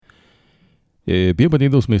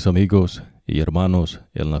Bienvenidos mis amigos y hermanos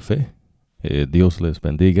en la fe. Dios les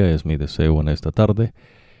bendiga, es mi deseo en esta tarde.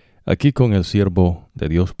 Aquí con el siervo de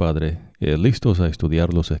Dios Padre, listos a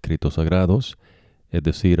estudiar los escritos sagrados, es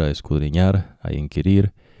decir, a escudriñar, a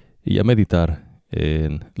inquirir y a meditar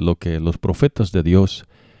en lo que los profetas de Dios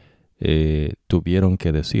tuvieron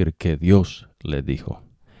que decir que Dios les dijo.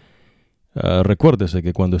 Recuérdese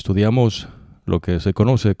que cuando estudiamos lo que se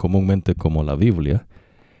conoce comúnmente como la Biblia,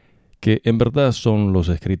 que en verdad son los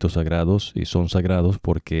escritos sagrados y son sagrados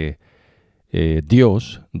porque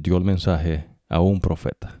Dios dio el mensaje a un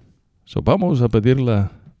profeta. Vamos a pedir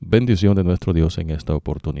la bendición de nuestro Dios en esta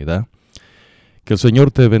oportunidad. Que el Señor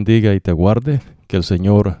te bendiga y te guarde, que el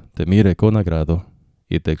Señor te mire con agrado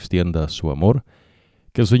y te extienda su amor,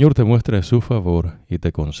 que el Señor te muestre su favor y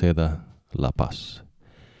te conceda la paz.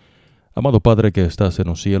 Amado Padre que estás en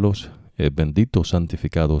los cielos, bendito,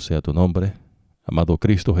 santificado sea tu nombre. Amado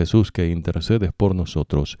Cristo Jesús, que intercedes por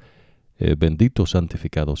nosotros, bendito,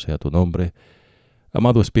 santificado sea tu nombre.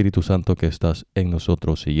 Amado Espíritu Santo, que estás en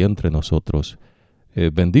nosotros y entre nosotros,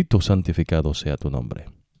 bendito, santificado sea tu nombre.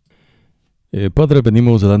 Padre,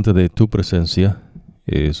 venimos delante de tu presencia,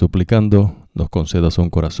 suplicando nos concedas un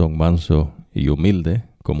corazón manso y humilde,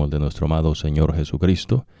 como el de nuestro amado Señor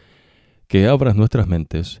Jesucristo, que abras nuestras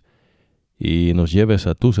mentes y nos lleves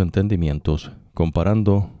a tus entendimientos,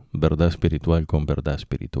 comparando verdad espiritual con verdad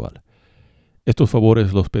espiritual. Estos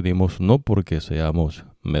favores los pedimos no porque seamos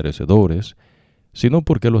merecedores, sino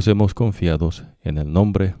porque los hemos confiados en el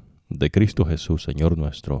nombre de Cristo Jesús, Señor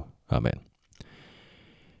nuestro. Amén.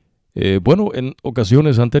 En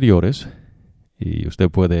ocasiones anteriores, y usted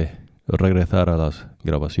puede regresar a las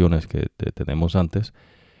grabaciones que tenemos antes,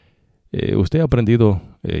 usted ha aprendido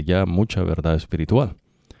ya mucha verdad espiritual.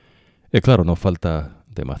 Claro, no falta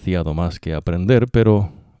demasiado más que aprender,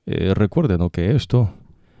 pero recuerden que esto,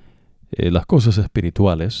 las cosas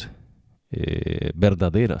espirituales,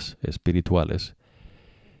 verdaderas espirituales,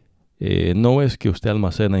 no es que usted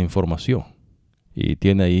almacena información y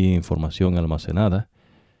tiene ahí información almacenada.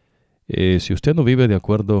 Si usted no vive de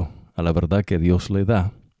acuerdo a la verdad que Dios le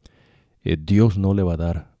da, Dios no le va a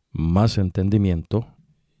dar más entendimiento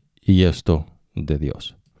y esto de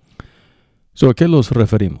Dios. ¿A qué nos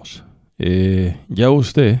referimos? Ya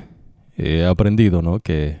usted ha aprendido, ¿no?,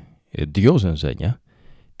 que Dios enseña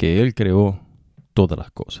que Él creó todas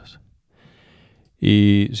las cosas.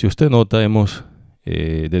 Y si usted nota, hemos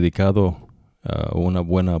dedicado una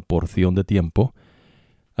buena porción de tiempo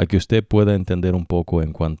a que usted pueda entender un poco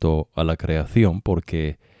en cuanto a la creación,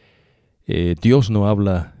 porque Dios no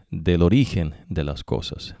habla del origen de las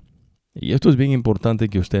cosas. Y esto es bien importante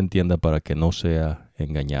que usted entienda para que no sea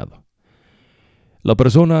engañado. La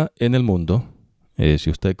persona en el mundo,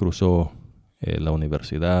 si usted cruzó la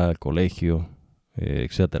universidad, el colegio,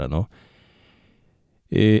 etcétera, ¿no?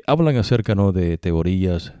 Hablan acerca, ¿no?, de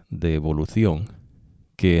teorías de evolución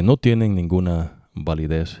que no tienen ninguna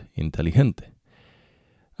validez inteligente.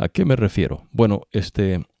 ¿A qué me refiero? Bueno,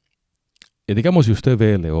 digamos, si usted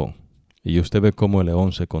ve el león y usted ve cómo el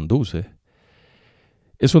león se conduce,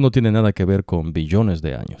 eso no tiene nada que ver con billones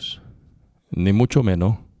de años, ni mucho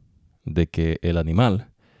menos de que el animal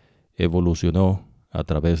evolucionó a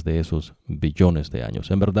través de esos billones de años.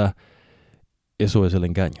 En verdad, eso es el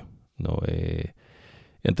engaño, ¿no?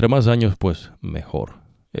 Entre más años, pues mejor.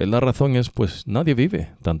 La razón es, pues nadie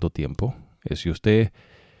vive tanto tiempo. Si usted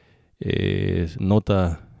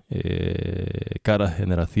nota cada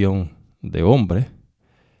generación de hombre,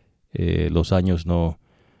 los años no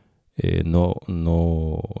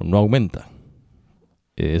aumentan.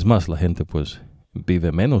 Es más, la gente pues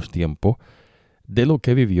vive menos tiempo de lo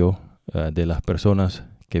que vivió de las personas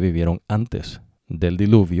que vivieron antes del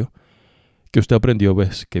diluvio, que usted aprendió,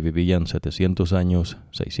 ves, que vivían 700 años,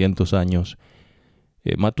 600 años,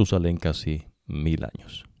 Matusalén casi 1000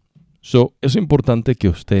 años. Es importante que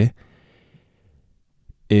usted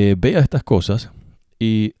vea estas cosas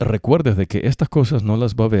y recuerde de que estas cosas no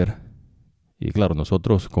las va a ver. Y claro,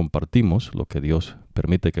 nosotros compartimos lo que Dios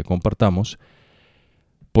permite que compartamos,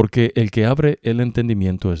 porque el que abre el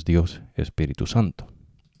entendimiento es Dios, Espíritu Santo.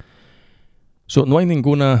 No hay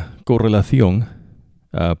ninguna correlación,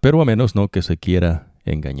 pero a menos no que se quiera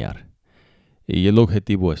engañar. Y el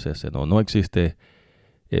objetivo es ese, ¿no? No existe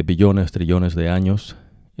billones, trillones de años.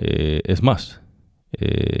 Es más,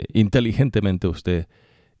 inteligentemente usted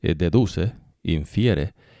deduce,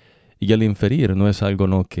 infiere, y al inferir no es algo,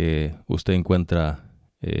 ¿no?, que usted encuentra,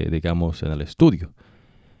 digamos, en el estudio.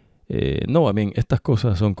 Estas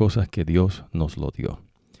cosas son cosas que Dios nos lo dio.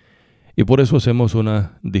 Y por eso hacemos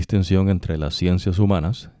una distinción entre las ciencias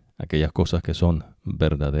humanas, aquellas cosas que son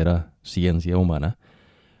verdadera ciencia humana,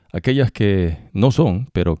 aquellas que no son,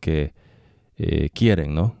 pero que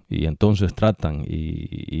quieren, ¿no? Y entonces tratan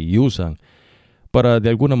y usan para de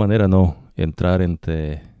alguna manera no entrar en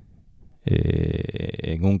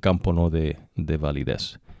un campo no de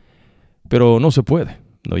validez. Pero no se puede,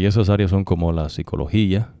 ¿no? Y esas áreas son como la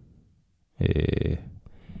psicología, que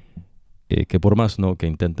por más no que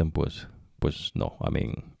intenten, pues no,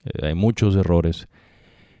 hay muchos errores,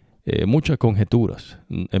 muchas conjeturas.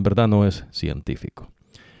 En verdad no es científico.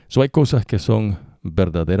 Hay cosas que son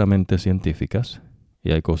verdaderamente científicas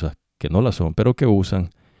y hay cosas que no las son, pero que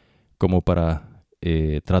usan como para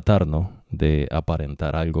tratar, ¿no?, de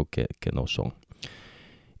aparentar algo que no son.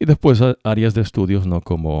 Y después áreas de estudios, ¿no?,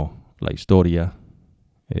 como la historia,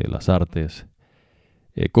 las artes,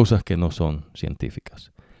 cosas que no son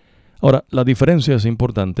científicas. Ahora, la diferencia es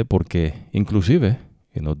importante porque inclusive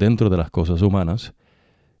dentro de las cosas humanas,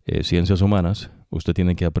 ciencias humanas, usted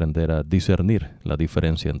tiene que aprender a discernir la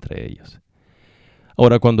diferencia entre ellas.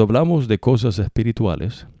 Ahora, cuando hablamos de cosas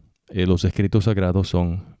espirituales, los escritos sagrados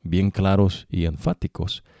son bien claros y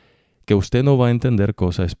enfáticos, que usted no va a entender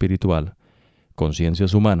cosa espiritual con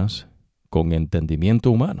ciencias humanas, con entendimiento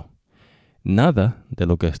humano. Nada de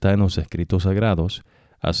lo que está en los escritos sagrados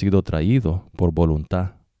ha sido traído por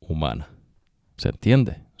voluntad humana. ¿Se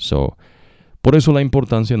entiende? Por eso la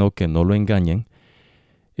importancia, ¿no?, que no lo engañen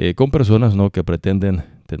con personas, ¿no?, que pretenden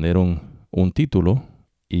tener un título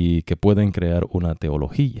y que pueden crear una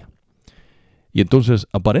teología. Y entonces,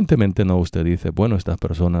 aparentemente, no, usted dice, bueno, estas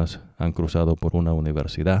personas han cruzado por una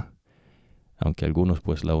universidad, aunque algunos,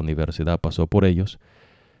 pues, la universidad pasó por ellos.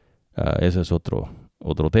 Ese es otro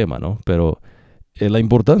tema, ¿no? Pero la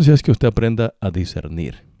importancia es que usted aprenda a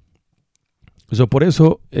discernir. Por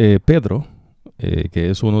eso, Pedro, que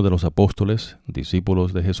es uno de los apóstoles,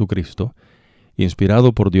 discípulos de Jesucristo,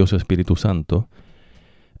 inspirado por Dios Espíritu Santo,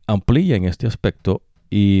 amplía en este aspecto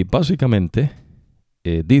y básicamente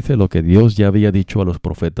dice lo que Dios ya había dicho a los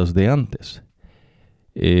profetas de antes.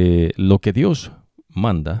 Lo que Dios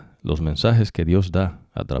manda, los mensajes que Dios da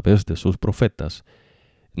a través de sus profetas,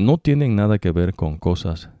 no tienen nada que ver con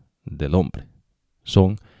cosas del hombre.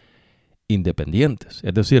 Son independientes,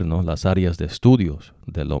 es decir, ¿no?, las áreas de estudios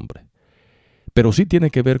del hombre. Pero sí tiene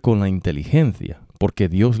que ver con la inteligencia, porque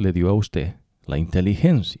Dios le dio a usted la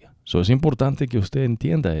inteligencia. Es importante que usted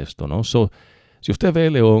entienda esto, ¿no? Si usted ve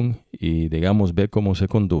el león y, digamos, ve cómo se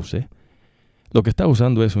conduce, lo que está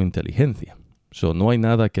usando es su inteligencia. No hay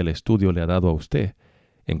nada que el estudio le ha dado a usted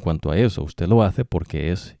en cuanto a eso. Usted lo hace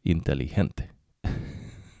porque es inteligente.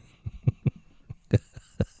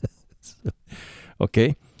 ¿Ok?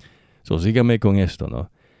 Sígame con esto,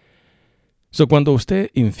 ¿no? Cuando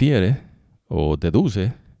usted infiere o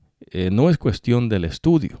deduce, no es cuestión del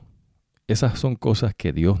estudio. Esas son cosas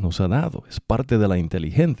que Dios nos ha dado. Es parte de la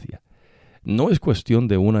inteligencia. No es cuestión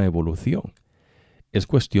de una evolución. Es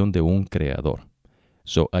cuestión de un creador.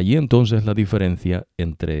 Allí entonces la diferencia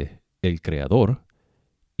entre el creador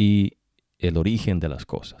y el origen de las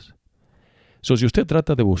cosas. Si usted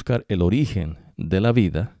trata de buscar el origen de la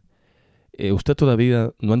vida, usted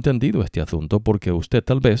todavía no ha entendido este asunto porque usted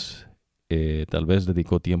tal vez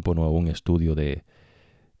dedicó tiempo, ¿no?, a un estudio de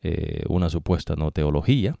una supuesta, ¿no?,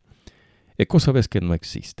 teología, cosa ves que no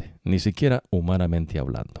existe, ni siquiera humanamente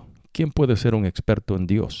hablando. ¿Quién puede ser un experto en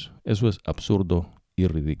Dios? Eso es absurdo y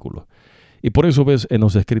ridículo. Y por eso ves, en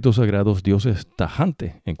los escritos sagrados Dios es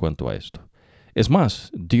tajante en cuanto a esto. Es más,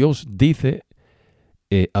 Dios dice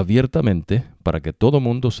abiertamente para que todo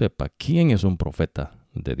mundo sepa quién es un profeta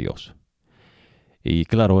de Dios. Y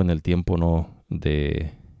claro, en el tiempo, ¿no?,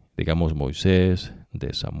 de, digamos, Moisés,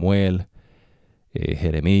 de Samuel,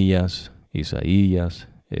 Jeremías, Isaías,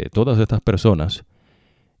 todas estas personas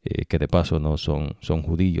que de paso no son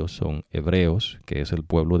judíos, son hebreos, que es el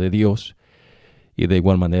pueblo de Dios, y de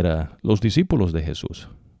igual manera los discípulos de Jesús.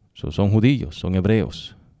 Son judíos, son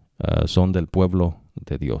hebreos, son del pueblo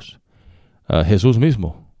de Dios. Jesús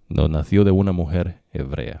mismo no nació de una mujer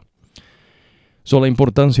hebrea. La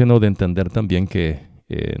importancia, ¿no?, de entender también que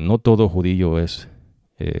no todo judío es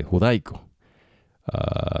judaico.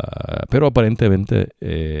 Pero aparentemente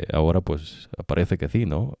ahora pues parece que sí,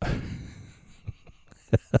 ¿no?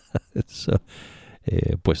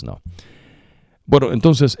 Pues no. Bueno,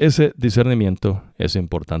 entonces ese discernimiento es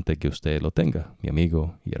importante que usted lo tenga, mi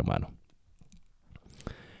amigo y hermano.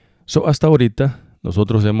 Hasta ahorita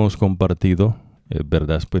nosotros hemos compartido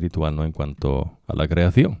verdad espiritual, ¿no?, en cuanto a la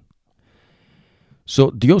creación.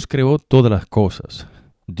 Dios creó todas las cosas.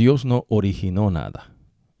 Dios no originó nada.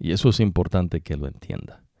 Y eso es importante que lo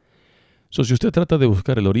entienda. Si usted trata de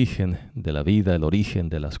buscar el origen de la vida, el origen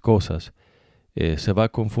de las cosas, se va a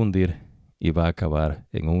confundir y va a acabar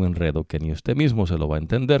en un enredo que ni usted mismo se lo va a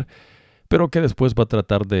entender, pero que después va a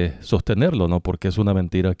tratar de sostenerlo, ¿no? Porque es una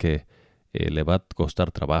mentira que le va a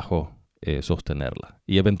costar trabajo sostenerla.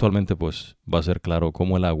 Y eventualmente pues va a ser claro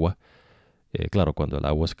como el agua, claro, cuando el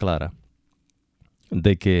agua es clara,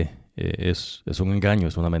 de que es un engaño,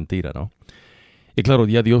 es una mentira, ¿no? Y claro,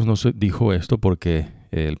 ya Dios nos dijo esto porque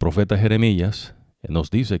el profeta Jeremías nos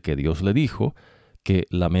dice que Dios le dijo que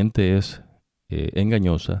la mente es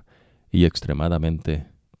engañosa y extremadamente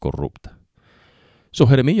corrupta.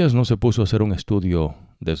 Jeremías no se puso a hacer un estudio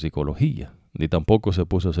de psicología, ni tampoco se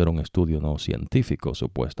puso a hacer un estudio no científico,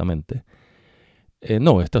 supuestamente.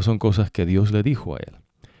 No, estas son cosas que Dios le dijo a él.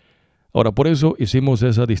 Ahora, por eso hicimos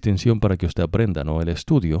esa distinción para que usted aprenda, ¿no? El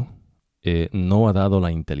estudio no ha dado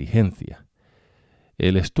la inteligencia.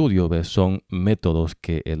 El estudio, ¿ves? Son métodos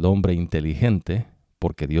que el hombre inteligente,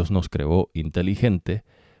 porque Dios nos creó inteligente,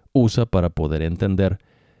 usa para poder entender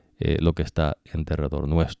lo que está en derredor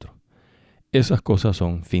nuestro. Esas cosas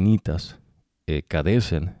son finitas,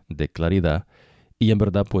 carecen de claridad y en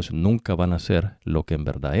verdad pues nunca van a ser lo que en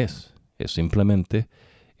verdad es. Es simplemente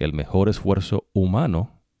el mejor esfuerzo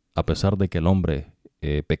humano, a pesar de que el hombre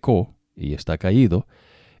pecó y está caído,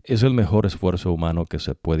 es el mejor esfuerzo humano que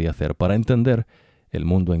se puede hacer para entender el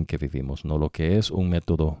mundo en que vivimos, no lo que es un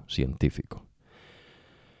método científico.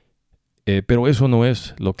 Pero eso no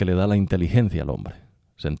es lo que le da la inteligencia al hombre.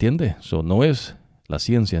 ¿Se entiende? Eso no es la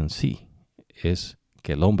ciencia en sí, es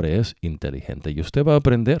que el hombre es inteligente. Y usted va a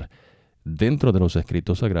aprender dentro de los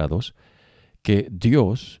escritos sagrados que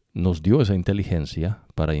Dios nos dio esa inteligencia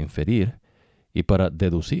para inferir y para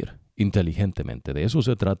deducir inteligentemente. De eso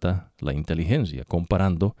se trata la inteligencia,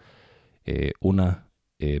 comparando una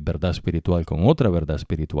verdad espiritual con otra verdad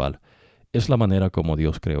espiritual. Es la manera como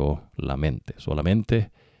Dios creó la mente.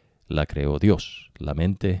 Solamente la creó Dios, la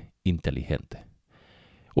mente inteligente.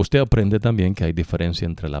 Usted aprende también que hay diferencia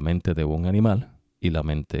entre la mente de un animal y la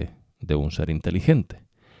mente de un ser inteligente.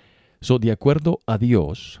 De acuerdo a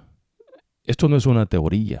Dios, esto no es una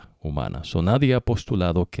teoría humana. Nadie ha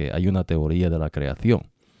postulado que hay una teoría de la creación.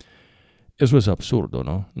 Eso es absurdo,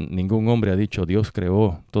 ¿no? Ningún hombre ha dicho Dios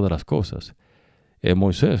creó todas las cosas.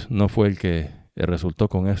 Moisés no fue el que resultó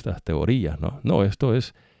con estas teorías, ¿no? No, esto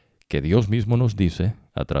es que Dios mismo nos dice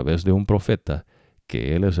a través de un profeta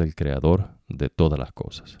que Él es el creador de todas las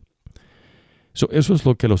cosas. Eso es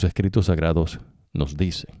lo que los escritos sagrados nos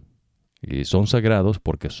dicen. Y son sagrados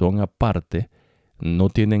porque son aparte, no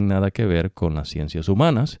tienen nada que ver con las ciencias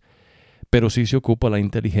humanas, pero sí se ocupa la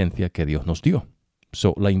inteligencia que Dios nos dio.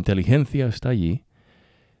 La inteligencia está allí,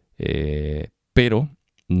 pero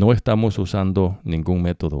no estamos usando ningún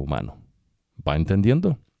método humano. ¿Va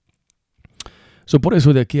entendiendo? Por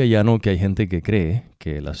eso de aquí a allá, ¿no? Que hay gente que cree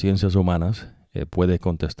que las ciencias humanas puede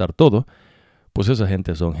contestar todo, pues esa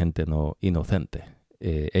gente son gente no inocente.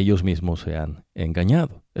 Ellos mismos se han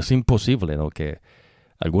engañado. Es imposible, ¿no? Que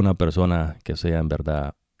alguna persona que sea en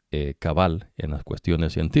verdad cabal en las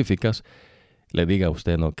cuestiones científicas le diga a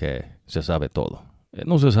usted, ¿no? Que se sabe todo.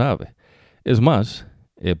 No se sabe. Es más,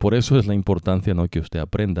 por eso es la importancia, ¿no? Que usted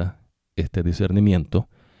aprenda este discernimiento.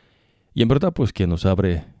 Y en verdad, pues quien nos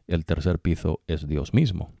abre el tercer piso es Dios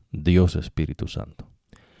mismo, Dios Espíritu Santo.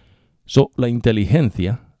 La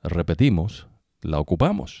inteligencia, repetimos, la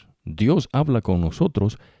ocupamos. Dios habla con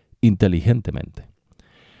nosotros inteligentemente.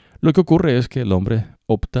 Lo que ocurre es que el hombre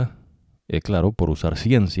opta, claro, por usar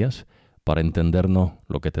ciencias para entendernos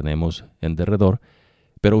lo que tenemos en derredor,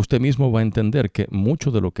 pero usted mismo va a entender que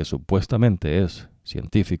mucho de lo que supuestamente es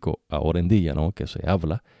científico ahora en día, ¿no? Que se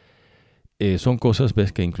habla, son cosas,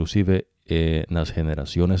 ves, que inclusive en las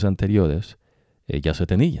generaciones anteriores ya se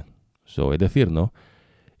tenían. Es decir, ¿no?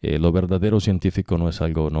 Lo verdadero científico no es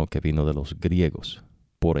algo, ¿no? Que vino de los griegos,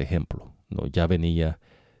 por ejemplo, ¿no? Ya venía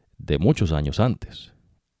de muchos años antes.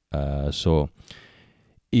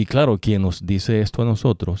 Y claro, quien nos dice esto a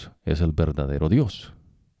nosotros es el verdadero Dios,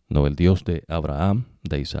 no el Dios de Abraham,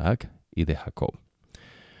 de Isaac y de Jacob.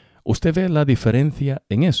 Usted ve la diferencia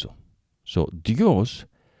en eso. Dios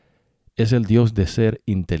es el Dios de ser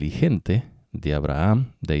inteligente de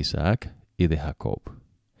Abraham, de Isaac y de Jacob.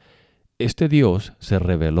 Este Dios se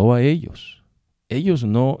reveló a ellos. Ellos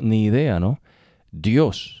no, ni idea, ¿no?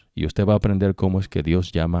 Dios. Y usted va a aprender cómo es que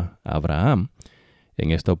Dios llama a Abraham.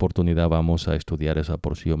 En esta oportunidad vamos a estudiar esa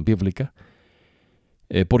porción bíblica.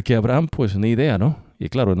 Porque Abraham, pues ni idea, ¿no? Y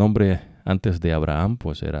claro, el nombre antes de Abraham,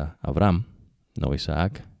 pues era Abraham, no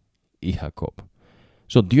Isaac y Jacob.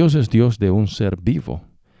 Dios es Dios de un ser vivo.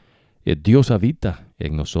 Dios habita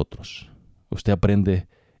en nosotros. Usted aprende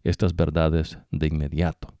estas verdades de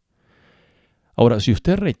inmediato. Ahora, si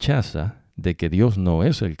usted rechaza de que Dios no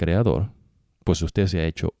es el creador, pues usted se ha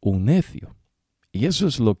hecho un necio. Y eso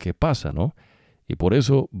es lo que pasa, ¿no? Y por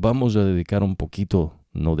eso vamos a dedicar un poquito,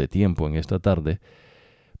 no de tiempo en esta tarde,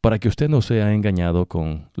 para que usted no sea engañado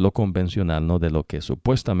con lo convencional, ¿no? De lo que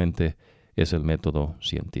supuestamente es el método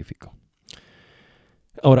científico.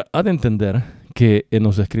 Ahora, ha de entender que en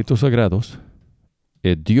los escritos sagrados,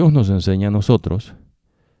 Dios nos enseña a nosotros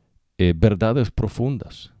verdades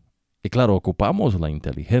profundas. Y claro, ocupamos la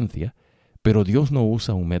inteligencia, pero Dios no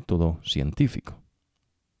usa un método científico.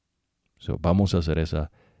 Vamos a hacer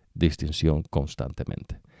esa distinción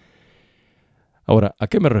constantemente. Ahora, ¿a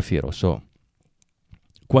qué me refiero?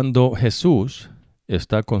 Cuando Jesús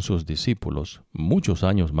está con sus discípulos muchos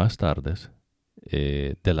años más tarde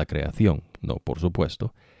de la creación, no, por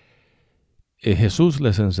supuesto, Jesús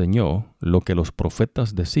les enseñó lo que los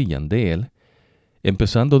profetas decían de él,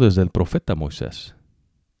 empezando desde el profeta Moisés.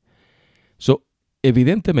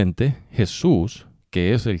 Evidentemente, Jesús,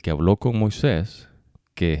 que es el que habló con Moisés,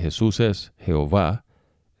 que Jesús es Jehová,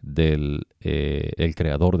 el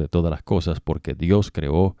creador de todas las cosas, porque Dios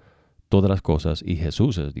creó todas las cosas y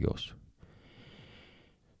Jesús es Dios.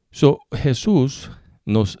 Jesús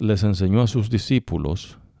les enseñó a sus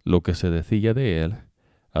discípulos lo que se decía de él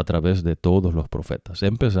a través de todos los profetas,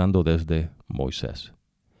 empezando desde Moisés.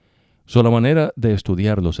 La manera de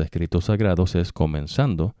estudiar los escritos sagrados es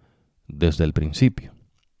comenzando desde el principio,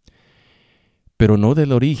 pero no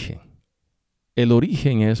del origen. El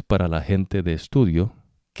origen es para la gente de estudio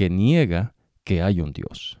que niega que hay un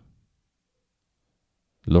Dios.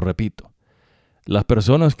 Lo repito, las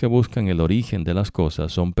personas que buscan el origen de las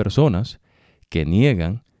cosas son personas que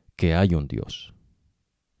niegan que hay un Dios.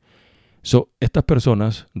 Estas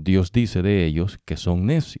personas, Dios dice de ellos que son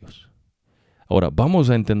necios. Ahora, vamos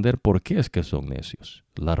a entender por qué es que son necios.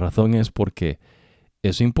 La razón es porque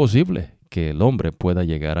es imposible que el hombre pueda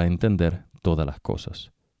llegar a entender todas las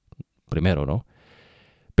cosas. Primero, ¿no?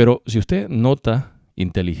 Pero si usted nota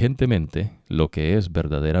inteligentemente lo que es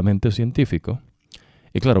verdaderamente científico,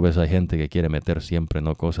 y claro, ves, hay gente que quiere meter siempre,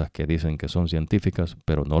 ¿no?, cosas que dicen que son científicas,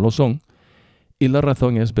 pero no lo son, y la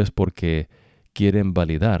razón es, ves, porque quieren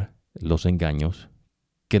validar los engaños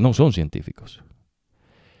que no son científicos.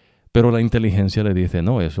 Pero la inteligencia le dice,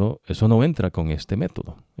 no, eso no entra con este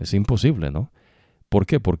método, es imposible, ¿no? ¿Por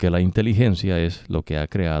qué? Porque la inteligencia es lo que ha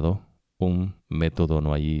creado un método,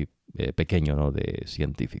 ¿no?, allí pequeño, ¿no?, de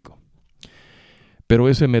científico. Pero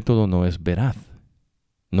ese método no es veraz,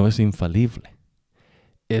 no es infalible.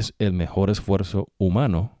 Es el mejor esfuerzo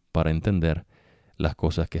humano para entender las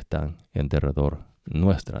cosas que están en derredor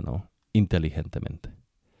nuestra, ¿no?, inteligentemente.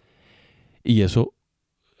 Y eso,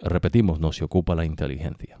 repetimos, no se ocupa la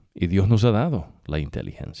inteligencia. Y Dios nos ha dado la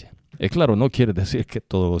inteligencia. Claro, no quiere decir que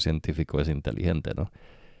todo lo científico es inteligente, ¿no?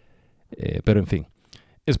 Pero en fin,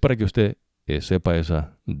 es para que usted sepa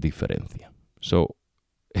esa diferencia.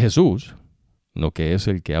 Jesús, ¿no?, que es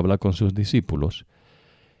el que habla con sus discípulos,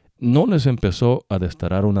 no les empezó a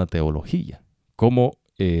destapar una teología, como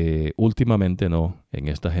últimamente, ¿no?, en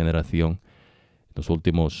esta generación, los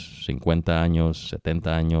últimos 50 años,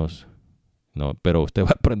 70 años, ¿no? Pero usted va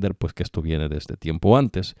a aprender pues que esto viene desde tiempo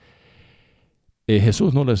antes.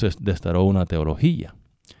 Jesús no les destapó una teología.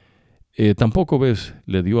 Tampoco,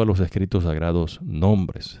 le dio a los escritos sagrados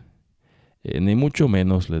nombres, ni mucho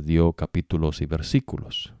menos les dio capítulos y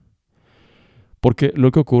versículos. Porque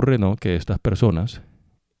lo que ocurre, ¿no?, que estas personas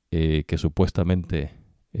que supuestamente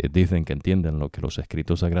dicen que entienden lo que los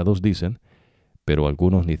escritos sagrados dicen, pero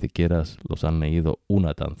algunos ni siquiera los han leído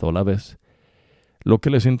una tan sola vez, lo que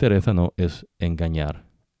les interesa, ¿no?, es engañar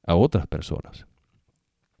a otras personas.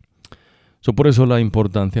 Por eso la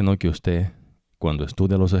importancia, ¿no?, que usted, cuando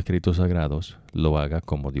estudia los escritos sagrados, lo haga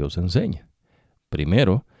como Dios enseña.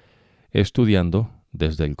 Primero, estudiando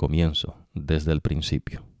desde el comienzo, desde el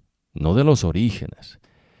principio, no de los orígenes.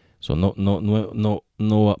 No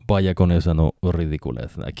vaya con esa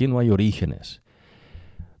ridiculez. Aquí no hay orígenes.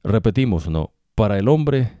 Repetimos, no. Para el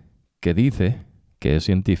hombre que dice que es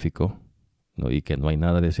científico, ¿no?, y que no hay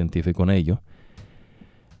nada de científico en ello,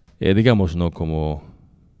 digamos, no como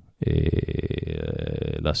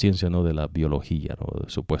la ciencia, ¿no?, de la biología, ¿no?,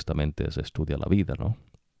 supuestamente se estudia la vida, ¿no?,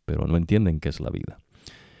 pero no entienden qué es la vida.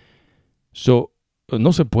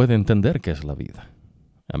 No se puede entender qué es la vida.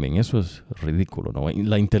 Eso es ridículo, ¿no?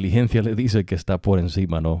 La inteligencia le dice que está por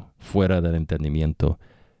encima, ¿no?, fuera del entendimiento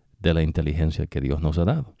de la inteligencia que Dios nos ha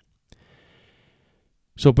dado.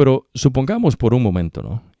 Pero supongamos por un momento,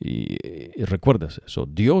 ¿no?, y recuérdese,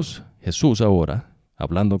 Dios, Jesús ahora,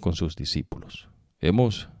 hablando con sus discípulos.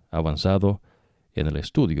 Hemos avanzado en el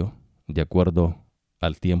estudio de acuerdo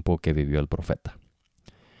al tiempo que vivió el profeta.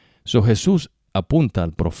 Jesús apunta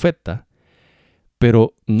al profeta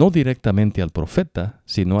pero no directamente al profeta,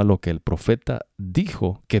 sino a lo que el profeta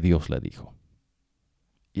dijo que Dios le dijo.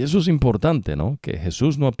 Y eso es importante, ¿no? Que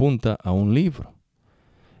Jesús no apunta a un libro.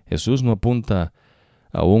 Jesús no apunta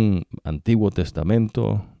a un Antiguo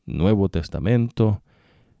Testamento, Nuevo Testamento,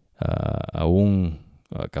 a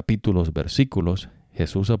capítulos, versículos.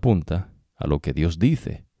 Jesús apunta a lo que Dios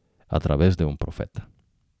dice a través de un profeta.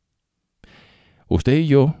 Usted y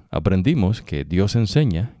yo aprendimos que Dios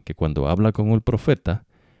enseña que cuando habla con el profeta,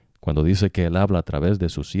 cuando dice que Él habla a través de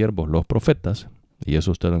sus siervos, los profetas, y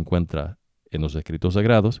eso usted lo encuentra en los escritos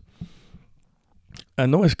sagrados,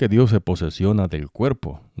 no es que Dios se posesiona del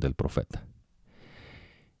cuerpo del profeta.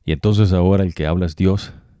 Y entonces ahora el que habla es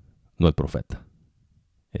Dios, no el profeta.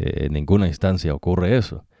 En ninguna instancia ocurre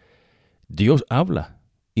eso. Dios habla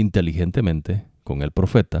inteligentemente con el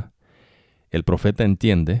profeta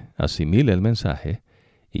entiende, asimila el mensaje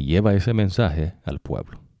y lleva ese mensaje al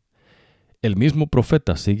pueblo. El mismo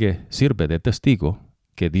profeta sirve de testigo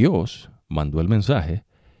que Dios mandó el mensaje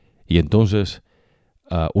y entonces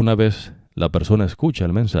una vez la persona escucha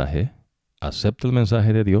el mensaje, acepta el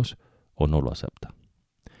mensaje de Dios o no lo acepta.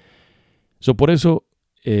 Por eso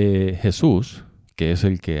Jesús, que es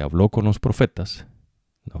el que habló con los profetas,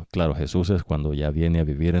 ¿no? Claro, Jesús es cuando ya viene a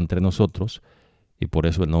vivir entre nosotros, y por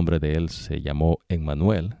eso el nombre de él se llamó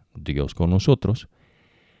Emmanuel, Dios con nosotros.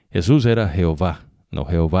 Jesús era Jehová, no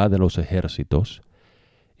Jehová de los ejércitos,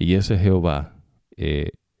 y ese Jehová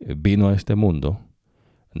vino a este mundo,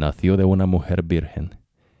 nació de una mujer virgen,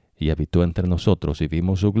 y habitó entre nosotros, y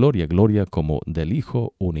vimos su gloria, gloria como del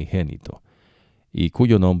Hijo unigénito, y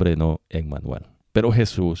cuyo nombre no Emmanuel. Pero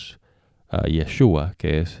Jesús, Yeshua,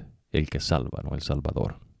 que es el que salva, ¿no? El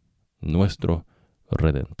Salvador, nuestro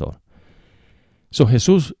Redentor.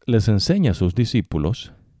 Jesús les enseña a sus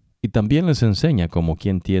discípulos y también les enseña como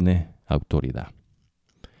quien tiene autoridad.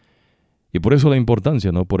 Y por eso la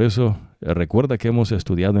importancia, ¿no? Por eso recuerda que hemos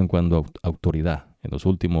estudiado en cuanto a autoridad en las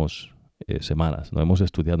últimas semanas, ¿no? Hemos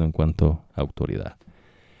estudiado en cuanto a autoridad.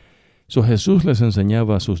 Jesús les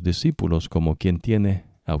enseñaba a sus discípulos como quien tiene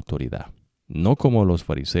autoridad, no como los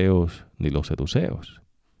fariseos ni los saduceos.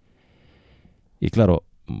 Y claro,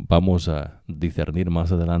 vamos a discernir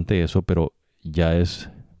más adelante eso, pero ya es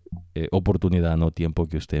oportunidad, no tiempo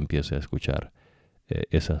que usted empiece a escuchar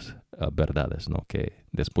esas verdades, ¿no? Que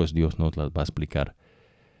después Dios nos las va a explicar,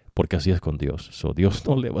 porque así es con Dios. Dios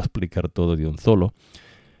no le va a explicar todo de un solo,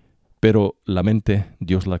 pero la mente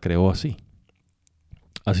Dios la creó así.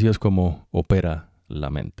 Así es como opera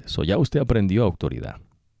la mente. Ya usted aprendió autoridad,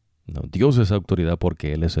 ¿no? Dios es autoridad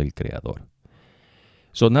porque Él es el creador.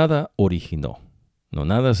 Nada originó, no,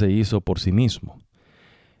 nada se hizo por sí mismo.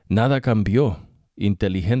 Nada cambió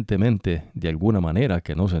inteligentemente de alguna manera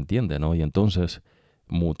que no se entiende, ¿no? Y entonces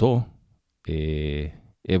mutó,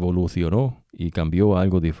 evolucionó y cambió a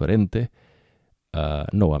algo diferente.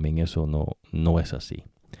 No, eso no es así.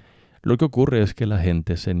 Lo que ocurre es que la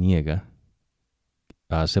gente se niega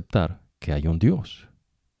a aceptar que hay un Dios.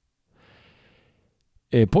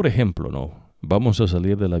 Por ejemplo, ¿no? Vamos a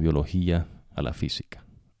salir de la biología a la física.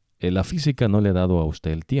 La física no le ha dado a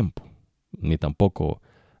usted el tiempo, ni tampoco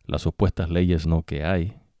las supuestas leyes, ¿no? Que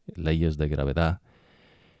hay, leyes de gravedad.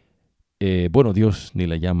 Dios ni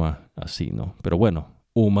le llama así, ¿no? Pero bueno,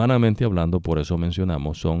 humanamente hablando, por eso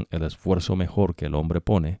mencionamos, son el esfuerzo mejor que el hombre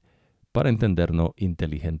pone para entendernos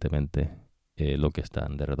inteligentemente lo que está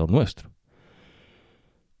alrededor nuestro.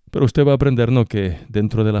 Pero usted va a aprender, ¿no? Que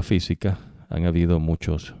dentro de la física han habido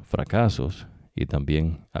muchos fracasos y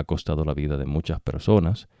también ha costado la vida de muchas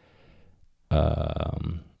personas.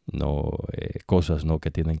 Cosas, ¿no?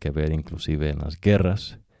 Que tienen que ver inclusive en las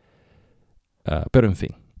guerras. Pero en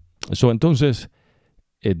fin. Entonces,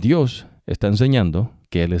 Dios está enseñando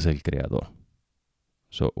que Él es el creador.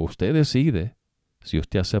 Usted decide si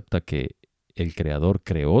usted acepta que el creador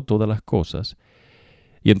creó todas las cosas.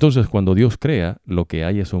 Y entonces cuando Dios crea, lo que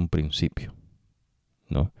hay es un principio,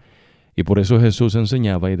 ¿no? Y por eso Jesús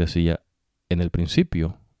enseñaba y decía, en el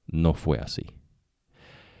principio no fue así.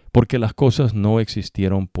 Porque las cosas no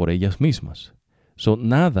existieron por ellas mismas.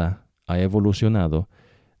 Nada ha evolucionado,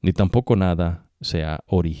 ni tampoco nada se ha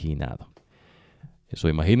originado.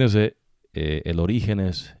 Imagínense, el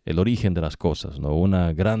origen de las cosas, ¿no?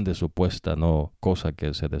 Una grande supuesta, ¿no? Cosa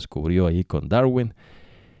que se descubrió ahí con Darwin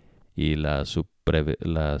y la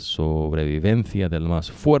sobrevivencia del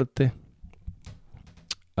más fuerte.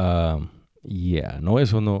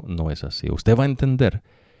 Eso no es así. Usted va a entender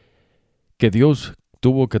que Dios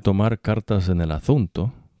tuvo que tomar cartas en el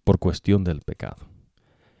asunto por cuestión del pecado.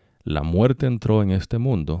 La muerte entró en este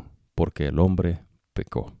mundo porque el hombre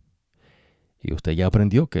pecó. Y usted ya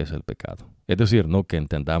aprendió qué es el pecado. Es decir, no que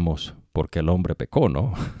entendamos porque el hombre pecó,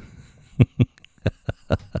 ¿no?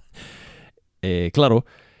 Claro,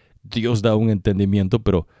 Dios da un entendimiento,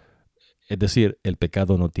 pero es decir, el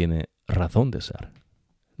pecado no tiene razón de ser,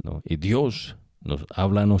 ¿no? Y Dios nos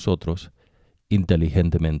habla a nosotros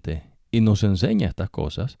inteligentemente y nos enseña estas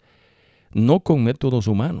cosas, no con métodos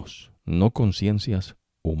humanos, no con ciencias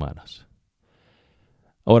humanas.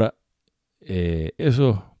 Ahora,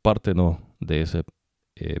 eso parte no de ese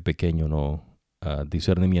pequeño no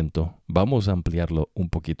discernimiento. Vamos a ampliarlo un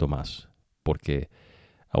poquito más, porque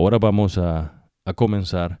ahora vamos a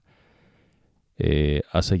comenzar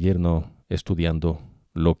a seguirnos estudiando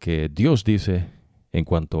lo que Dios dice en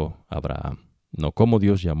cuanto a Abraham, no cómo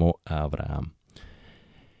Dios llamó a Abraham.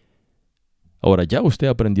 Ahora, ya usted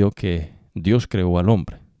aprendió que Dios creó al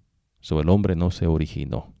hombre. El hombre no se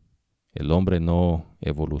originó. El hombre no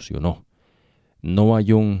evolucionó. No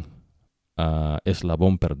hay un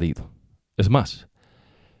eslabón perdido. Es más,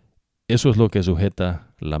 eso es lo que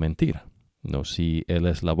sujeta la mentira. No, si el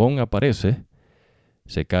eslabón aparece,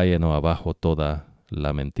 se cae no abajo toda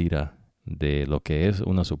la mentira de lo que es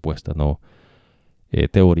una supuesta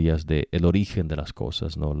teorías de el origen de las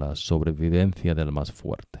cosas, no la sobrevivencia del más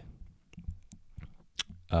fuerte.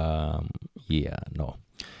 No.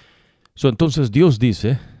 Entonces Dios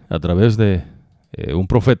dice a través de un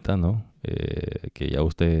profeta, ¿no? Que ya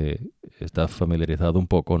usted está familiarizado un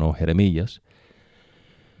poco, ¿no? Jeremías.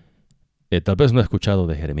 Tal vez no he escuchado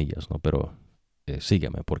de Jeremías, ¿no? Pero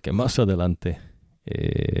sígueme, porque más adelante,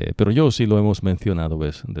 pero yo sí lo hemos mencionado,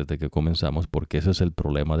 ¿ves? Desde que comenzamos, porque ese es el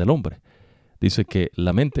problema del hombre. Dice que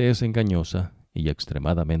la mente es engañosa y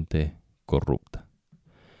extremadamente corrupta.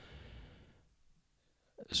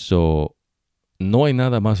 No hay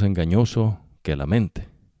nada más engañoso que la mente,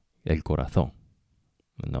 el corazón,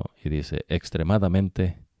 ¿no? Y dice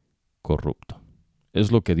extremadamente corrupto.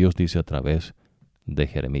 Es lo que Dios dice a través de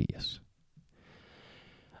Jeremías.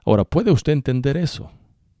 Ahora, ¿puede usted entender eso?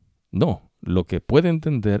 No, lo que puede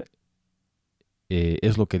entender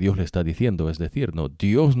es lo que Dios le está diciendo, es decir, no,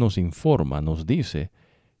 Dios nos informa, nos dice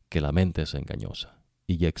que la mente es engañosa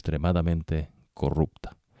y extremadamente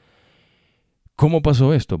corrupta. ¿Cómo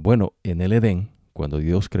pasó esto? Bueno, en el Edén, cuando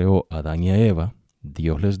Dios creó a Adán y a Eva,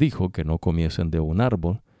 Dios les dijo que no comiesen de un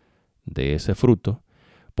árbol, de ese fruto,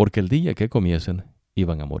 porque el día que comiesen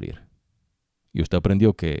iban a morir. Y usted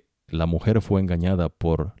aprendió que la mujer fue engañada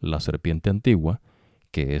por la serpiente antigua,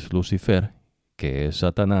 que es Lucifer, que es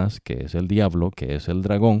Satanás, que es el diablo, que es el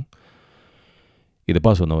dragón. Y de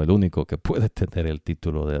paso, no, el único que puede tener el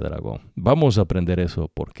título de dragón. Vamos a aprender eso,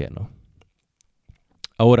 ¿por qué no?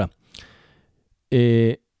 Ahora,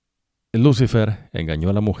 Lucifer engañó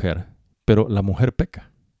a la mujer, pero la mujer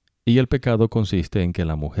peca. Y el pecado consiste en que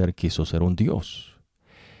la mujer quiso ser un dios.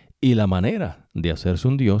 Y la manera de hacerse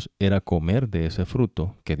un dios era comer de ese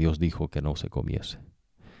fruto que Dios dijo que no se comiese.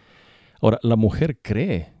 Ahora, la mujer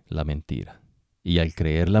cree la mentira. Y al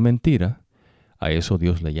creer la mentira, a eso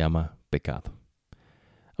Dios le llama pecado.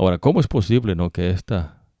 Ahora, ¿cómo es posible, no, que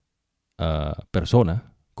esta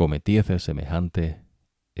persona cometiese semejante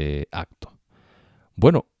acto?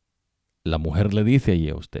 Bueno, la mujer le dice ahí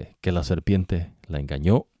a usted que la serpiente la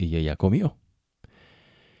engañó y ella comió.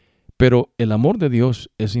 Pero el amor de Dios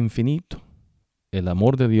es infinito. El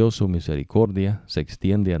amor de Dios, su misericordia, se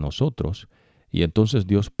extiende a nosotros y entonces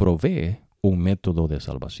Dios provee un método de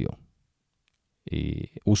salvación. Y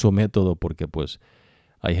uso método porque pues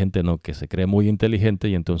hay gente no que se cree muy inteligente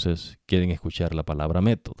y entonces quieren escuchar la palabra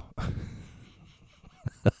método.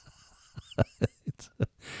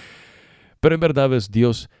 Pero en verdad es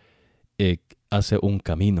Dios hace un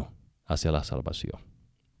camino hacia la salvación.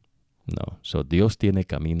 No, Dios tiene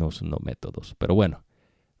caminos, no métodos. Pero bueno,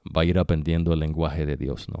 va a ir aprendiendo el lenguaje de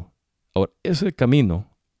Dios, ¿no? Ahora, ese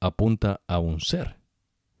camino apunta a un ser.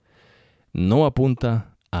 No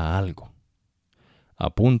apunta a algo.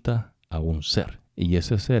 Apunta a un ser. Y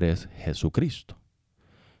ese ser es Jesucristo.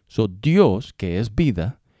 Dios, que es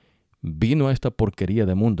vida, vino a esta porquería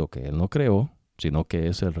de mundo que Él no creó, sino que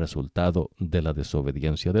es el resultado de la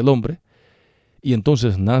desobediencia del hombre. Y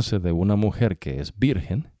entonces nace de una mujer que es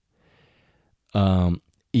virgen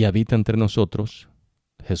y habita entre nosotros.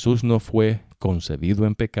 Jesús no fue concebido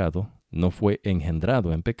en pecado, no fue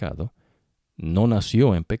engendrado en pecado, no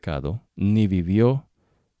nació en pecado, ni vivió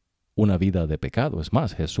una vida de pecado. Es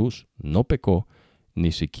más, Jesús no pecó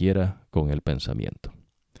ni siquiera con el pensamiento.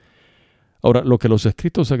 Ahora, lo que los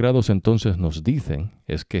escritos sagrados entonces nos dicen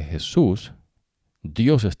es que Jesús,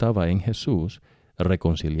 Dios estaba en Jesús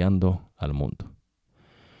reconciliando al mundo.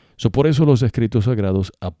 Por eso los escritos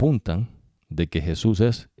sagrados apuntan de que Jesús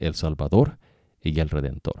es el Salvador y el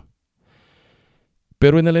Redentor.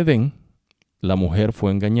 Pero en el Edén, la mujer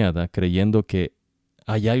fue engañada creyendo que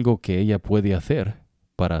hay algo que ella puede hacer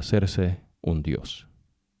para hacerse un Dios.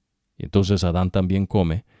 Entonces Adán también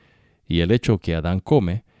come, y el hecho que Adán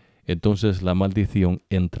come, entonces la maldición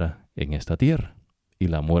entra en esta tierra, y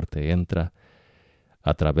la muerte entra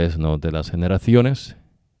a través, ¿no?, de las generaciones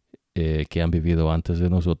que han vivido antes de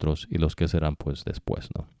nosotros y los que serán pues después,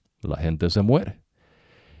 ¿no? La gente se muere.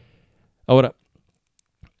 Ahora,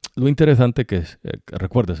 lo interesante que es,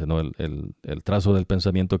 recuérdese, ¿no?, el trazo del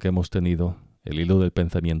pensamiento que hemos tenido, el hilo del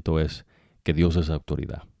pensamiento es que Dios es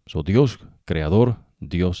autoridad. Dios creador,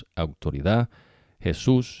 Dios autoridad.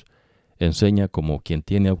 Jesús enseña como quien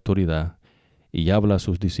tiene autoridad y habla a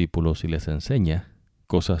sus discípulos y les enseña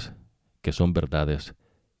cosas que son verdades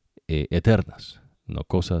eternas, no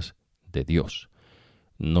cosas de Dios,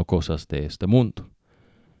 no cosas de este mundo.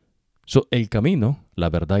 El camino, la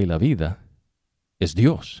verdad y la vida es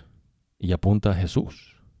Dios y apunta a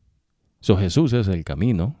Jesús. Jesús es el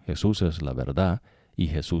camino, Jesús es la verdad y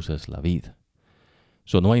Jesús es la vida.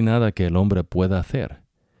 No hay nada que el hombre pueda hacer,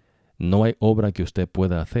 no hay obra que usted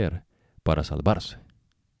pueda hacer para salvarse.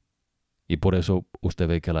 Y por eso usted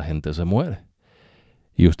ve que la gente se muere.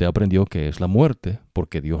 Y usted aprendió qué es la muerte,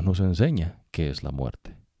 porque Dios nos enseña qué es la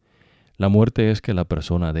muerte. La muerte es que la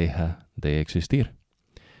persona deja de existir.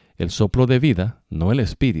 El soplo de vida, no el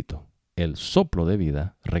espíritu, el soplo de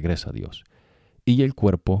vida regresa a Dios. Y el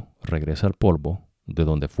cuerpo regresa al polvo de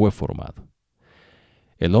donde fue formado.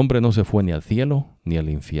 El hombre no se fue ni al cielo ni al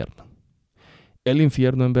infierno. El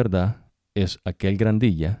infierno en verdad es aquel gran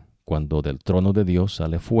día cuando del trono de Dios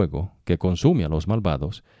sale fuego que consume a los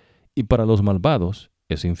malvados, y para los malvados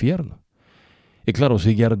es infierno. Y claro,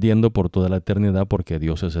 sigue ardiendo por toda la eternidad porque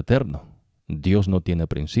Dios es eterno. Dios no tiene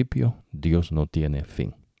principio, Dios no tiene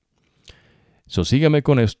fin. Sígueme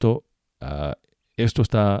con esto. Esto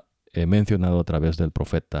está mencionado a través del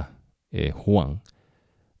profeta Juan,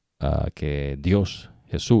 que Dios,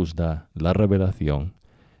 Jesús, da la revelación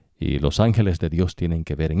y los ángeles de Dios tienen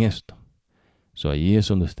que ver en esto. Ahí es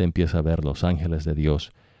donde usted empieza a ver los ángeles de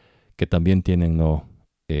Dios que también tienen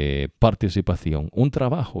participación, un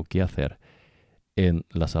trabajo que hacer en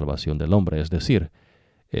la salvación del hombre. Es decir,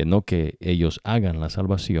 no que ellos hagan la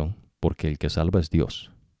salvación, porque el que salva es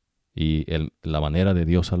Dios. Y la manera de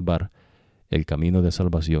Dios salvar, el camino de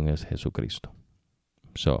salvación es Jesucristo.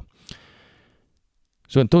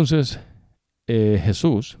 Entonces,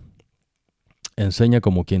 Jesús enseña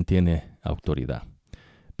como quien tiene autoridad.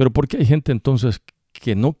 Pero ¿por qué hay gente entonces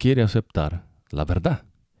que no quiere aceptar la verdad?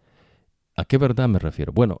 ¿A qué verdad me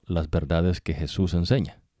refiero? Bueno, las verdades que Jesús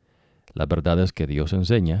enseña. Las verdades que Dios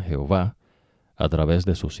enseña, Jehová, a través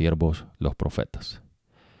de sus siervos, los profetas.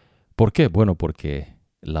 ¿Por qué? Bueno, porque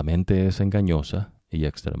la mente es engañosa y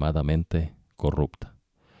extremadamente corrupta.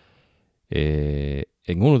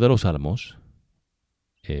 En uno de los salmos,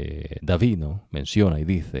 David menciona y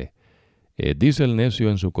dice, dice el necio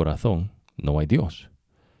en su corazón, no hay Dios.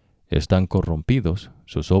 Están corrompidos,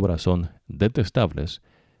 sus obras son detestables,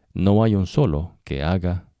 no hay un solo que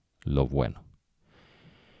haga lo bueno.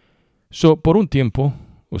 Por un tiempo,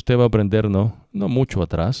 usted va a aprender, no mucho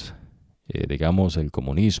atrás, digamos el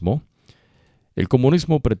comunismo. El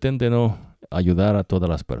comunismo pretende ayudar a todas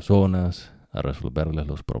las personas, a resolverles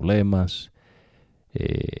los problemas.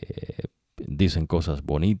 Dicen cosas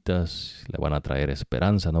bonitas, le van a traer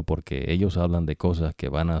esperanza, porque ellos hablan de cosas que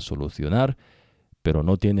van a solucionar, pero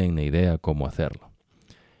no tienen ni idea cómo hacerlo.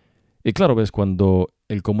 Y claro, ves, cuando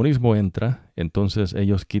el comunismo entra, entonces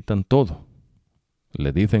ellos quitan todo.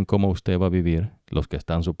 Le dicen cómo usted va a vivir, los que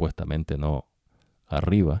están supuestamente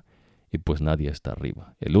arriba, y pues nadie está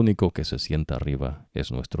arriba. El único que se sienta arriba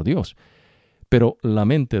es nuestro Dios. Pero la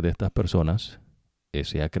mente de estas personas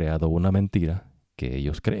se ha creado una mentira que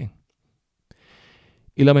ellos creen.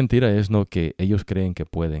 Y la mentira es que ellos creen que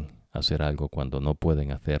pueden hacer algo cuando no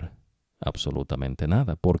pueden hacer absolutamente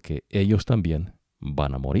nada, porque ellos también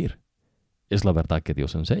van a morir. Es la verdad que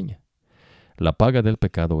Dios enseña. La paga del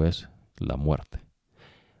pecado es la muerte.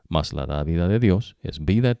 Mas la dávida de Dios es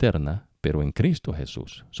vida eterna, pero en Cristo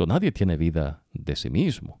Jesús. Nadie tiene vida de sí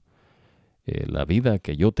mismo. La vida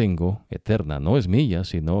que yo tengo eterna no es mía,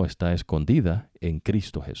 sino está escondida en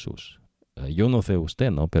Cristo Jesús. Yo no sé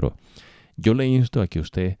usted, pero yo le insto a que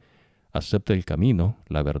usted acepte el camino,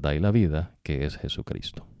 la verdad y la vida, que es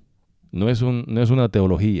Jesucristo. No es una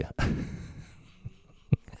teología.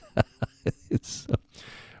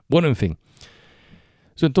 Bueno, en fin.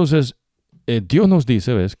 Entonces, Dios nos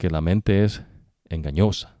dice, ¿ves?, que la mente es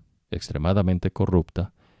engañosa, extremadamente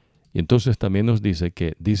corrupta. Y entonces también nos dice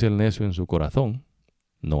que dice el necio en su corazón,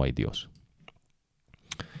 no hay Dios.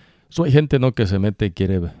 Hay gente que se mete y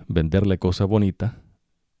quiere venderle cosas bonitas,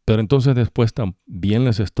 Pero entonces después también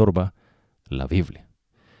les estorba la Biblia.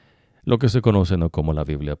 Lo que se conoce no como la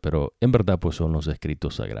Biblia, pero en verdad pues son los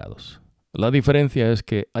escritos sagrados. La diferencia es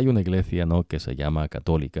que hay una iglesia no que se llama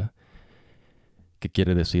católica, que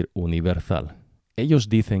quiere decir universal. Ellos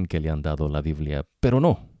dicen que le han dado la Biblia, pero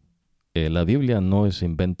no. La Biblia no es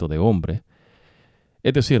invento de hombre,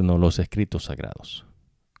 es decir, no los escritos sagrados.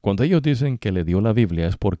 Cuando ellos dicen que le dio la Biblia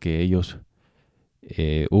es porque ellos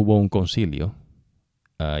hubo un concilio,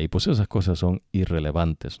 y pues esas cosas son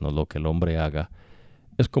irrelevantes, ¿no? Lo que el hombre haga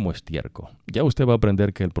es como estiércol. Ya usted va a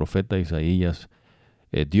aprender que el profeta Isaías,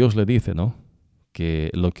 Dios le dice, ¿no?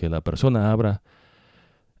 Que lo que la persona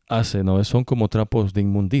hace, ¿no? Son como trapos de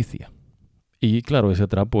inmundicia. Y claro, ese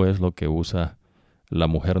trapo es lo que usa la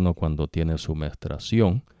mujer, ¿no? Cuando tiene su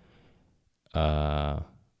menstruación,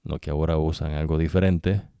 no que ahora usan algo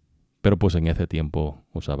diferente, pero pues en ese tiempo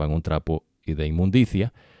usaban un trapo y de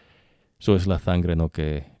inmundicia. Eso es la sangre, ¿no?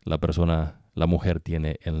 Que la mujer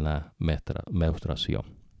tiene en la menstruación.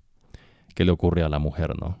 ¿Qué le ocurre a la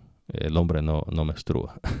mujer, no? El hombre no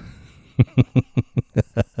menstrua.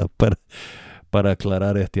 para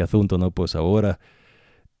aclarar este asunto, ¿no? Pues ahora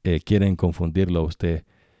quieren confundirlo a usted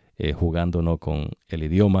jugando, ¿no? Con el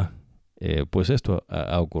idioma. Pues esto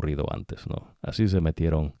ha ocurrido antes, ¿no? Así se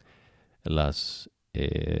metieron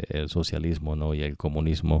el socialismo, ¿no? Y el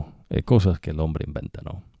comunismo, cosas que el hombre inventa,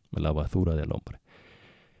 ¿no? La basura del hombre.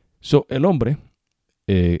 El hombre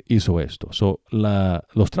hizo esto.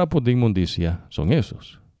 Los trapos de inmundicia son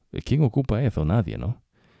esos. ¿Quién ocupa eso? Nadie, ¿no?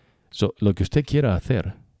 Lo que usted quiera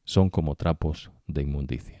hacer son como trapos de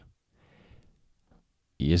inmundicia.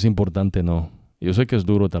 Y es importante, ¿no? Yo sé que es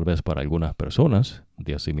duro tal vez para algunas personas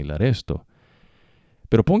de asimilar esto,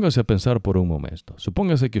 pero póngase a pensar por un momento.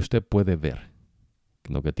 Supóngase que usted puede ver,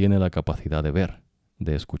 lo que tiene la capacidad de ver,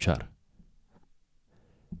 de escuchar.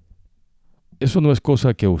 Eso no es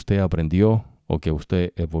cosa que usted aprendió o que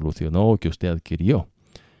usted evolucionó o que usted adquirió.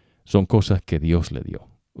 Son cosas que Dios le dio.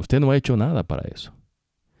 Usted no ha hecho nada para eso.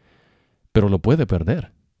 Pero lo puede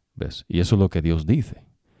perder, ¿ves? Y eso es lo que Dios dice.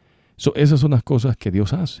 Esas son las cosas que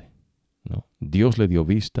Dios hace, ¿no? Dios le dio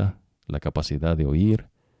vista, la capacidad de oír,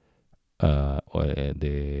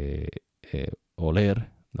 de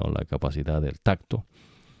oler, ¿no? La capacidad del tacto,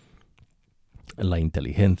 la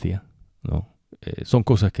inteligencia, ¿no? Son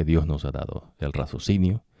cosas que Dios nos ha dado, el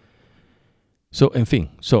raciocinio. En fin,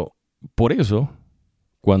 por eso,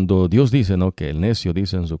 cuando Dios dice, ¿no? Que el necio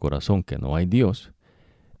dice en su corazón que no hay Dios,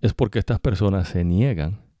 es porque estas personas se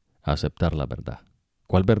niegan a aceptar la verdad.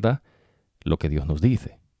 ¿Cuál verdad? Lo que Dios nos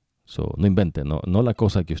dice. No invente, no la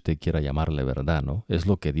cosa que usted quiera llamarle verdad, ¿no? Es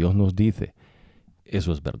lo que Dios nos dice.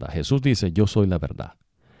 Eso es verdad. Jesús dice, yo soy la verdad.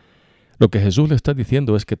 Lo que Jesús le está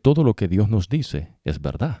diciendo es que todo lo que Dios nos dice es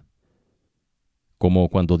verdad. Como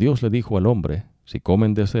cuando Dios le dijo al hombre, si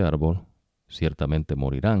comen de ese árbol, ciertamente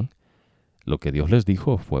morirán. Lo que Dios les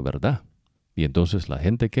dijo fue verdad. Y entonces la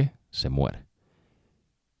gente, ¿qué? Se muere.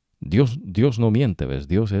 Dios no miente, ¿ves?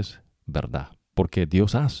 Dios es verdad, porque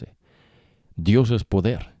Dios hace. Dios es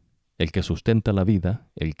poder. El que sustenta la vida,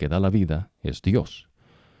 el que da la vida, es Dios.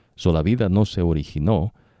 La vida no se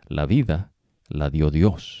originó, la vida la dio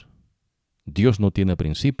Dios. Dios no tiene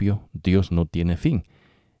principio, Dios no tiene fin.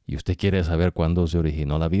 ¿Y usted quiere saber cuándo se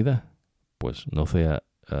originó la vida? Pues no sea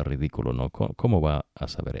ridículo, ¿no? ¿Cómo va a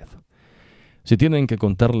saber eso? Si tienen que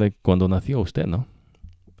contarle cuándo nació usted, ¿no?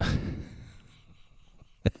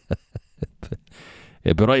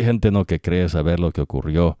 Pero hay gente, ¿no? Que cree saber lo que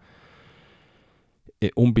ocurrió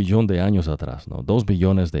 1 billón de años atrás, ¿no? 2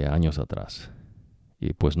 billones de años atrás.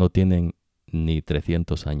 Y pues no tienen ni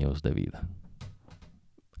 300 años de vida.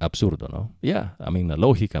 Absurdo, ¿no? La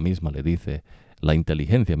lógica misma le dice, la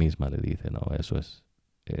inteligencia misma le dice, no, eso es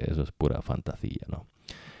pura fantasía, ¿no?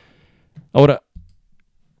 Ahora,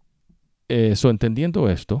 entendiendo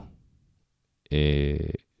esto,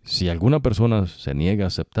 si alguna persona se niega a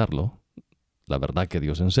aceptarlo, la verdad que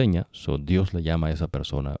Dios enseña, Dios le llama a esa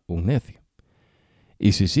persona un necio.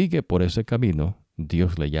 Y si sigue por ese camino,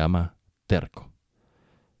 Dios le llama terco.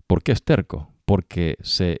 ¿Por qué es terco? Porque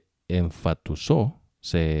se enfatizó,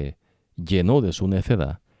 se llenó de su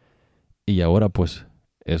necedad y ahora pues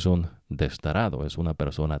es un destarado, es una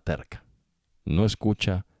persona terca. No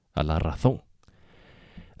escucha a la razón.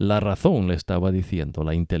 La razón le estaba diciendo,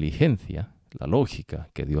 la inteligencia, la lógica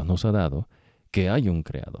que Dios nos ha dado, que hay un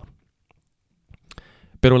creador.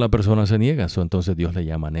 Pero la persona se niega, entonces Dios le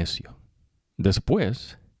llama necio.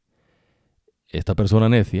 Después, esta persona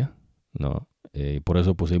necia, ¿no? Por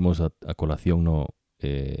eso pusimos a colación, ¿no?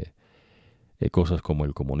 Cosas como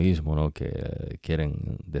el comunismo, ¿no? Que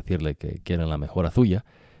quieren decirle que quieren la mejora suya,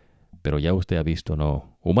 pero ya usted ha visto,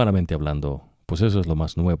 ¿no? Humanamente hablando, pues eso es lo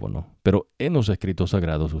más nuevo, ¿no? Pero en los escritos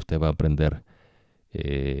sagrados usted va a aprender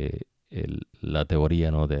la teoría,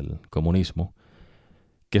 ¿no?, del comunismo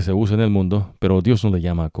que se usa en el mundo, pero Dios no le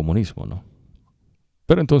llama comunismo, ¿no?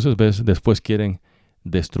 Pero entonces, ves, después quieren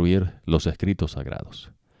destruir los escritos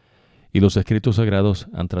sagrados. Y los escritos sagrados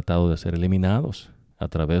han tratado de ser eliminados a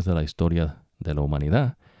través de la historia de la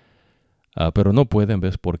humanidad. Pero no pueden,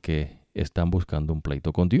 ¿ves?, porque están buscando un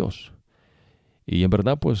pleito con Dios. Y en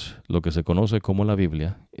verdad, pues, lo que se conoce como la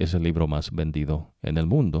Biblia es el libro más vendido en el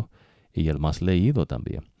mundo y el más leído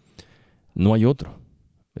también. No hay otro.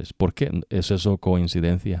 ¿Por qué? ¿Es eso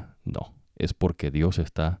coincidencia? No. Es porque Dios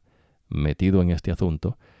está metido en este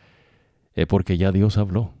asunto, porque ya Dios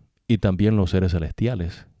habló. Y también los seres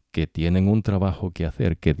celestiales, que tienen un trabajo que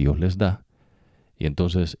hacer que Dios les da, y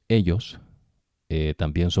entonces ellos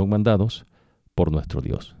también son mandados por nuestro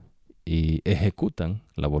Dios y ejecutan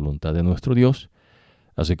la voluntad de nuestro Dios,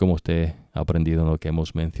 así como usted ha aprendido en lo que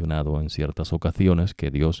hemos mencionado en ciertas ocasiones,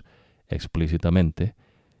 que Dios explícitamente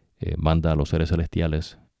manda a los seres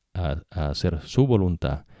celestiales a hacer su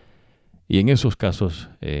voluntad. Y en esos casos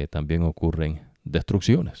también ocurren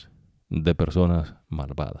destrucciones de personas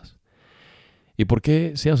malvadas. ¿Y por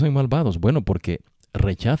qué se hacen malvados? Bueno, porque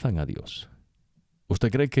rechazan a Dios. ¿Usted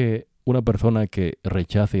cree que una persona que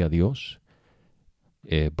rechace a Dios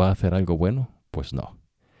va a hacer algo bueno? Pues no.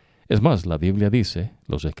 Es más, la Biblia dice,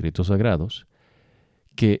 los escritos sagrados,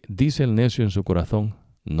 que dice el necio en su corazón,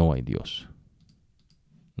 no hay Dios.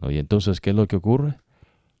 ¿No? Y entonces, ¿qué es lo que ocurre?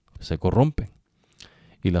 Se corrompen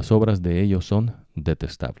y las obras de ellos son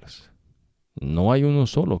detestables. No hay uno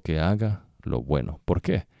solo que haga lo bueno. ¿Por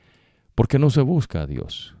qué? Porque no se busca a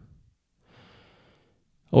Dios.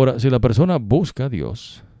 Ahora, si la persona busca a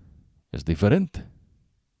Dios, es diferente,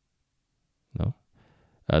 ¿no?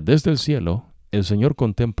 Desde el cielo, el Señor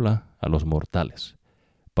contempla a los mortales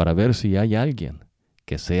para ver si hay alguien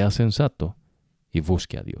que sea sensato y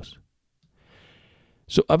busque a Dios.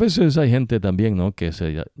 A veces hay gente también, ¿no?, que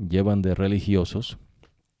se llevan de religiosos,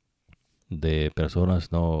 de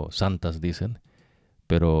personas no santas, dicen,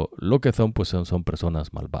 pero lo que son, pues son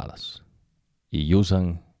personas malvadas y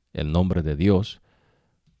usan el nombre de Dios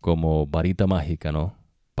como varita mágica, ¿no?,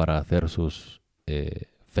 para hacer sus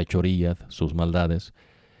fechorías, sus maldades,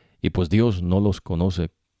 y pues Dios no los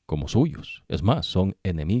conoce como suyos. Es más, son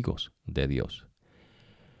enemigos de Dios.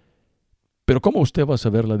 Pero ¿cómo usted va a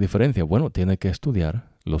saber la diferencia? Bueno, tiene que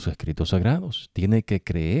estudiar los escritos sagrados, tiene que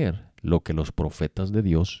creer lo que los profetas de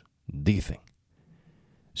Dios dicen.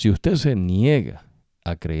 Si usted se niega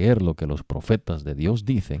a creer lo que los profetas de Dios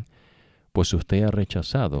dicen, pues usted ha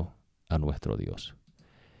rechazado a nuestro Dios.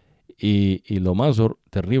 Y lo más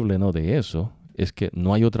terrible, ¿no?, de eso es que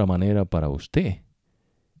no hay otra manera para usted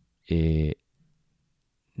de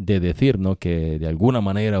decir, ¿no?, que de alguna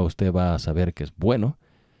manera usted va a saber que es bueno.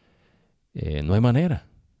 No hay manera,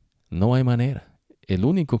 no hay manera. El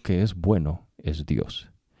único que es bueno es Dios.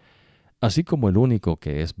 Así como el único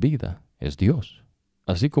que es vida es Dios.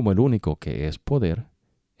 Así como el único que es poder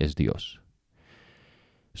es Dios.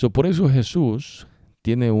 Por eso Jesús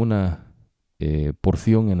tiene una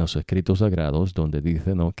porción en los escritos sagrados donde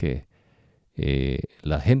dice, ¿no?, que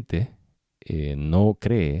la gente no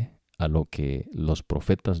cree a lo que los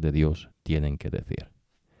profetas de Dios tienen que decir.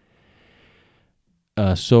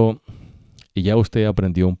 Y ya usted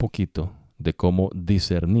aprendió un poquito de cómo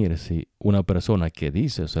discernir si una persona que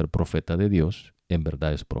dice ser profeta de Dios en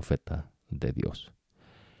verdad es profeta de Dios.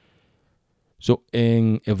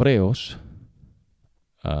 En Hebreos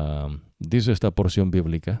dice esta porción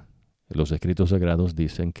bíblica, los escritos sagrados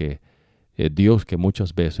dicen que Dios, que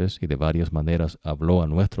muchas veces y de varias maneras habló a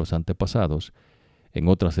nuestros antepasados en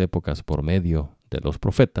otras épocas por medio de los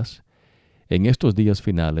profetas, en estos días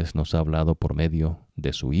finales nos ha hablado por medio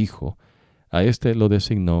de su Hijo. A éste lo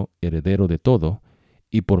designó heredero de todo,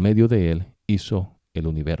 y por medio de él hizo el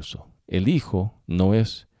universo. El Hijo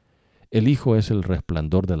es el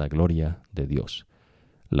resplandor de la gloria de Dios,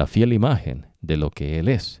 la fiel imagen de lo que Él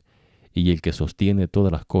es, y el que sostiene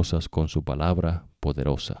todas las cosas con su palabra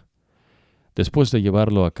poderosa. Después de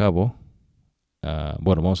llevarlo a cabo,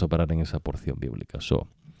 vamos a parar en esa porción bíblica.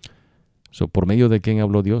 ¿Por medio de quién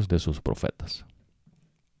habló Dios? De sus profetas.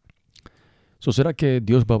 ¿Será que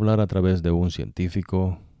Dios va a hablar a través de un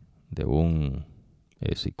científico, de un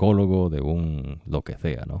psicólogo, de un lo que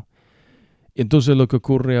sea, ¿no? Entonces lo que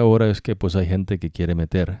ocurre ahora es que pues hay gente que quiere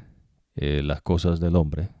meter las cosas del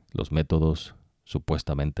hombre, los métodos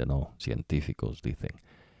supuestamente no científicos, dicen,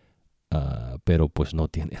 pero pues no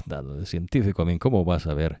tiene nada de científico. ¿Cómo vas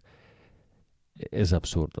a ver? Es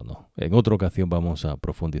absurdo, ¿no? En otra ocasión vamos a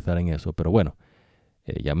profundizar en eso, pero bueno,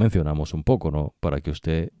 Ya mencionamos un poco, ¿no? Para que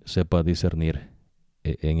usted sepa discernir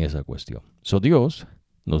en esa cuestión. Dios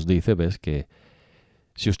nos dice, ves, que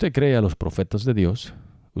si usted cree a los profetas de Dios,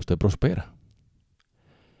 usted prospera.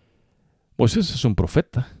 Moisés es un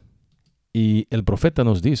profeta. Y el profeta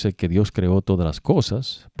nos dice que Dios creó todas las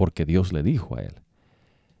cosas porque Dios le dijo a él.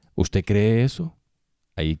 ¿Usted cree eso?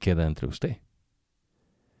 Ahí queda entre usted.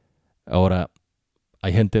 Ahora,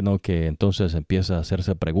 hay gente, ¿no?, que entonces empieza a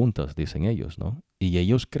hacerse preguntas, dicen ellos, ¿no? Y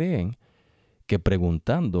ellos creen que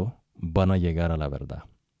preguntando van a llegar a la verdad.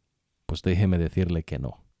 Pues déjeme decirle que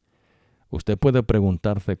no. Usted puede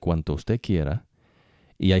preguntarse cuanto usted quiera,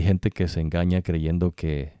 y hay gente que se engaña creyendo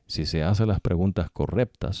que si se hace las preguntas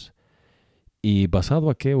correctas, ¿y basado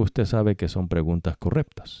a qué usted sabe que son preguntas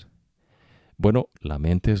correctas? Bueno, la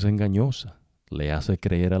mente es engañosa, le hace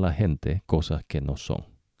creer a la gente cosas que no son.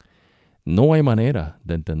 No hay manera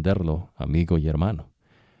de entenderlo, amigo y hermano.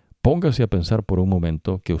 Póngase a pensar por un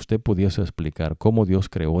momento que usted pudiese explicar cómo Dios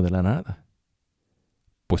creó de la nada.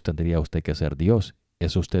 Pues tendría usted que ser Dios.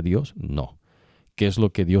 ¿Es usted Dios? No. ¿Qué es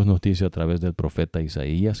lo que Dios nos dice a través del profeta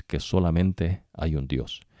Isaías? Que solamente hay un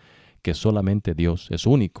Dios, que solamente Dios es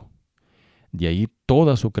único. De ahí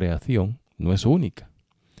toda su creación no es única.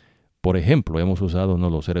 Por ejemplo, hemos usado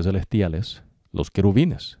no los seres celestiales, los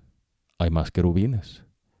querubines. Hay más querubines.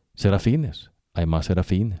 Serafines. Hay más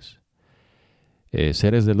serafines.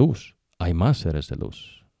 Seres de luz. Hay más seres de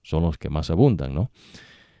luz. Son los que más abundan, ¿no?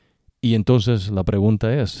 Y entonces la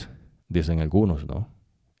pregunta es, dicen algunos, ¿no?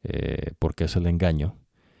 Porque es el engaño.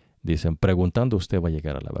 Dicen, preguntando usted va a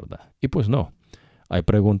llegar a la verdad. Y pues no. Hay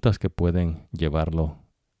preguntas que pueden llevarlo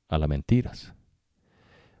a las mentiras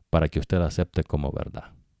para que usted la acepte como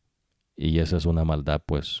verdad. Y esa es una maldad,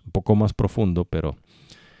 pues, un poco más profundo, pero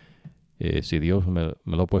si Dios me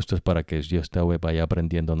lo ha puesto es para que yo vaya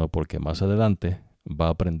aprendiendo, ¿no? Porque más adelante va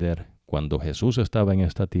a aprender. Cuando Jesús estaba en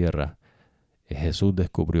esta tierra, Jesús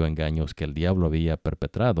descubrió engaños que el diablo había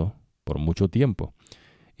perpetrado por mucho tiempo.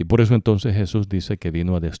 Y por eso entonces Jesús dice que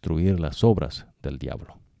vino a destruir las obras del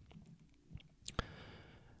diablo.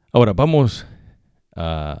 Ahora vamos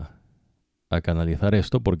a canalizar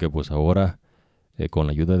esto porque pues ahora con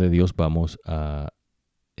la ayuda de Dios vamos a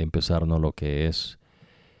empezarnos lo que es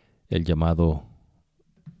el llamado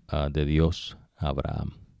de Dios a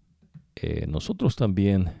Abraham. Nosotros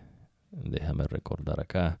también, déjame recordar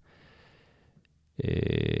acá,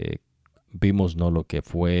 vimos no lo que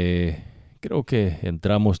fue, creo que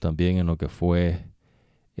entramos también en lo que fue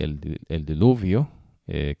el diluvio,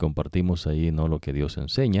 compartimos ahí no lo que Dios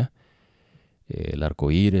enseña, el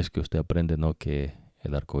arco iris, que usted aprende no que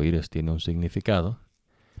el arco iris tiene un significado,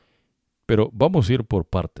 pero vamos a ir por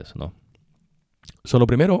partes, ¿no? Lo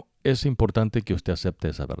primero es importante que usted acepte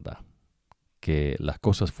esa verdad, que las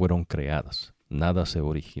cosas fueron creadas, nada se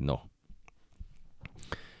originó.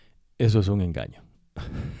 Eso es un engaño.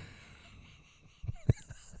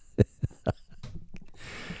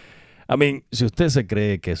 Si usted se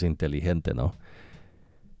cree que es inteligente, ¿no?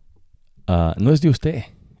 No es de usted.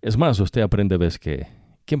 Es más, usted aprende, ves que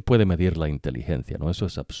 ¿quién puede medir la inteligencia? ¿No? Eso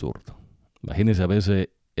es absurdo. Imagínese a veces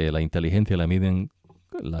la inteligencia la miden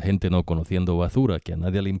la gente no conociendo basura, que a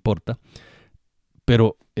nadie le importa.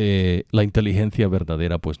 Pero la inteligencia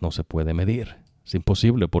verdadera pues no se puede medir. Es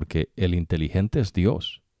imposible porque el inteligente es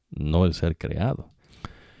Dios, no el ser creado.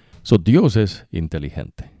 Dios es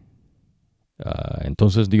inteligente.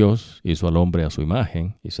 Entonces Dios hizo al hombre a su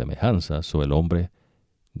imagen y semejanza. El hombre,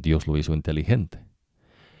 Dios lo hizo inteligente.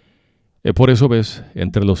 Por eso ves,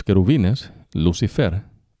 entre los querubines, Lucifer,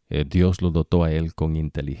 Dios lo dotó a él con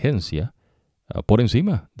inteligencia por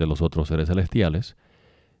encima de los otros seres celestiales,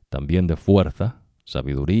 también de fuerza,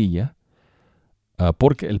 sabiduría,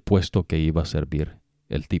 porque el puesto que iba a servir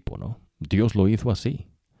el tipo, ¿no? Dios lo hizo así.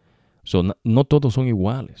 No todos son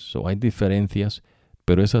iguales, hay diferencias,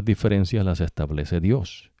 pero esas diferencias las establece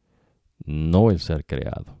Dios, no el ser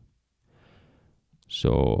creado.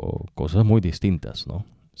 Cosas muy distintas, ¿no?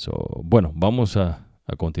 Bueno, vamos a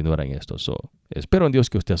continuar en esto. Espero en Dios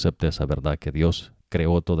que usted acepte esa verdad, que Dios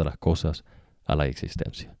creó todas las cosas a la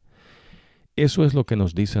existencia. Eso es lo que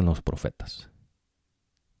nos dicen los profetas.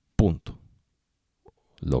 Punto.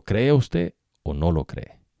 ¿Lo cree usted o no lo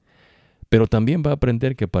cree? Pero también va a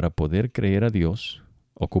aprender que para poder creer a Dios,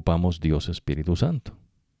 ocupamos Dios Espíritu Santo.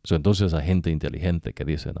 Entonces hay gente inteligente que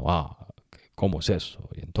dice, no, ¿cómo es eso?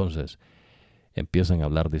 Y entonces empiezan a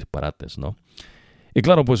hablar disparates, ¿no? Y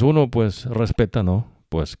claro, pues uno pues respeta, ¿no?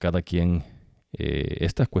 Pues cada quien,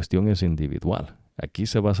 esta cuestión es individual. Aquí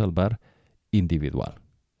se va a salvar individual,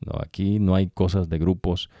 ¿no? Aquí no hay cosas de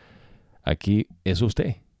grupos. Aquí es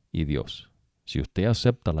usted y Dios. Si usted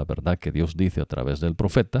acepta la verdad que Dios dice a través del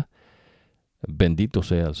profeta, Bendito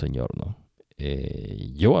sea el Señor, ¿no?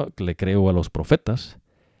 Yo le creo a los profetas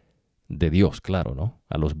de Dios, claro, ¿no?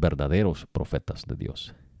 A los verdaderos profetas de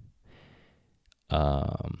Dios.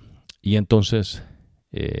 Ah, y entonces,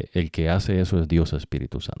 el que hace eso es Dios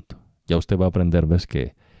Espíritu Santo. Ya usted va a aprender, ¿ves?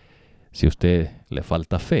 Que si a usted le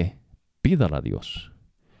falta fe, pídala a Dios.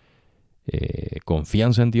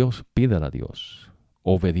 Confianza en Dios, pídala a Dios.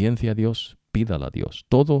 Obediencia a Dios, pídala a Dios.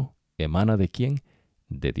 Todo emana ¿de quién?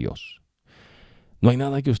 De Dios. No hay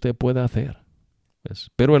nada que usted pueda hacer,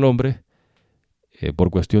 ¿ves? Pero el hombre,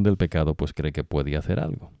 por cuestión del pecado, pues cree que puede hacer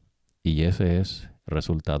algo. Y ese es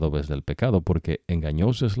resultado, ¿ves? Del pecado, porque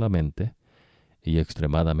engañosa es la mente y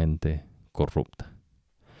extremadamente corrupta.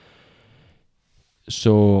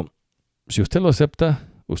 Si usted lo acepta,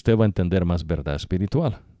 usted va a entender más verdad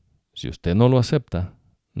espiritual. Si usted no lo acepta,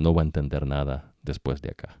 no va a entender nada después de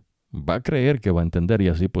acá. Va a creer que va a entender y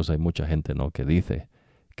así pues hay mucha gente, ¿no?, que dice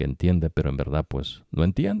que entiende, pero en verdad pues no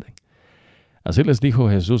entienden. Así les dijo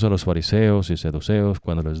Jesús a los fariseos y saduceos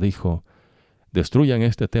cuando les dijo: destruyan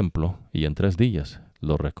este templo y en 3 días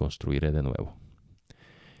lo reconstruiré de nuevo.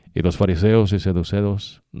 Y los fariseos y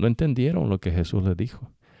saduceos no entendieron lo que Jesús les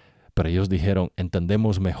dijo, pero ellos dijeron: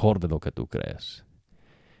 entendemos mejor de lo que tú crees.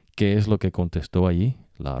 ¿Qué es lo que contestó allí?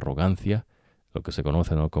 La arrogancia, lo que se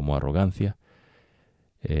conoce, ¿no?, como arrogancia,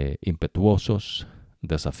 impetuosos,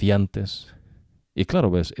 desafiantes. Y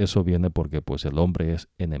claro, ves, eso viene porque pues el hombre es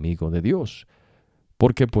enemigo de Dios,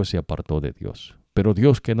 porque pues se apartó de Dios. Pero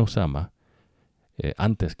Dios, que nos ama,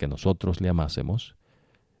 antes que nosotros le amásemos,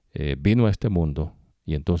 vino a este mundo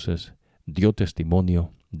y entonces dio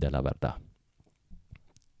testimonio de la verdad.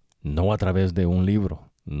 No a través de un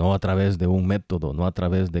libro, no a través de un método, no a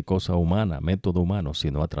través de cosa humana, método humano,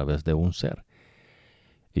 sino a través de un ser.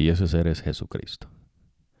 Y ese ser es Jesucristo.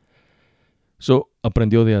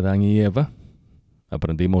 Aprendió de Adán y Eva.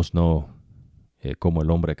 Aprendimos cómo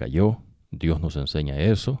el hombre cayó. Dios nos enseña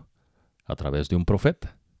eso a través de un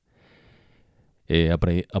profeta.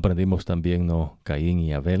 Aprendimos también Caín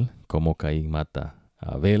y Abel, cómo Caín mata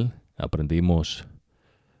a Abel. Aprendimos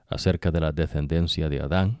acerca de la descendencia de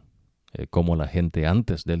Adán, cómo la gente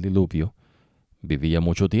antes del diluvio vivía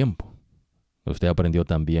mucho tiempo. Usted aprendió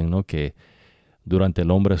también que durante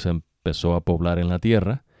el hombre se empezó a poblar en la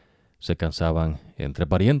tierra, se cansaban entre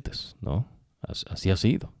parientes, ¿no? Así ha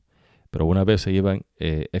sido. Pero una vez se iban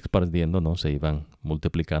expandiendo, ¿no?, se iban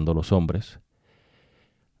multiplicando los hombres.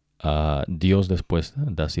 Dios después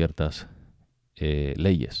da ciertas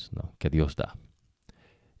leyes, ¿no?, que Dios da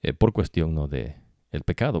por cuestión, ¿no?, de el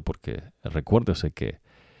pecado, porque recuérdese que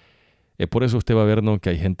por eso usted va a ver, ¿no?, que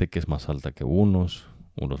hay gente que es más alta que unos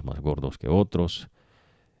más gordos que otros,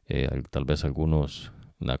 tal vez algunos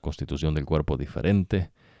una constitución del cuerpo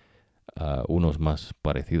diferente, unos más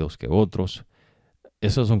parecidos que otros.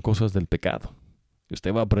 Esas son cosas del pecado.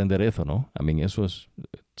 Usted va a aprender eso, ¿no?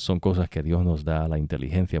 Son cosas que Dios nos da la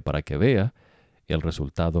inteligencia para que vea el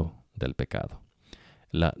resultado del pecado,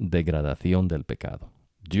 la degradación del pecado.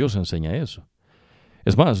 Dios enseña eso.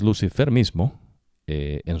 Es más, Lucifer mismo,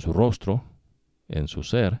 en su rostro, en su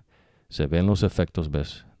ser, se ven los efectos,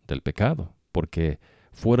 ¿ves?, del pecado, porque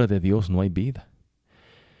fuera de Dios no hay vida.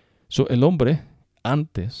 El hombre,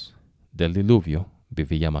 antes del diluvio,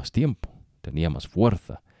 vivía más tiempo, tenía más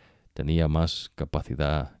fuerza, tenía más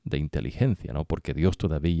capacidad de inteligencia, ¿no?, porque Dios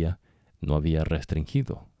todavía no había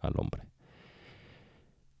restringido al hombre.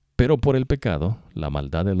 Pero por el pecado, la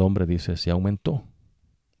maldad del hombre, dice, se aumentó.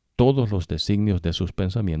 Todos los designios de sus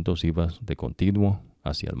pensamientos iban de continuo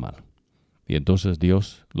hacia el mal. Y entonces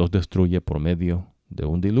Dios los destruye por medio de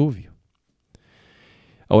un diluvio.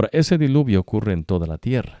 Ahora, ese diluvio ocurre en toda la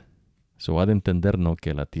tierra. Se ha de entender, ¿no?,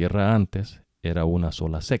 que la tierra antes era una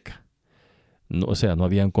sola seca. No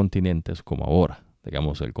habían continentes como ahora.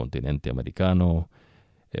 Digamos, el continente americano,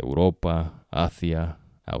 Europa, Asia,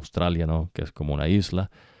 Australia, ¿no?, que es como una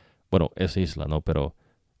isla. Bueno, es isla, ¿no?, pero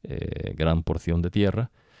gran porción de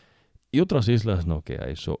tierra. Y otras islas, ¿no?, que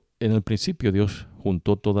hay. En el principio Dios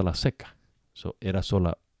juntó toda la seca. Era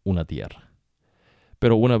sola una tierra.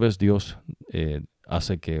 Pero una vez Dios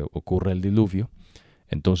hace que ocurra el diluvio,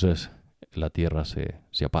 entonces la tierra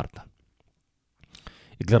se aparta.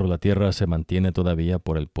 Y claro, la tierra se mantiene todavía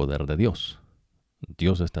por el poder de Dios.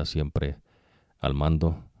 Dios está siempre al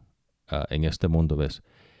mando en este mundo, ¿ves?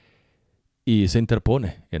 Y se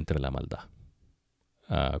interpone entre la maldad.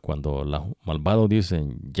 Cuando los malvados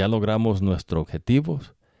dicen, ya logramos nuestro objetivo,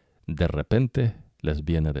 de repente les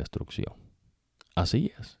viene destrucción.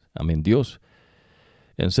 Así es. Amén. Dios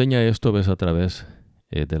enseña esto, ¿ves?, a través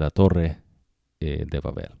de la torre de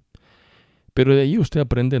Babel. Pero de ahí usted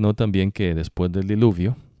aprende, ¿no?, también que después del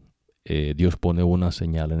diluvio, Dios pone una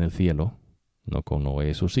señal en el cielo ¿no? Con Noé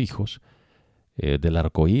y sus hijos, del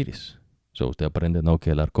arco iris. Usted aprende, ¿no?,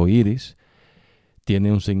 que el arco iris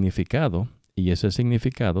tiene un significado, y ese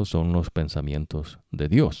significado son los pensamientos de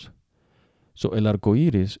Dios. El arco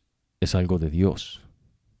iris es algo de Dios.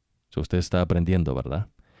 Usted está aprendiendo, ¿verdad?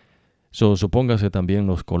 Supóngase también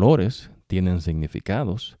los colores tienen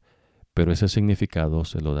significados, pero ese significado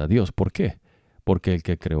se lo da Dios. ¿Por qué? Porque el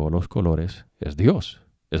que creó los colores es Dios.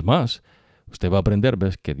 Es más, usted va a aprender,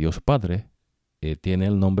 ¿ves?, que Dios Padre tiene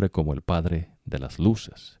el nombre como el Padre de las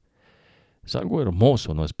luces. Es algo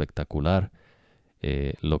hermoso, ¿no? Espectacular,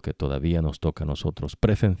 lo que todavía nos toca a nosotros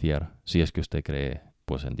presenciar, si es que usted cree,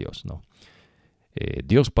 pues, en Dios, ¿no?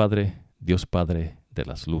 Dios Padre de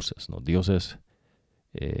las luces, ¿no? Dios es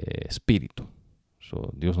espíritu.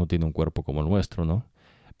 Dios no tiene un cuerpo como el nuestro, ¿no?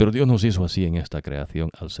 Pero Dios nos hizo así en esta creación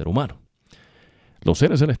al ser humano. Los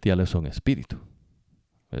seres celestiales son espíritu,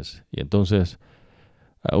 ¿ves? Y entonces,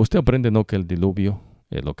 usted aprende, ¿no?, que el diluvio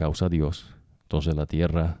lo causa Dios. Entonces la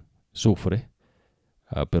tierra sufre,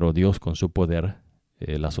 pero Dios con su poder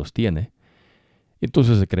la sostiene.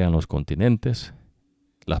 Entonces se crean los continentes,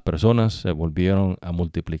 las personas se volvieron a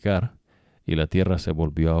multiplicar y la tierra se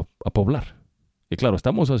volvió a poblar. Y claro,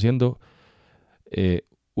 estamos haciendo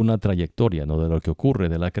una trayectoria, ¿no?, de lo que ocurre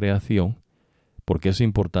de la creación, porque es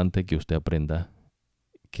importante que usted aprenda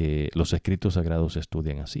que los escritos sagrados se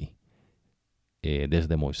estudian así,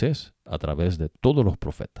 desde Moisés a través de todos los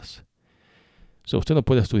profetas. Usted no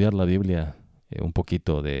puede estudiar la Biblia un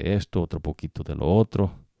poquito de esto, otro poquito de lo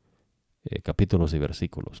otro, capítulos y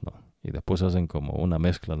versículos, ¿no? Y después hacen como una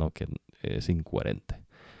mezcla, ¿no?, que es incoherente.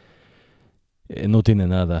 No tiene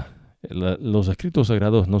nada. Los escritos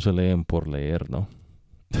sagrados no se leen por leer, ¿no?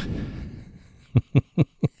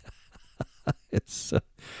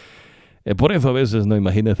 Por eso a veces, no,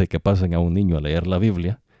 imagínense que pasen a un niño a leer la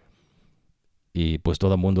Biblia y pues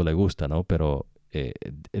todo el mundo le gusta, ¿no? Pero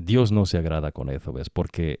Dios no se agrada con eso, ¿ves?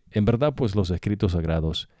 Porque en verdad, pues, los escritos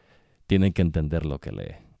sagrados tienen que entender lo que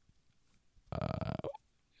lee.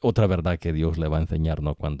 Otra verdad que Dios le va a enseñar,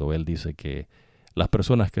 ¿no?, cuando Él dice que las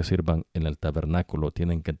personas que sirvan en el tabernáculo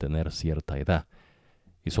tienen que tener cierta edad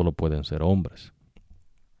y solo pueden ser hombres.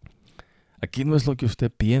 Aquí no es lo que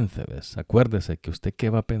usted piense, ¿ves? Acuérdese que usted qué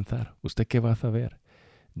va a pensar, usted qué va a saber.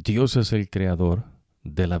 Dios es el creador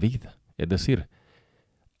de la vida. Es decir,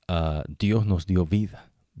 Dios nos dio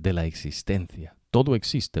vida, de la existencia. Todo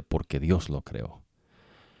existe porque Dios lo creó.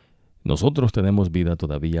 Nosotros tenemos vida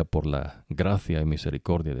todavía por la gracia y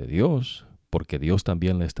misericordia de Dios, porque Dios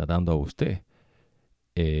también le está dando a usted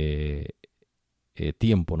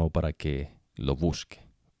tiempo, ¿no?, para que lo busque.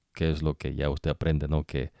 Que es lo que ya usted aprende, ¿no?,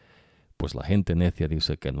 que pues la gente necia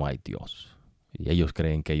dice que no hay Dios. Y ellos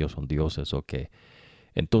creen que ellos son dioses, o que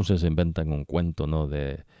entonces inventan un cuento, ¿no?,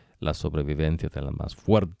 de la sobrevivencia de la más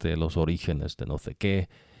fuerte, los orígenes de no sé qué,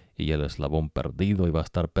 y el eslabón perdido, y va a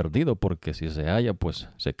estar perdido porque si se halla, pues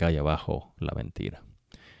se cae abajo la mentira.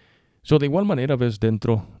 De igual manera, ves,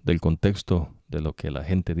 dentro del contexto de lo que la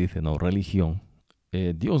gente dice, no, religión,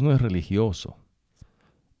 Dios no es religioso.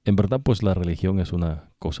 En verdad, pues la religión es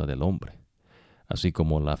una cosa del hombre, así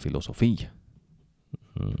como la filosofía.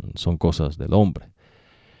 Son cosas del hombre.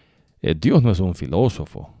 Dios no es un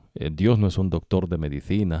filósofo, Dios no es un doctor de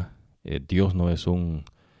medicina, Dios no es un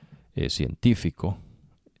científico.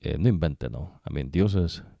 No invente, ¿no? Dios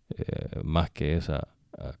es más que esa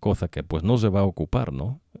cosa que pues no se va a ocupar,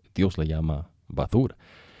 ¿no? Dios le llama basura.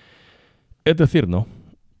 Es decir, ¿no?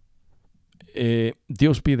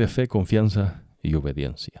 Dios pide fe, confianza y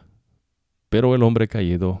obediencia. Pero el hombre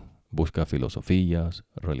caído busca filosofías,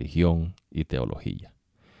 religión y teología.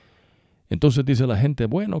 Entonces dice la gente,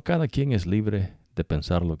 bueno, cada quien es libre de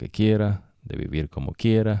pensar lo que quiera, de vivir como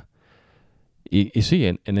quiera. Y sí,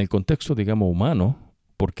 en el contexto, digamos, humano,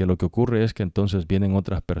 porque lo que ocurre es que entonces vienen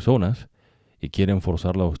otras personas y quieren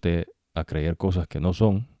forzarlo a usted a creer cosas que no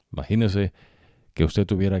son. Imagínese que usted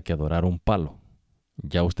tuviera que adorar un palo.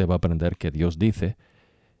 Ya usted va a aprender que Dios dice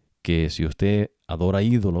que si usted adora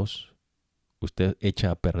ídolos, usted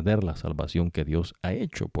echa a perder la salvación que Dios ha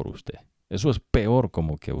hecho por usted. Eso es peor,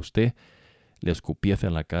 como que usted le escupiese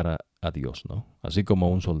en la cara a Dios, ¿no? Así como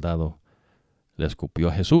un soldado le escupió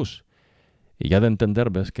a Jesús. Y ya de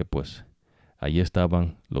entender, ves que pues ahí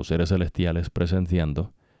estaban los seres celestiales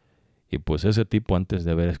presenciando, y pues ese tipo, antes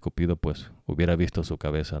de haber escupido, pues hubiera visto su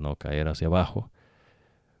cabeza, ¿no?, caer hacia abajo.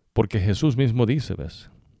 Porque Jesús mismo dice,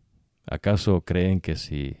 ¿ves? ¿Acaso creen que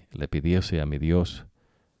si le pidiese a mi Dios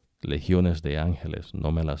legiones de ángeles,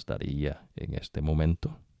 no me las daría en este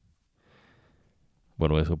momento?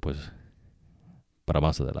 Bueno, eso pues para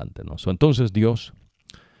más adelante, ¿no? Entonces Dios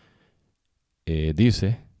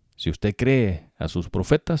dice, si usted cree a sus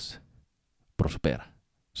profetas, prospera.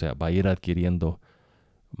 O sea, va a ir adquiriendo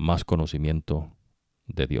más conocimiento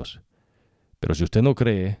de Dios. Pero si usted no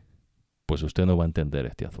cree, pues usted no va a entender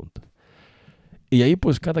este asunto. Y ahí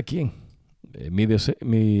pues cada quien. Mi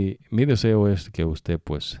deseo es que usted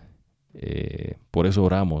pues, por eso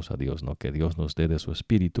oramos a Dios, ¿no? Que Dios nos dé de su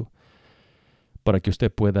espíritu para que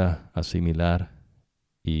usted pueda asimilar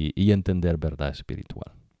y entender verdad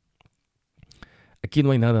espiritual. Aquí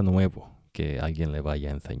no hay nada nuevo que alguien le vaya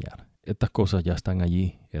a enseñar. Estas cosas ya están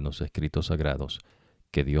allí en los escritos sagrados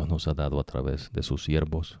que Dios nos ha dado a través de sus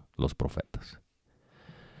siervos, los profetas.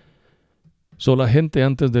 La gente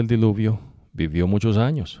antes del diluvio vivió muchos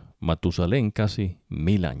años. Matusalén casi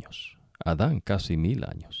 1000 años. Adán casi 1000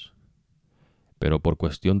 años. Pero por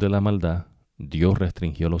cuestión de la maldad, Dios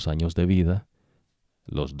restringió los años de vida.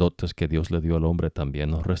 Los dotes que Dios le dio al hombre también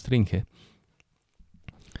nos restringe.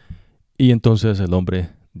 Y entonces el hombre,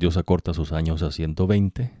 Dios acorta sus años a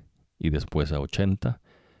 120 y después a 80,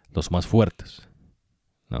 los más fuertes,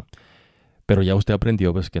 ¿no? Pero ya usted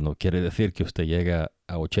aprendió, ves, que no quiere decir que usted llega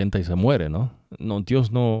a 80 y se muere, ¿no? No,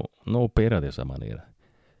 Dios no opera de esa manera.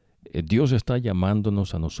 Dios está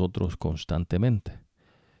llamándonos a nosotros constantemente.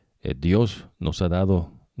 Dios nos ha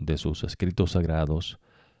dado de sus escritos sagrados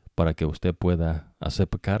para que usted pueda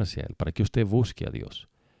acercarse a Él, para que usted busque a Dios.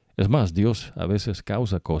 Es más, Dios a veces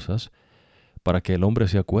causa cosas para que el hombre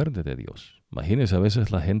se acuerde de Dios. Imagínese, a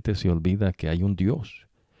veces la gente se olvida que hay un Dios.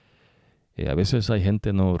 A veces hay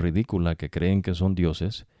gente no ridícula que creen que son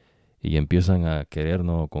dioses y empiezan a querer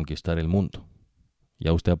no conquistar el mundo.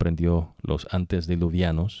 Ya usted aprendió, los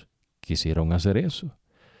antediluvianos quisieron hacer eso.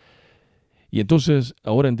 Y entonces,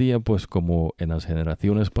 ahora en día, pues como en las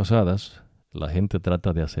generaciones pasadas, la gente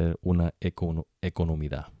trata de hacer una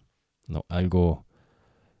economidad, ¿no? Algo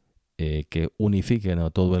que unifique a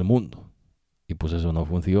todo el mundo. Y pues eso no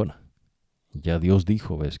funciona. Ya Dios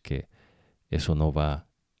dijo, ves, que eso no va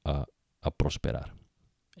a prosperar.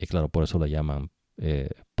 Y claro, por eso la llaman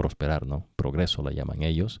prosperar, ¿no? Progreso la llaman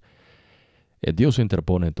ellos. Dios se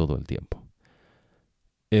interpone todo el tiempo.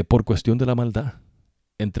 Por cuestión de la maldad.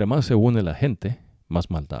 Entre más se une la gente,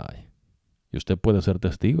 más maldad hay. Y usted puede ser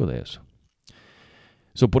testigo de eso.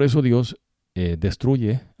 Por eso Dios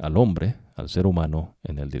destruye al hombre, al ser humano,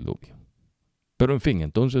 en el diluvio. Pero en fin,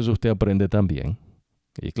 entonces usted aprende también,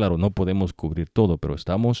 y claro, no podemos cubrir todo, pero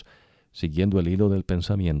estamos siguiendo el hilo del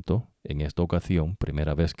pensamiento en esta ocasión,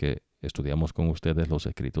 primera vez que estudiamos con ustedes los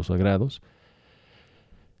escritos sagrados,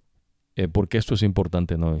 porque esto es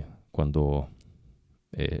importante, ¿no? Cuando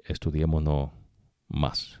estudiemos no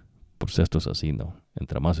más. Pues esto es así, ¿no?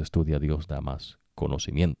 Entre más estudia Dios, da más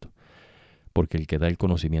conocimiento, porque el que da el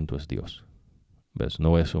conocimiento es Dios. ¿Ves?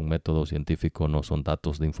 No es un método científico, no son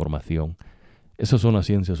datos de información. Esas son las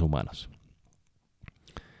ciencias humanas.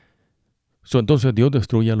 Entonces Dios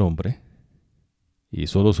destruye al hombre y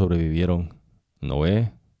solo sobrevivieron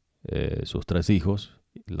Noé, sus 3 hijos,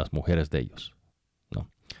 y las mujeres de ellos, ¿no?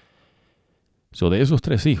 De esos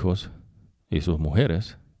 3 hijos y sus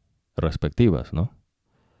mujeres respectivas, ¿no?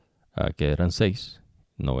 Que eran 6,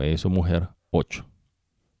 Noé y su mujer, 8.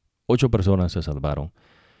 8 personas se salvaron.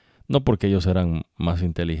 No porque ellos eran más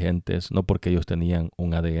inteligentes, no porque ellos tenían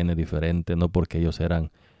un ADN diferente, no porque ellos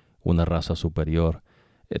eran una raza superior.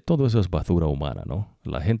 Todo eso es basura humana, ¿no?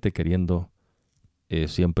 La gente queriendo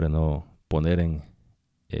siempre no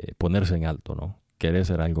ponerse en alto, ¿no? Querer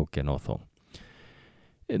ser algo que no son.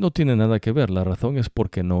 No tiene nada que ver. La razón es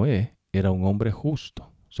porque Noé era un hombre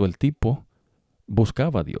justo. El tipo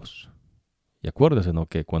buscaba a Dios. Y acuérdese, ¿no?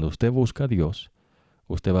 Que cuando usted busca a Dios,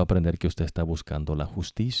 usted va a aprender que usted está buscando la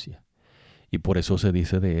justicia. Y por eso se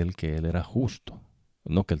dice de él que él era justo.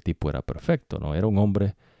 No que el tipo era perfecto, ¿no? Era un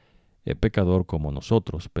hombre pecador como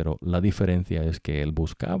nosotros, pero la diferencia es que él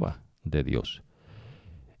buscaba de Dios.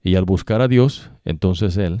 Y al buscar a Dios,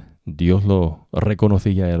 entonces Dios lo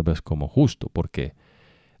reconocía a él como justo, porque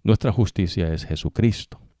nuestra justicia es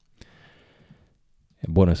Jesucristo.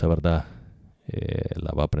 Bueno, esa verdad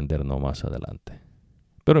la va a aprender no más adelante.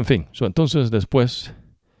 Pero en fin, entonces después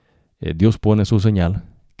Dios pone su señal,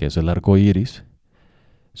 que es el arco iris.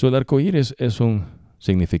 El arco iris es un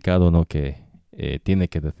significado, ¿no?, que tiene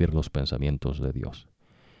que decir los pensamientos de Dios.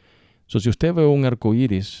 Si usted ve un arco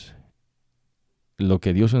iris, lo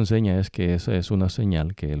que Dios enseña es que esa es una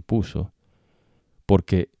señal que Él puso,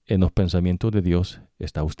 porque en los pensamientos de Dios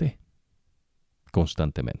está usted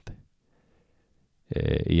constantemente.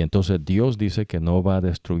 Y entonces Dios dice que no va a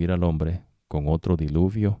destruir al hombre con otro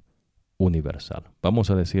diluvio universal. Vamos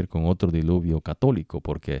a decir con otro diluvio católico,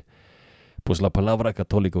 porque pues la palabra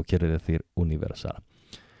católico quiere decir universal.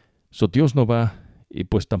 Dios no va, y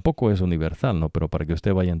pues tampoco es universal, ¿no? Pero para que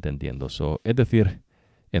usted vaya entendiendo. Es decir,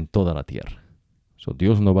 en toda la tierra. So,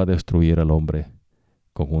 Dios no va a destruir al hombre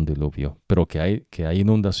con un diluvio, pero que hay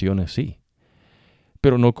inundaciones, sí,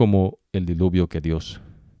 pero no como el diluvio que Dios,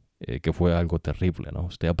 que fue algo terrible, ¿no?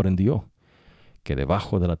 Usted aprendió que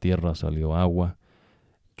debajo de la tierra salió agua,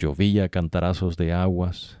 llovía cantarazos de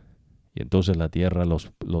aguas, y entonces la tierra,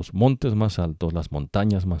 los montes más altos, las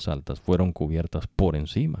montañas más altas fueron cubiertas por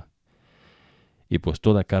encima. Y pues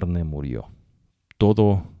toda carne murió.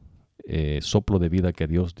 Todo soplo de vida que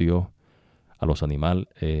Dios dio a los animales,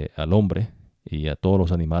 al hombre y a todos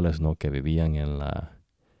los animales, ¿no?, que vivían en la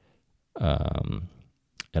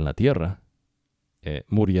tierra,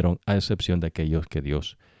 murieron, a excepción de aquellos que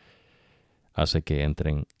Dios hace que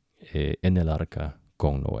entren en el arca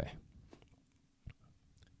con Noé.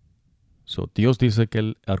 So, Dios dice que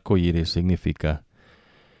el arco iris significa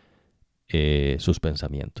sus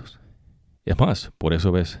pensamientos. Es más, por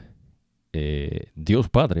eso ves, Dios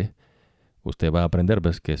Padre, usted va a aprender,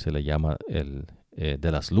 ves, que se le llama el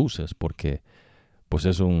de las luces, porque pues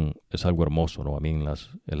es algo hermoso, ¿no? A mí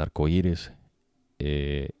el arco iris,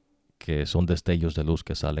 que son destellos de luz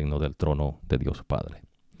que salen, ¿no?, del trono de Dios Padre.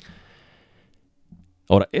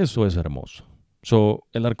 Ahora, eso es hermoso. So,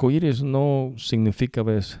 el arco iris no significa,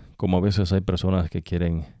 ves, como a veces hay personas que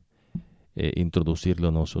quieren introducirlo,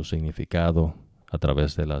 ¿no?, su significado a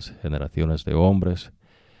través de las generaciones de hombres.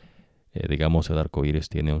 Digamos, el arco iris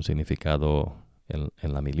tiene un significado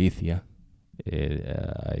en la milicia.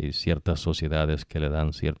 Hay ciertas sociedades que le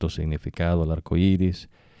dan cierto significado al arco iris.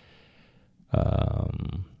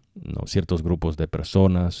 No, ciertos grupos de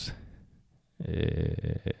personas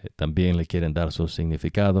también le quieren dar su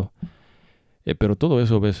significado. Pero todo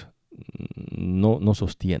eso, ves, no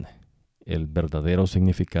sostiene. El verdadero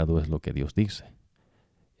significado es lo que Dios dice.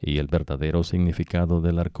 Y el verdadero significado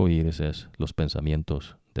del arco iris es los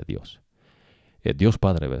pensamientos de Dios. Dios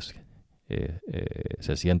Padre, ves,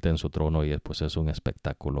 se sienta en su trono y pues es un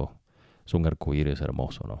espectáculo, es un arco iris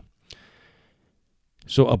hermoso, ¿no?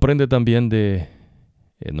 So, aprende también de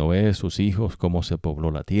Noé, sus hijos, cómo se pobló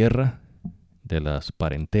la tierra, de las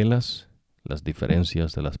parentelas, las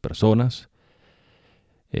diferencias de las personas.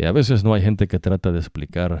 A veces no hay gente que trata de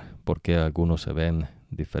explicar por qué algunos se ven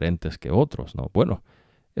diferentes que otros, ¿no? Bueno,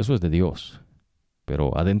 eso es de Dios,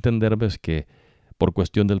 pero ha de entender, ves, que por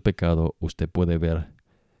cuestión del pecado usted puede ver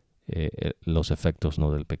los efectos,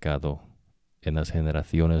 ¿no?, del pecado en las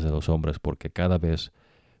generaciones de los hombres, porque cada vez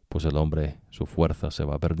pues el hombre, su fuerza se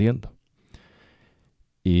va perdiendo.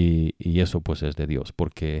 Y eso pues es de Dios,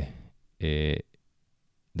 porque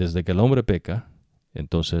desde que el hombre peca,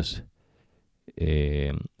 entonces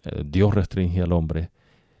Dios restringe al hombre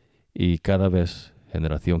y cada vez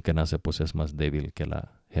generación que nace pues es más débil que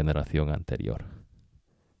la generación anterior.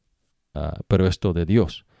 Pero esto de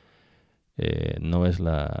Dios no es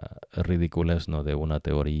la ridiculez, ¿no?, de una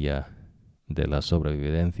teoría de la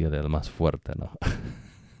sobrevivencia del más fuerte, ¿no?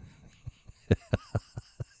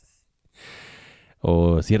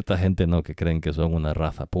 O cierta gente, ¿no?, que creen que son una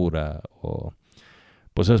raza pura, o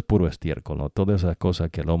pues es puro estiércol, ¿no? Toda esa cosa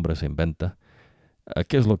que el hombre se inventa,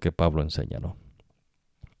 ¿qué es lo que Pablo enseña, no?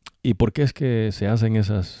 ¿Y por qué es que se hacen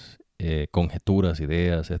esas conjeturas,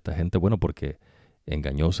 ideas, esta gente? Bueno, porque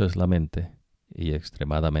engañosa es la mente y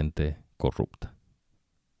extremadamente corrupta,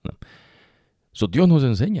 ¿no? So, Dios nos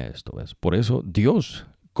enseña esto, ¿ves? Por eso Dios,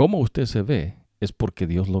 como usted se ve, es porque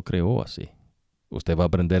Dios lo creó así. Usted va a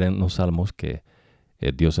aprender en los Salmos que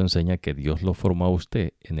Dios enseña que Dios lo formó a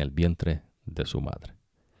usted en el vientre de su madre.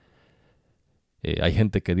 Hay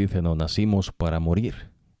gente que dice, no, nacimos para morir.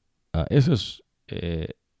 Ese es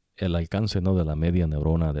el alcance, ¿no?, de la media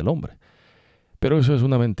neurona del hombre. Pero eso es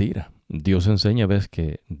una mentira. Dios enseña, ves,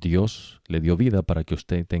 que Dios le dio vida para que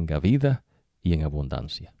usted tenga vida y en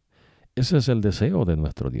abundancia. Ese es el deseo de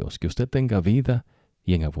nuestro Dios, que usted tenga vida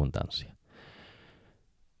y en abundancia.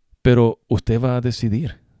 Pero usted va a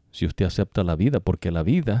decidir si usted acepta la vida, porque la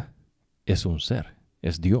vida es un ser,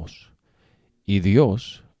 es Dios. Y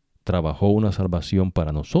Dios trabajó una salvación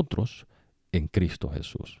para nosotros en Cristo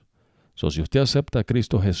Jesús. So, si usted acepta a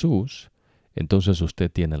Cristo Jesús, entonces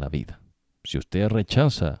usted tiene la vida. Si usted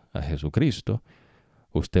rechaza a Jesucristo,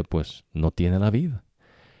 usted pues no tiene la vida.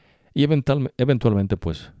 Y eventualmente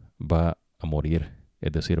pues va a morir,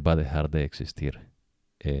 es decir, va a dejar de existir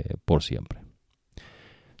por siempre.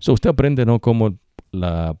 So, usted aprende, ¿no?, cómo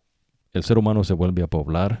el ser humano se vuelve a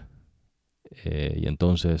poblar y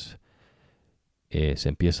entonces se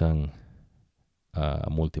empiezan a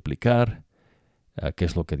multiplicar. ¿Qué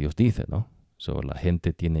es lo que Dios dice, no? So, la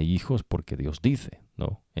gente tiene hijos porque Dios dice,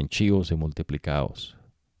 ¿no? Henchíos y multiplicaos,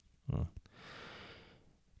 ¿no?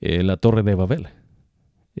 La Torre de Babel.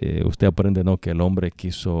 Usted aprende, ¿no?, que el hombre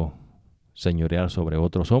quiso señorear sobre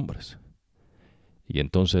otros hombres. Y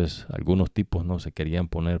entonces algunos tipos no se querían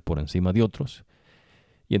poner por encima de otros.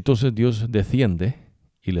 Y entonces Dios desciende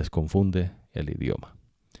y les confunde el idioma.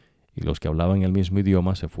 Y los que hablaban el mismo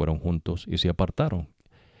idioma se fueron juntos y se apartaron.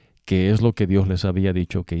 Que es lo que Dios les había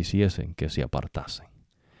dicho que hiciesen, que se apartasen.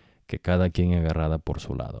 Que cada quien agarrara por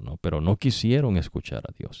su lado, ¿no? Pero no quisieron escuchar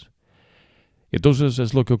a Dios. Entonces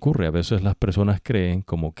es lo que ocurre. A veces las personas creen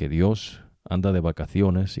como que Dios anda de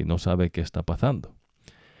vacaciones y no sabe qué está pasando.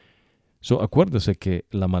 Acuérdese que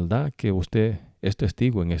la maldad que usted es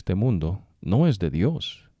testigo en este mundo no es de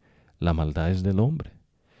Dios. La maldad es del hombre.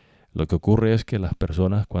 Lo que ocurre es que las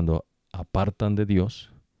personas cuando apartan de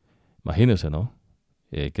Dios, imagínense, ¿no?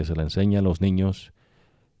 Que se le enseña a los niños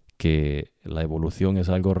que la evolución es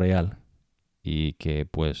algo real y que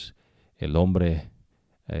pues el hombre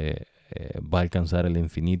va a alcanzar el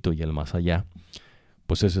infinito y el más allá,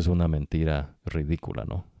 pues esa es una mentira ridícula,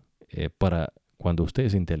 ¿no? Cuando usted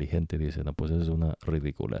es inteligente dice, no, pues esa es una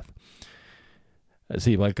ridiculez.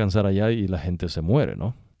 Sí, va a alcanzar allá y la gente se muere,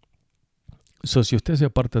 ¿no? Si usted se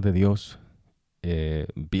aparta de Dios,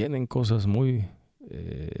 vienen cosas muy,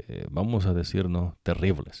 vamos a decir, ¿no?,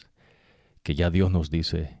 terribles, que ya Dios nos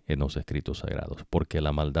dice en los escritos sagrados, porque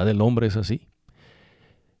la maldad del hombre es así.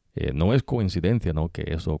 No es coincidencia, ¿no?, que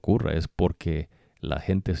eso ocurra, es porque la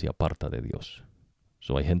gente se aparta de Dios.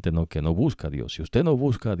 Hay gente, ¿no?, que no busca a Dios. Si usted no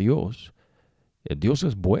busca a Dios, Dios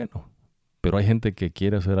es bueno, pero hay gente que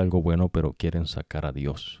quiere hacer algo bueno, pero quieren sacar a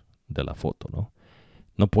Dios de la foto, ¿no?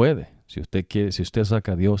 No puede. Si usted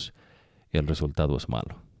saca a Dios, el resultado es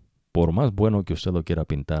malo. Por más bueno que usted lo quiera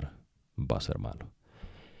pintar, va a ser malo.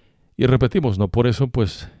 Y repetimos, ¿no? Por eso,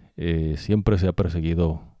 pues, siempre se ha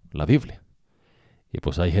perseguido la Biblia. Y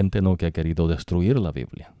pues hay gente, ¿no?, que ha querido destruir la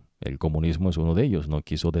Biblia. El comunismo es uno de ellos, ¿no?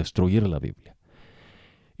 Quiso destruir la Biblia.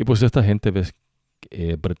 Y pues esta gente, ves,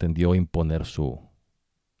 pretendió imponer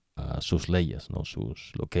sus leyes, ¿no?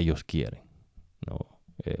 Lo que ellos quieren, ¿no?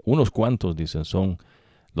 Unos cuantos, dicen, son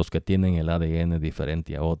los que tienen el ADN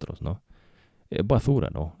diferente a otros, ¿no? Basura,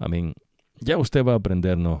 ¿no? Ya usted va a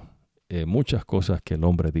aprender, ¿no?, muchas cosas que el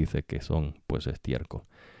hombre dice que son, pues, estiércol.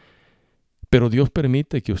 Pero Dios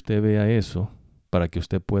permite que usted vea eso para que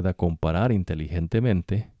usted pueda comparar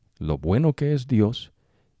inteligentemente lo bueno que es Dios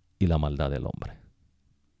y la maldad del hombre.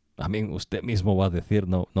 Usted mismo va a decir,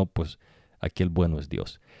 no, pues aquí el bueno es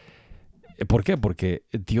Dios. ¿Por qué? Porque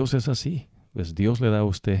Dios es así. Pues Dios le da a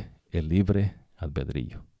usted el libre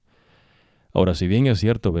albedrío. Ahora, si bien es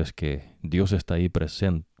cierto, ves que Dios está ahí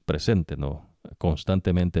presente, ¿no?,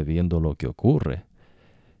 constantemente viendo lo que ocurre,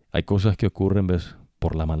 hay cosas que ocurren, ves,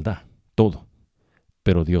 por la maldad, todo,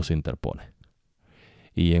 pero Dios se interpone.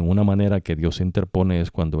 Y en una manera que Dios se interpone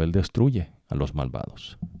es cuando Él destruye a los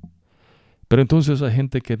malvados. Pero entonces hay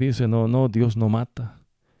gente que dice, no, Dios no mata,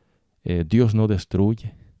 Dios no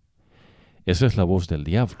destruye. Esa es la voz del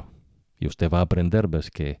diablo. Y usted va a aprender,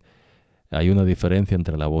 ves, que hay una diferencia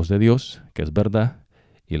entre la voz de Dios, que es verdad,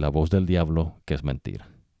 y la voz del diablo, que es mentira.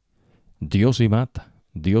 Dios sí mata,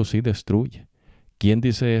 Dios sí destruye. ¿Quién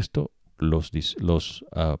dice esto? Los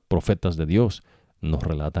profetas de Dios nos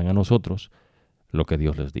relatan a nosotros lo que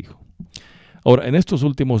Dios les dijo. Ahora, en estos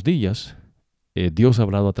últimos días, Dios ha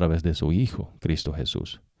hablado a través de su Hijo, Cristo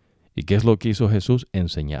Jesús. ¿Y qué es lo que hizo Jesús?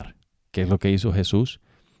 Enseñar. ¿Qué es lo que hizo Jesús?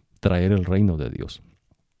 Traer el reino de Dios.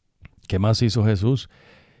 ¿Qué más hizo Jesús?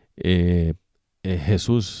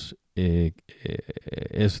 Jesús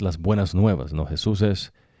es las buenas nuevas, ¿no? Jesús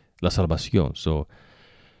es la salvación.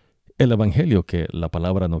 El evangelio, que la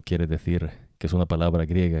palabra no quiere decir, que es una palabra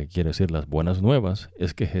griega que quiere decir las buenas nuevas,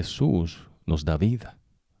 es que Jesús nos da vida.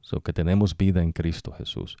 Que tenemos vida en Cristo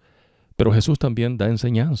Jesús. Pero Jesús también da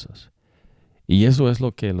enseñanzas. Y eso es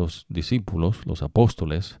lo que los discípulos, los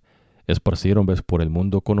apóstoles, esparcieron, ves, por el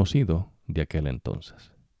mundo conocido de aquel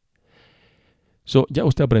entonces. Ya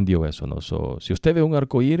usted aprendió eso, ¿no? Si usted ve un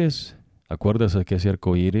arco iris, acuérdese que ese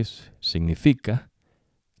arco iris significa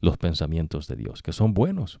los pensamientos de Dios, que son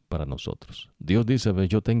buenos para nosotros. Dios dice, ve,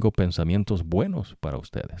 yo tengo pensamientos buenos para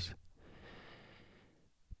ustedes.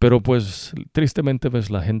 Pero pues tristemente, ves,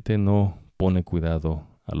 la gente no pone cuidado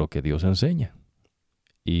a lo que Dios enseña.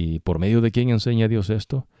 ¿Y por medio de quién enseña Dios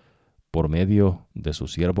esto? Por medio de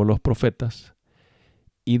sus siervos los profetas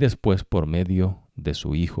y después por medio de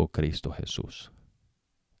su Hijo Cristo Jesús.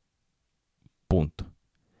 Punto.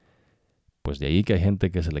 Pues de ahí que hay gente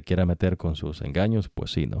que se le quiera meter con sus engaños,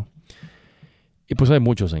 pues sí, ¿no? Y pues hay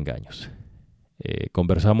muchos engaños.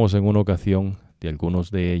 Conversamos en una ocasión de algunos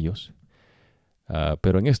de ellos,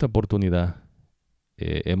 pero en esta oportunidad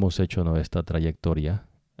hemos hecho, ¿no?, esta trayectoria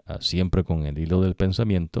siempre con el hilo del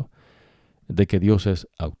pensamiento de que Dios es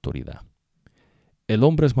autoridad. El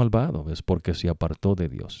hombre es malvado, es porque se apartó de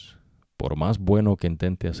Dios, Por más bueno que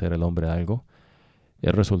intente hacer el hombre algo,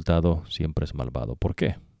 el resultado siempre es malvado. ¿Por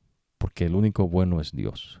qué? Porque el único bueno es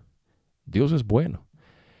Dios. Dios es bueno.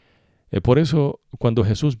 Por eso, cuando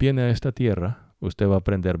Jesús viene a esta tierra, usted va a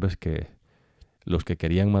aprender, ves, que los que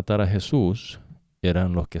querían matar a Jesús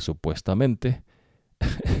eran los que supuestamente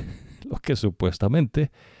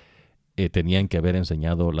tenían que haber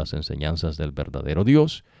enseñado las enseñanzas del verdadero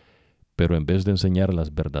Dios, pero en vez de enseñar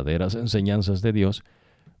las verdaderas enseñanzas de Dios,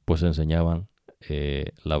 pues enseñaban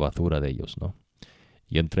la basura de ellos, ¿no?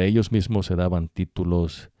 Y entre ellos mismos se daban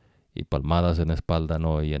títulos y palmadas en la espalda,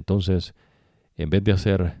 ¿no? Y entonces, en vez de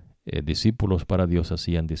hacer discípulos para Dios,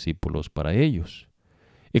 hacían discípulos para ellos.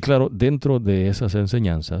 Y claro, dentro de esas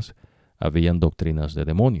enseñanzas habían doctrinas de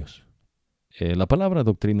demonios. La palabra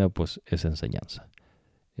doctrina, pues, es enseñanza.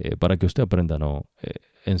 Para que usted aprenda, ¿no?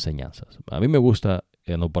 Enseñanzas. A mí me gusta,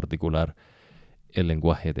 en lo particular, el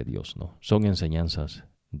lenguaje de Dios, ¿no? Son enseñanzas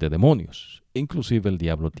de demonios. Inclusive el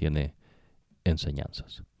diablo tiene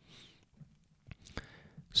enseñanzas.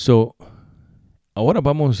 Ahora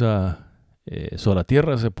vamos a... la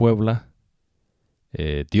tierra se puebla.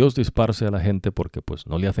 Dios disparce a la gente porque pues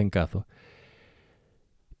no le hacen caso.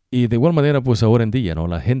 Y de igual manera, pues ahora en día, ¿no?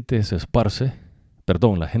 La gente se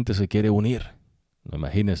quiere unir. No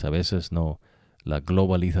imagines a veces, ¿no? La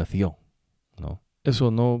globalización, ¿no? Eso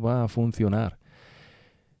no va a funcionar.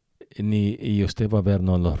 Y usted va a ver,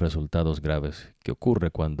 ¿no?, los resultados graves que ocurre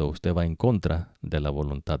cuando usted va en contra de la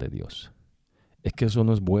voluntad de Dios. Es que eso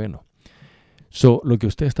no es bueno. Lo que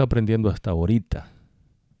usted está aprendiendo hasta ahorita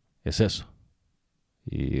es eso.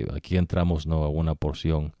 Y aquí entramos, ¿no?, a una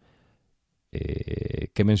porción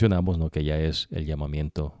que mencionamos, ¿no?, que ya es el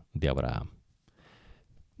llamamiento de Abraham,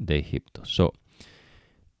 de Egipto.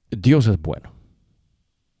 Dios es bueno.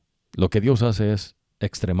 Lo que Dios hace es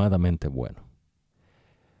extremadamente bueno.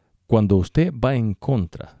 Cuando usted va en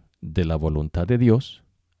contra de la voluntad de Dios,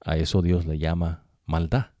 a eso Dios le llama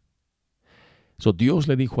maldad. Dios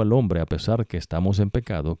le dijo al hombre, a pesar que estamos en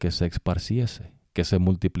pecado, que se esparciese, que se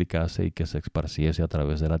multiplicase y que se esparciese a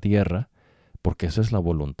través de la tierra, porque esa es la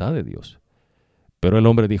voluntad de Dios. Pero el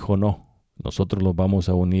hombre dijo, no, nosotros los vamos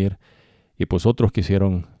a unir, y pues otros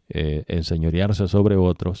quisieron enseñorearse sobre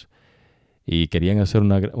otros, y querían hacer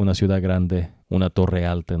una ciudad grande, una torre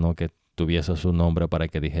alta, ¿no?, que tuviese su nombre para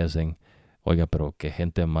que dijesen, oiga, pero qué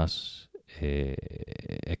gente más,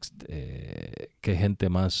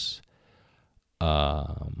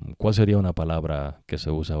 ¿cuál sería una palabra que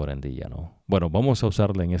se usa ahora en día, ¿no? Bueno, vamos a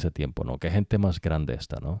usarla en ese tiempo, ¿no? Qué gente más grande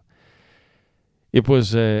esta, ¿no? Y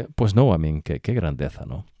pues no, qué grandeza,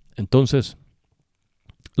 ¿no? Entonces,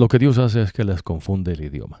 lo que Dios hace es que les confunde el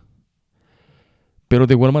idioma. Pero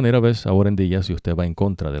de igual manera, ves, ahora en día, si usted va en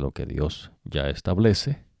contra de lo que Dios ya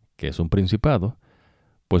establece, que es un principado,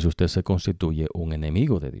 pues usted se constituye un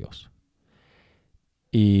enemigo de Dios.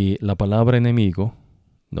 Y la palabra enemigo,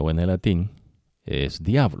 no en el latín, es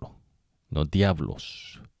diablo, no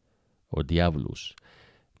diablos o diablus,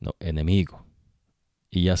 no enemigo.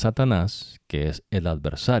 Y a Satanás, que es el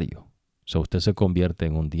adversario. Usted se convierte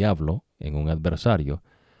en un diablo, en un adversario,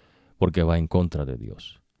 porque va en contra de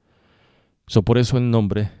Dios. Por eso el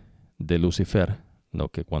nombre de Lucifer, ¿no?,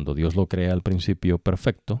 que cuando Dios lo crea al principio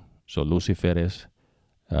perfecto, Lucifer es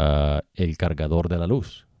el cargador de la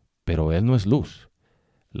luz, pero él no es luz.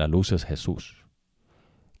 La luz es Jesús,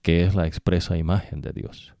 que es la expresa imagen de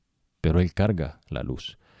Dios, pero él carga la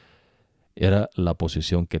luz. Era la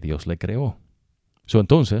posición que Dios le creó.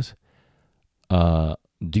 Entonces,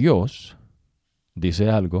 Dios dice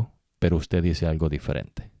algo, pero usted dice algo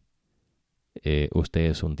diferente. Usted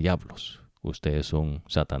es un diablos, usted es un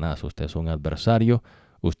Satanás, usted es un adversario,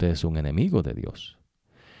 usted es un enemigo de Dios.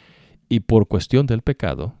 Y por cuestión del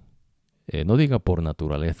pecado, no diga por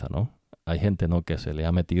naturaleza, ¿no? Hay gente, ¿no?, que se le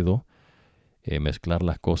ha metido mezclar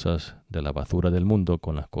las cosas de la basura del mundo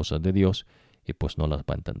con las cosas de Dios y pues no las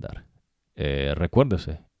va a entender.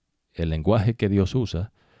 Recuérdese, el lenguaje que Dios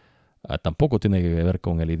usa tampoco tiene que ver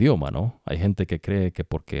con el idioma, ¿no? Hay gente que cree que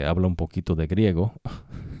porque habla un poquito de griego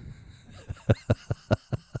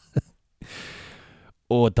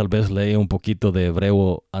o tal vez lee un poquito de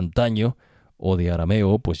hebreo antaño o de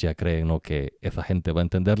arameo, pues ya creen, ¿no?, que esa gente va a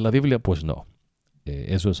entender la Biblia. Pues no,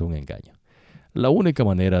 eso es un engaño. La única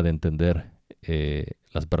manera de entender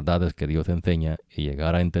las verdades que Dios enseña y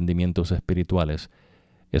llegar a entendimientos espirituales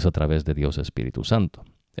es a través de Dios Espíritu Santo.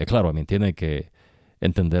 Claro, tiene que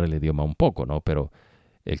entender el idioma un poco, ¿no? Pero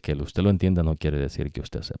el que usted lo entienda no quiere decir que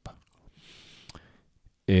usted sepa.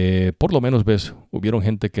 Por lo menos, hubieron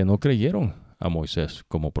gente que no creyeron a Moisés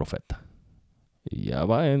como profeta. Y ya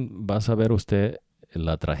va a saber usted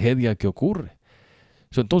la tragedia que ocurre.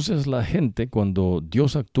 Entonces la gente, cuando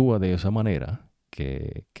Dios actúa de esa manera,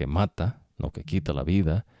 que mata, ¿no? Que quita la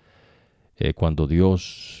vida, cuando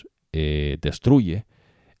Dios destruye,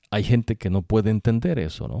 hay gente que no puede entender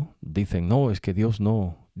eso, ¿no? Dicen, no, es que Dios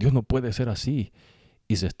no puede ser así,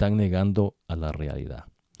 y se están negando a la realidad.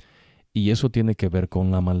 Y eso tiene que ver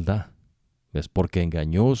con la maldad, ¿ves? Porque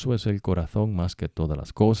engañoso es el corazón más que todas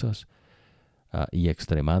las cosas, y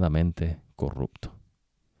extremadamente corrupto.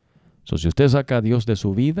 Si usted saca a Dios de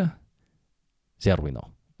su vida, se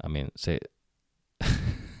arruinó. Amén.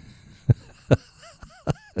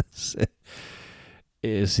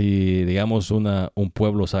 Si, digamos, un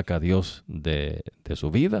pueblo saca a Dios de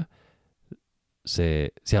su vida,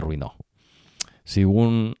 se arruinó. Si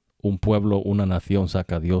un pueblo, una nación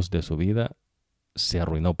saca a Dios de su vida, se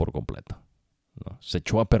arruinó por completo, ¿no? Se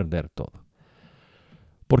echó a perder todo.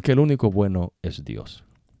 Porque el único bueno es Dios.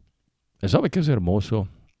 ¿Sabe qué es hermoso?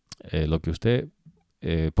 Lo que usted,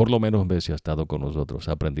 por lo menos, si ha estado con nosotros,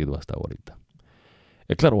 ha aprendido hasta ahorita.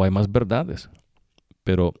 Claro, hay más verdades,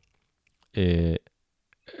 pero en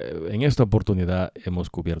esta oportunidad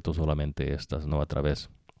hemos cubierto solamente estas, ¿no? A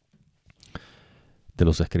través de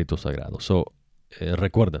los escritos sagrados.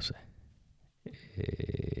 Recuérdase,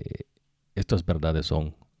 estas verdades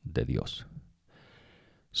son de Dios.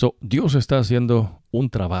 Dios está haciendo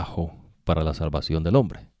un trabajo para la salvación del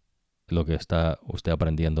hombre. Lo que está usted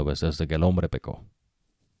aprendiendo desde que el hombre pecó.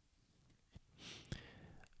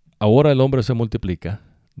 Ahora el hombre se multiplica,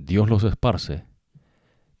 Dios los esparce,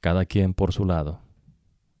 cada quien por su lado.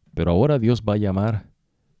 Pero ahora Dios va a llamar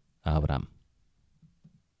a Abraham.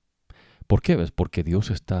 ¿Por qué? ¿Ves? Porque Dios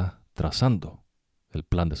está trazando el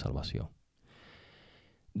plan de salvación.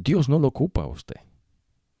 Dios no lo ocupa a usted.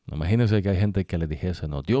 Imagínese que hay gente que le dijese,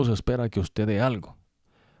 no, Dios espera que usted dé algo.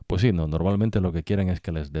 Pues sí, no, normalmente lo que quieren es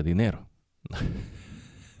que les dé dinero.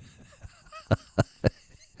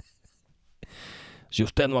 Si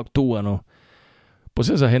usted no actúa, no, pues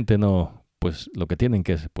esa gente no, pues lo que tienen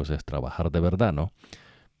que pues es trabajar de verdad, ¿no?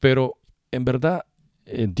 Pero en verdad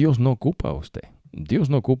Dios no ocupa a usted. Dios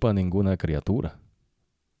no ocupa a ninguna criatura.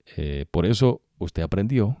 Por eso usted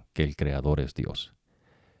aprendió que el Creador es Dios.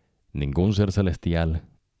 Ningún ser celestial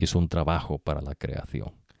hizo un trabajo para la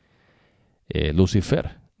creación.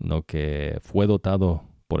 Lucifer, ¿no? Que fue dotado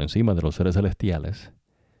por encima de los seres celestiales,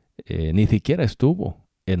 ni siquiera estuvo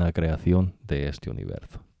en la creación de este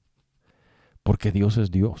universo. Porque Dios es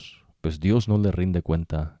Dios. Pues Dios no le rinde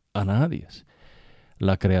cuenta a nadie.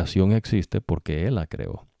 La creación existe porque Él la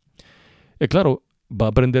creó. Claro, va a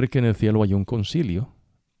aprender que en el cielo hay un concilio,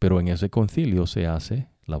 pero en ese concilio se hace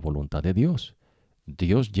la voluntad de Dios.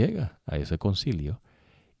 Dios llega a ese concilio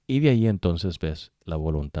y de ahí entonces ves la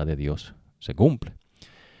voluntad de Dios se cumple.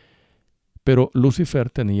 Pero Lucifer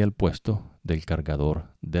tenía el puesto del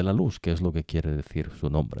cargador de la luz, que es lo que quiere decir su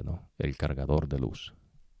nombre, ¿no? El cargador de luz.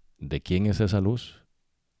 ¿De quién es esa luz?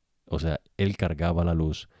 O sea, él cargaba la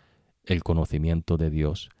luz, el conocimiento de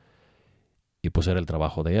Dios, y pues era el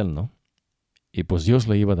trabajo de él, ¿no? Y pues Dios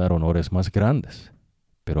le iba a dar honores más grandes,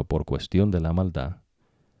 pero por cuestión de la maldad,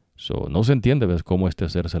 no se entiende, ¿ves? Cómo este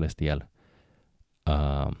ser celestial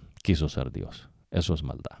quiso ser Dios. Eso es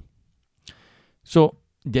maldad.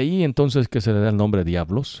 De ahí entonces que se le da el nombre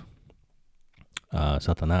diablos, a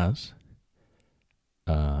Satanás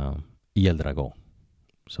y el dragón.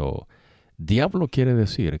 Diablo quiere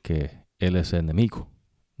decir que él es enemigo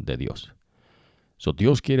de Dios.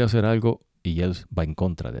 Dios quiere hacer algo y él va en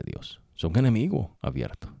contra de Dios. Es un enemigo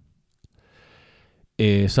abierto.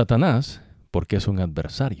 Satanás, porque es un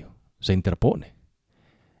adversario, se interpone.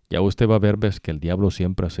 Ya usted va a ver, ves, que el diablo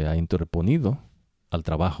siempre se ha interponido al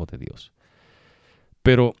trabajo de Dios.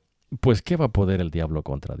 Pero, pues, ¿qué va a poder el diablo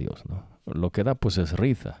contra Dios, no? Lo que da, pues, es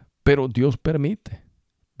risa. Pero Dios permite,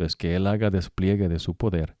 ves, que él haga despliegue de su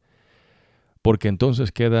poder, porque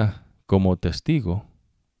entonces queda como testigo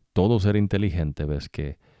todo ser inteligente, ves,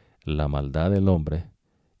 que la maldad del hombre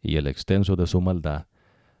y el extenso de su maldad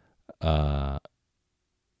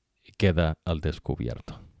queda al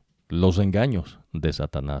descubierto. Los engaños de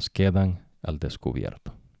Satanás quedan al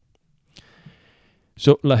descubierto.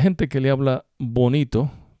 La gente que le habla bonito,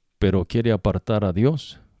 pero quiere apartar a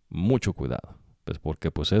Dios, mucho cuidado, pues porque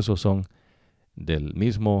pues esos son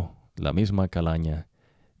la misma calaña,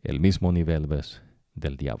 el mismo nivel, ves,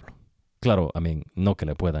 del diablo. Claro, no que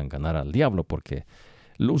le puedan ganar al diablo, porque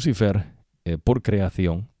Lucifer, por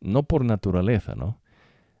creación, no por naturaleza,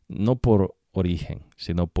 no por origen,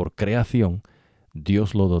 sino por creación,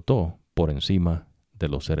 Dios lo dotó por encima de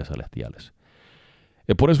los seres celestiales.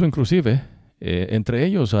 Por eso inclusive, entre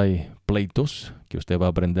ellos hay pleitos que usted va a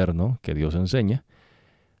aprender, ¿no? Que Dios enseña,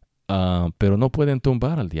 pero no pueden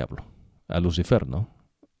tumbar al diablo, a Lucifer, ¿no?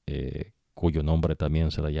 cuyo nombre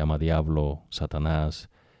también se le llama diablo, Satanás,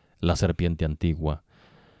 la serpiente antigua.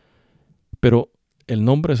 Pero el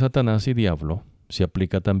nombre Satanás y diablo se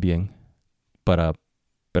aplica también para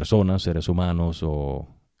personas, seres humanos o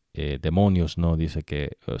demonios, ¿no? Dice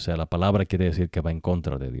que, o sea, la palabra quiere decir que va en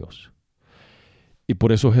contra de Dios. Y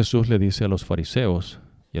por eso Jesús le dice a los fariseos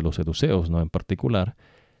y a los seduceos, ¿no? En particular,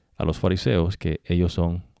 a los fariseos que ellos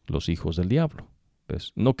son los hijos del diablo.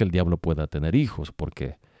 Pues, no que el diablo pueda tener hijos,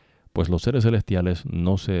 porque pues los seres celestiales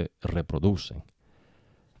no se reproducen.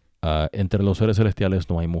 Entre los seres celestiales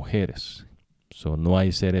no hay mujeres, no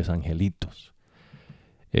hay seres angelitos.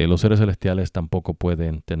 Los seres celestiales tampoco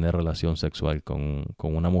pueden tener relación sexual con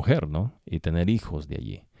una mujer, ¿no? Y tener hijos de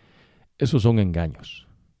allí. Esos son engaños.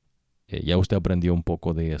 Ya usted aprendió un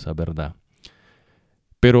poco de esa verdad.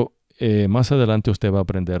 Pero más adelante usted va a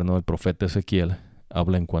aprender, ¿no? El profeta Ezequiel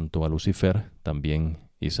habla en cuanto a Lucifer, también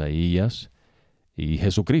Isaías y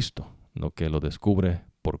Jesucristo, ¿no? Que lo descubre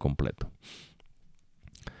por completo.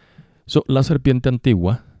 La serpiente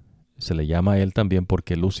antigua se le llama a él también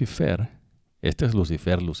porque Lucifer, este es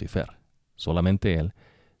Lucifer, solamente él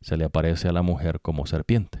se le aparece a la mujer como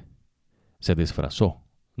serpiente. Se disfrazó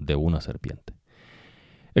de una serpiente.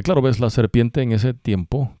 Y claro, ves, la serpiente en ese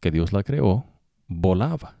tiempo que Dios la creó,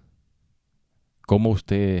 volaba. ¿Cómo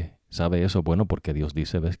usted sabe eso? Bueno, porque Dios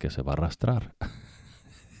dice, ves, que se va a arrastrar.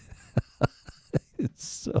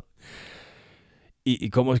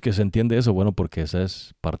 ¿Y cómo es que se entiende eso? Bueno, porque esa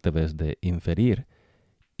es parte, ves, de inferir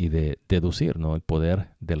y de deducir, ¿no? El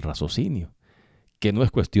poder del raciocinio, que no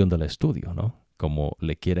es cuestión del estudio, ¿no? Como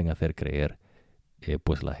le quieren hacer creer,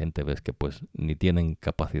 pues la gente, ves, que pues ni tienen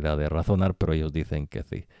capacidad de razonar, pero ellos dicen que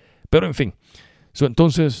sí. Pero en fin,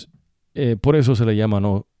 entonces, por eso se le llama,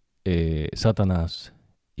 ¿no? Satanás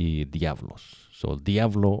y diablos.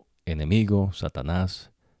 Diablo, enemigo,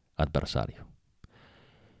 Satanás, adversario.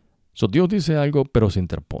 Dios dice algo, pero se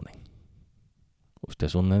interpone. Usted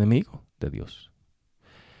es un enemigo de Dios.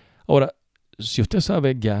 Ahora, si usted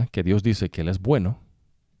sabe ya que Dios dice que Él es bueno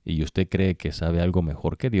y usted cree que sabe algo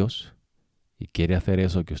mejor que Dios y quiere hacer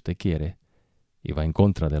eso que usted quiere y va en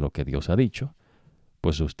contra de lo que Dios ha dicho,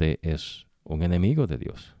 pues usted es un enemigo de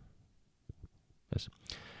Dios. ¿Ves?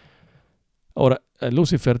 Ahora,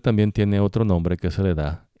 Lucifer también tiene otro nombre que se le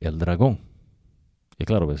da el dragón. Y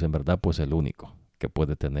claro, es en verdad pues el único que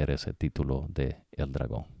puede tener ese título de el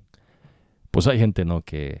dragón. Pues hay gente, ¿no?,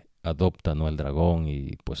 que adopta, ¿no?, el dragón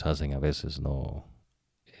y pues hacen a veces, ¿no?,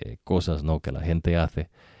 cosas, ¿no?, que la gente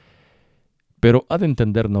hace. Pero ha de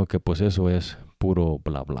entender, ¿no?, que pues eso es puro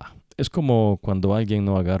bla bla. Es como cuando alguien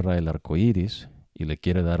no agarra el arco iris y le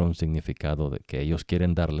quiere dar un significado de que ellos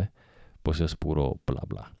quieren darle, pues es puro bla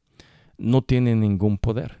bla. No tiene ningún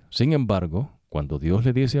poder. Sin embargo, cuando Dios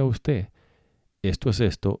le dice a usted, esto es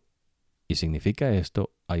esto y significa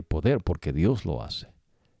esto, hay poder porque Dios lo hace.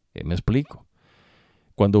 Me explico.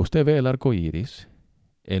 Cuando usted ve el arco iris,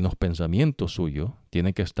 en los pensamientos suyos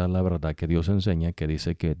tiene que estar la verdad que Dios enseña, que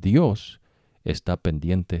dice que Dios está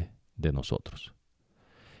pendiente de nosotros.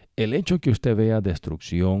 El hecho que usted vea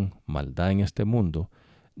destrucción, maldad en este mundo,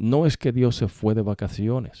 no es que Dios se fue de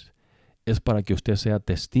vacaciones, es para que usted sea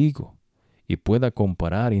testigo y pueda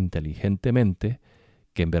comparar inteligentemente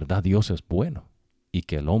que en verdad Dios es bueno y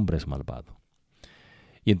que el hombre es malvado.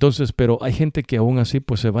 Y entonces, pero hay gente que aún así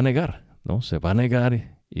pues se va a negar, ¿no? Se va a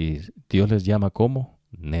negar y Dios les llama como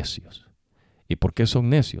necios. ¿Y por qué son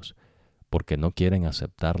necios? Porque no quieren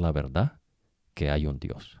aceptar la verdad que hay un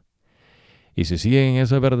Dios. Y si siguen en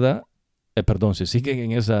esa verdad, si siguen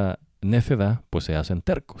en esa necedad, pues se hacen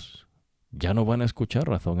tercos. Ya no van a escuchar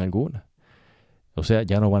razón alguna. O sea,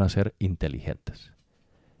 ya no van a ser inteligentes.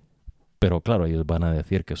 Pero claro, ellos van a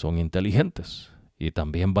decir que son inteligentes. Y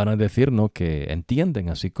también van a decir, ¿no?, que entienden,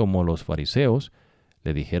 así como los fariseos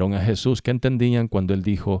le dijeron a Jesús que entendían cuando Él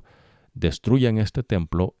dijo, destruyan este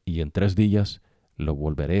templo y en 3 días lo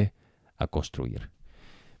volveré a construir.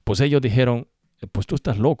 Pues ellos dijeron, pues tú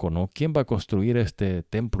estás loco, ¿no? ¿Quién va a construir este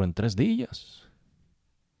templo en 3 días?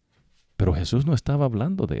 Pero Jesús no estaba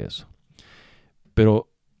hablando de eso.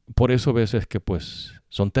 Pero por eso ves es que pues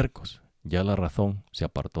son tercos. Ya la razón se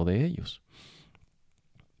apartó de ellos.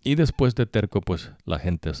 Y después de terco, pues la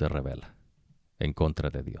gente se rebela en contra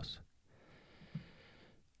de Dios.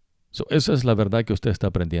 Esa es la verdad que usted está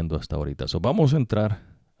aprendiendo hasta ahorita. Vamos a entrar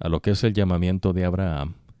a lo que es el llamamiento de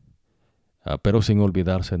Abraham, pero sin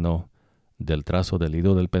olvidarse, no, del trazo del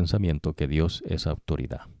hilo del pensamiento que Dios es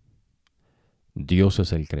autoridad. Dios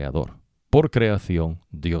es el creador. Por creación,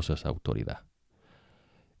 Dios es autoridad.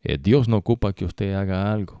 Dios no ocupa que usted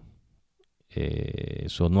haga algo.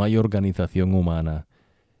 No hay organización humana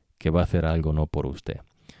que va a hacer algo no por usted.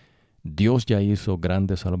 Dios ya hizo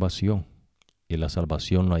grande salvación y la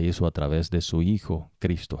salvación la hizo a través de su Hijo,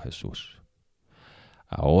 Cristo Jesús.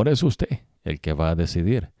 Ahora es usted el que va a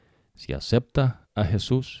decidir si acepta a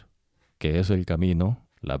Jesús, que es el camino,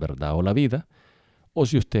 la verdad o la vida, o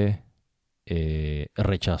si usted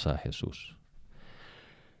rechaza a Jesús.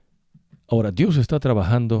 Ahora, Dios está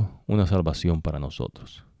trabajando una salvación para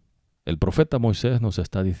nosotros. El profeta Moisés nos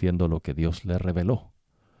está diciendo lo que Dios le reveló.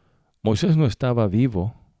 Moisés no estaba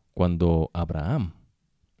vivo cuando Abraham,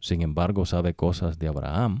 sin embargo, sabe cosas de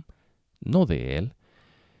Abraham, no de él,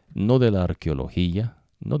 no de la arqueología,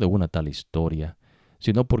 no de una tal historia,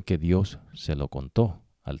 sino porque Dios se lo contó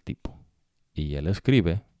al tipo. Y él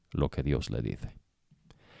escribe lo que Dios le dice.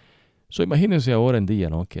 Imagínense ahora en día,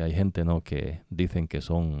 ¿no?, que hay gente, ¿no?, que dicen que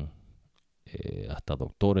son hasta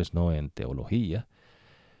doctores, ¿no?, en teología,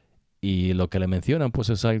 y lo que le mencionan pues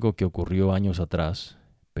es algo que ocurrió años atrás,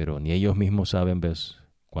 pero ni ellos mismos saben, ¿ves?,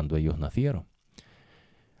 cuando ellos nacieron.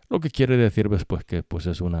 Lo que quiere decir, ¿ves?, pues que pues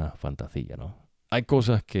es una fantasía, ¿no? Hay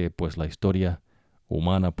cosas que pues la historia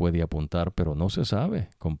humana puede apuntar, pero no se sabe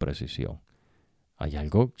con precisión. Hay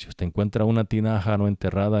algo, si usted encuentra una tinaja no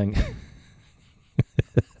enterrada en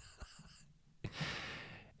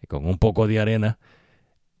con un poco de arena,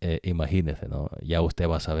 imagínese, ¿no? Ya usted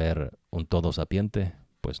va a saber un todo sapiente,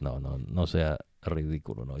 pues no sea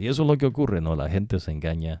ridículo, ¿no? Y eso es lo que ocurre, ¿no? La gente se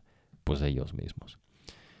engaña, pues ellos mismos.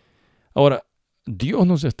 Ahora, Dios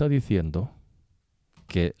nos está diciendo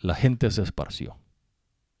que la gente se esparció.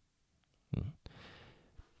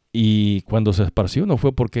 Y cuando se esparció no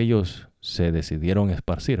fue porque ellos se decidieron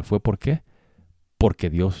esparcir, fue porque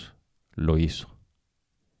Dios lo hizo.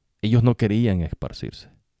 Ellos no querían esparcirse,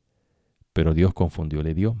 pero Dios confundió el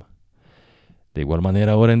idioma. De igual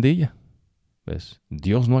manera ahora en día, ¿ves?,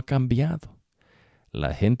 Dios no ha cambiado.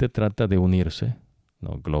 La gente trata de unirse,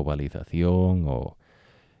 ¿no? Globalización o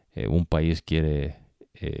un país quiere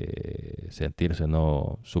sentirse,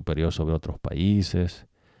 ¿no?, superior sobre otros países,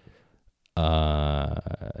 a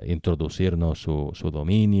introducirnos su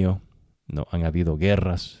dominio, ¿no? Han habido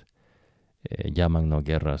guerras, llaman, ¿no?,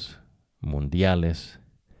 guerras mundiales,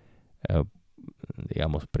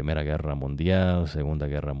 digamos Primera Guerra Mundial, Segunda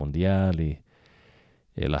Guerra Mundial, y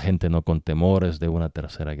la gente no con temores de una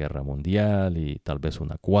Tercera Guerra Mundial, y tal vez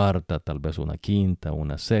una cuarta, tal vez una quinta,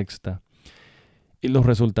 una sexta. Y los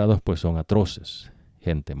resultados pues son atroces.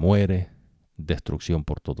 Gente muere, destrucción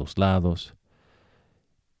por todos lados,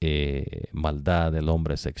 maldad del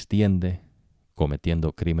hombre se extiende,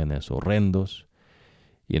 cometiendo crímenes horrendos.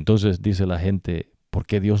 Y entonces dice la gente, ¿por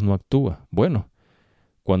qué Dios no actúa? Bueno,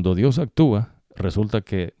 cuando Dios actúa, resulta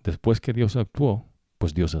que después que Dios actuó,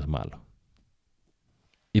 pues Dios es malo.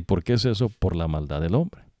 ¿Y por qué es eso? Por la maldad del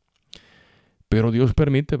hombre. Pero Dios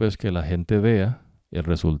permite, ves, que la gente vea el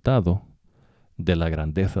resultado de la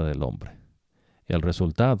grandeza del hombre, el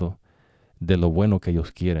resultado de lo bueno que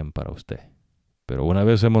ellos quieren para usted. Pero una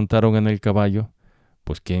vez se montaron en el caballo,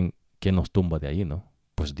 pues ¿quién nos tumba de ahí, no?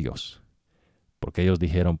 Pues Dios. Porque ellos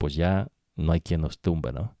dijeron, pues ya no hay quien nos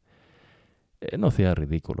tumbe, ¿no? No sea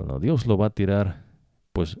ridículo, ¿no? Dios lo va a tirar,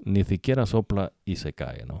 pues ni siquiera sopla y se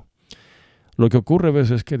cae, ¿no? Lo que ocurre a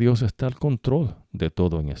veces es que Dios está al control de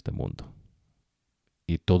todo en este mundo.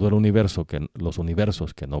 Y todo el universo, los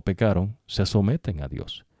universos que no pecaron, se someten a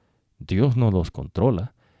Dios. Dios no los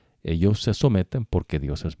controla, ellos se someten porque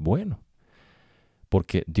Dios es bueno,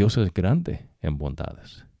 porque Dios es grande en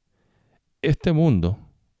bondades. Este mundo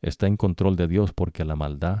está en control de Dios porque la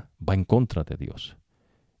maldad va en contra de Dios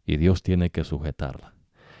y Dios tiene que sujetarla.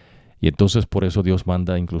 Y entonces por eso Dios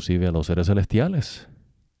manda inclusive a los seres celestiales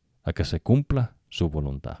a que se cumpla su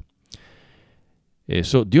voluntad.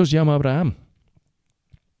 Dios llama a Abraham.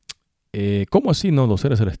 ¿Cómo así no los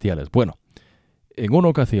seres celestiales? Bueno, en una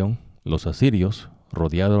ocasión los asirios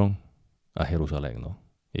rodearon a Jerusalén, ¿no?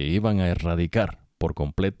 Y iban a erradicar por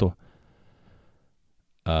completo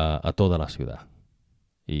a toda la ciudad.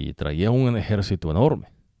 Y traían un ejército enorme,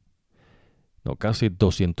 ¿no? Casi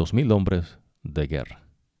 200,000 hombres de guerra.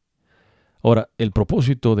 Ahora, el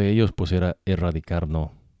propósito de ellos pues era erradicar,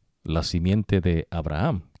 ¿no?, la simiente de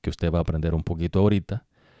Abraham, que usted va a aprender un poquito ahorita.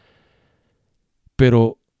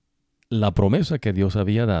 Pero la promesa que Dios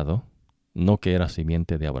había dado, no que era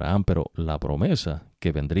simiente de Abraham, pero la promesa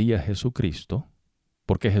que vendría Jesucristo,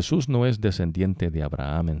 porque Jesús no es descendiente de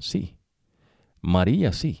Abraham en sí.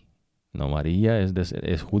 María sí. No, María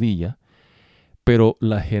es judía, pero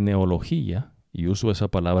la genealogía, y uso esa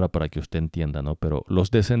palabra para que usted entienda, ¿no?, pero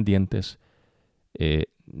los descendientes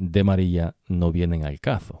de María no vienen al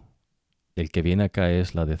caso. El que viene acá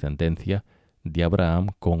es la descendencia de Abraham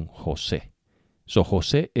con José.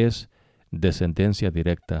 José es descendencia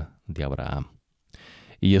directa de Abraham.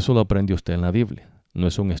 Y eso lo aprende usted en la Biblia. No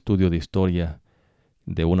es un estudio de historia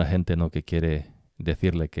de una gente, ¿no?, que quiere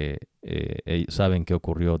decirle que saben qué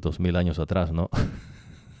ocurrió 2000 años atrás, ¿no?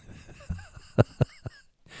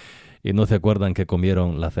 Y no se acuerdan qué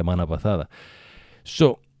comieron la semana pasada.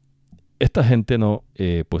 Esta gente no,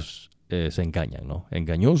 se engañan, ¿no?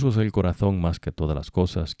 Engañoso es el corazón más que todas las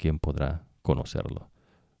cosas, ¿quién podrá conocerlo?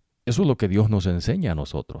 Eso es lo que Dios nos enseña a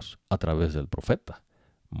nosotros a través del profeta.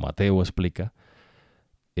 Mateo explica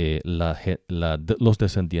los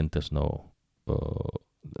descendientes no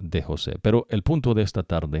de José. Pero el punto de esta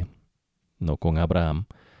tarde, no con Abraham,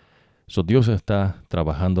 Dios está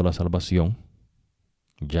trabajando la salvación,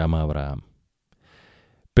 llama a Abraham.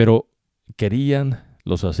 Pero querían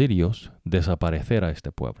los asirios desaparecer a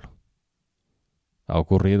este pueblo. ¿Ha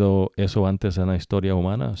ocurrido eso antes en la historia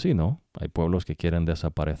humana? Sí, ¿no? Hay pueblos que quieren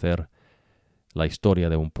desaparecer la historia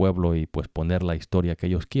de un pueblo y pues poner la historia que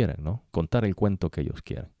ellos quieren, ¿no? Contar el cuento que ellos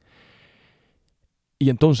quieren. Y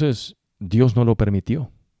entonces Dios no lo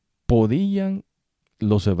permitió. ¿Podían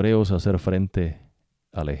los hebreos hacer frente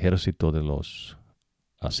al ejército de los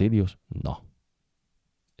asirios? No.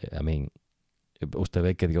 Usted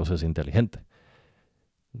ve que Dios es inteligente.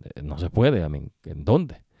 No se puede, ¿en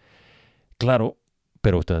dónde? Claro,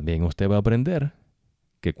 pero también usted va a aprender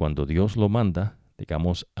que cuando Dios lo manda,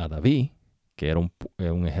 digamos, a David, que era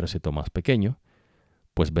un ejército más pequeño,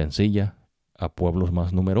 pues vencía a pueblos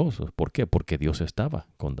más numerosos. ¿Por qué? Porque Dios estaba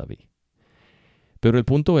con David. Pero el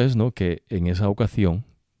punto es, ¿no?, que en esa ocasión,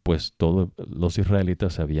 pues todos los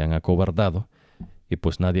israelitas se habían acobardado y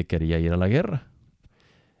pues nadie quería ir a la guerra.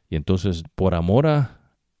 Y entonces, por amor a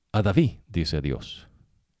David, dice Dios,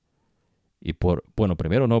 y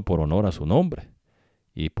primero no, por honor a su nombre,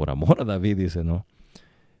 y por amor a David, dice, ¿no?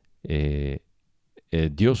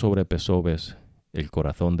 Dios sobrepesó, ves, el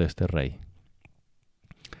corazón de este rey.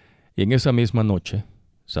 Y en esa misma noche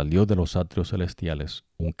salió de los atrios celestiales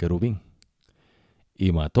un querubín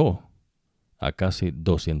y mató a casi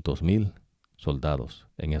 200,000 soldados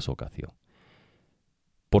en esa ocasión.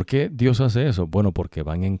 ¿Por qué Dios hace eso? Bueno, porque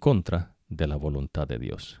van en contra de la voluntad de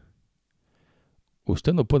Dios.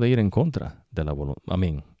 Usted no puede ir en contra de la voluntad.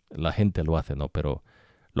 La gente lo hace, ¿no? Pero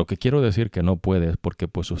lo que quiero decir que no puede es porque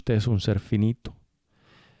pues usted es un ser finito.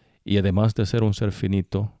 Y además de ser un ser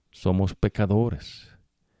finito, somos pecadores.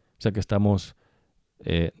 O sea que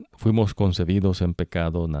fuimos concebidos en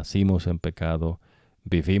pecado, nacimos en pecado,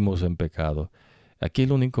 vivimos en pecado. Aquí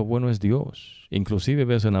el único bueno es Dios. Inclusive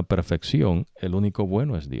ves en la perfección, el único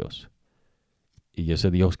bueno es Dios. Y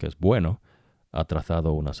ese Dios que es bueno ha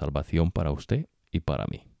trazado una salvación para usted y para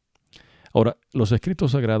mí. Ahora, los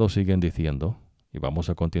escritos sagrados siguen diciendo, y vamos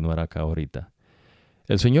a continuar acá ahorita,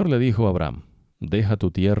 el Señor le dijo a Abraham, deja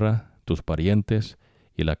tu tierra, tus parientes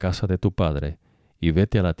y la casa de tu padre, y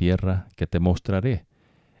vete a la tierra que te mostraré.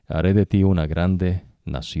 Haré de ti una grande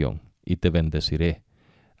nación, y te bendeciré.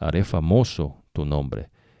 Haré famoso tu nombre,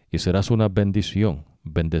 y serás una bendición.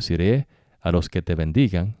 Bendeciré a los que te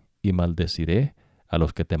bendigan, y maldeciré a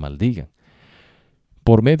los que te maldigan.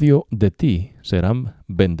 Por medio de ti serán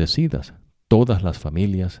bendecidas todas las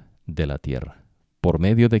familias de la tierra. ¿Por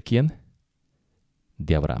medio de quién?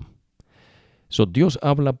 De Abraham. Dios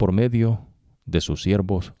habla por medio de sus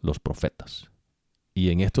siervos, los profetas. Y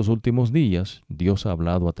en estos últimos días, Dios ha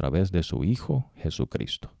hablado a través de su Hijo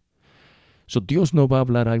Jesucristo. Dios no va a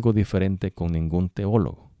hablar algo diferente con ningún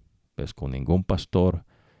teólogo, pues con ningún pastor,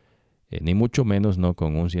 ni mucho menos no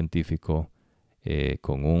con un científico,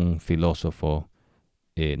 con un filósofo.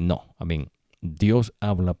 No, Dios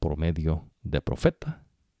habla por medio de profeta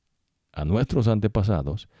a nuestros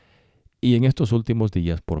antepasados y en estos últimos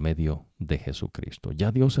días por medio de Jesucristo.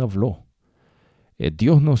 Ya Dios habló.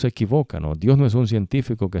 Dios no se equivoca, ¿no? Dios no es un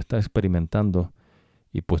científico que está experimentando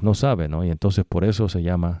y pues no sabe, ¿no? Y entonces por eso se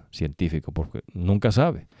llama científico, porque nunca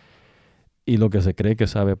sabe. Y lo que se cree que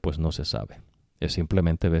sabe, pues no se sabe. Es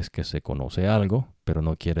simplemente ves que se conoce algo, pero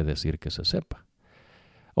no quiere decir que se sepa.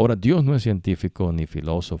 Ahora, Dios no es científico ni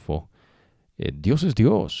filósofo. Dios es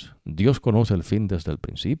Dios. Dios conoce el fin desde el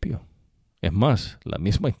principio. Es más, la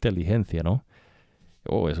misma inteligencia, ¿no?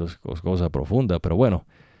 Eso es cosa profunda, pero bueno.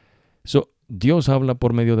 Dios habla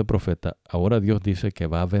por medio de profeta. Ahora Dios dice que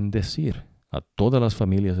va a bendecir a todas las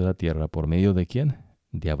familias de la tierra por medio de ¿quién?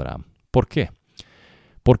 De Abraham. ¿Por qué?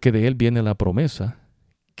 Porque de él viene la promesa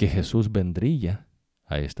que Jesús vendría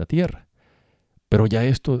a esta tierra. Pero ya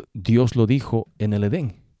esto Dios lo dijo en el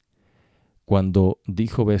Edén. Cuando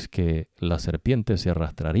dijo, ves, que la serpiente se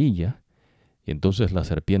arrastraría, y entonces la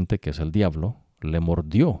serpiente, que es el diablo, le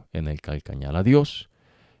mordió en el calcañal a Dios,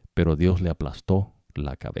 pero Dios le aplastó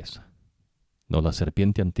la cabeza. No, la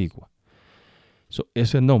serpiente antigua.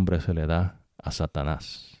 Ese nombre se le da a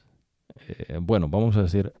Satanás. Bueno, vamos a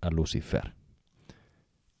decir a Lucifer.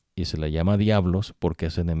 Y se le llama diablos porque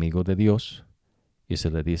es enemigo de Dios. Y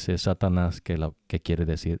se le dice Satanás, que quiere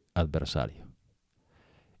decir adversario.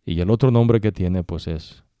 Y el otro nombre que tiene pues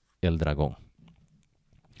es el dragón.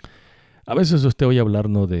 A veces usted oye hablar,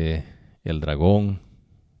 ¿no?, de el dragón.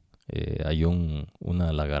 Hay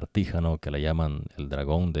una lagartija, ¿no?, que le llaman el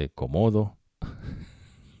dragón de Komodo.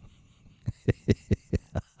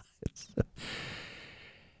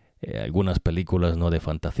 Algunas películas, ¿no?, de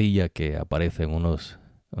fantasía que aparecen unas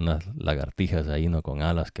lagartijas ahí, ¿no?, con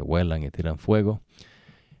alas que vuelan y tiran fuego.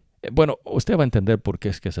 Bueno, usted va a entender por qué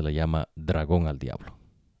es que se le llama dragón al diablo,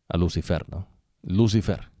 a Lucifer, ¿no?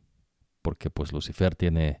 Lucifer, porque pues Lucifer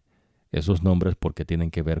tiene esos nombres porque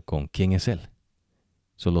tienen que ver con quién es él.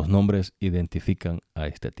 Los nombres identifican a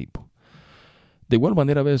este tipo. De igual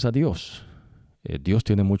manera ves a Dios. Dios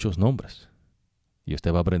tiene muchos nombres. Y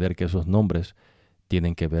usted va a aprender que esos nombres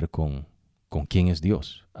tienen que ver con quién es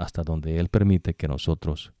Dios, hasta donde Él permite que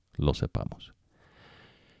nosotros lo sepamos.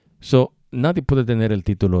 Nadie puede tener el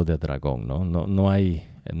título de dragón, ¿no? No hay,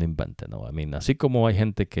 no invente, ¿no? Así como hay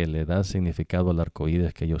gente que le da significado al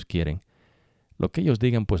arcoíris que ellos quieren, lo que ellos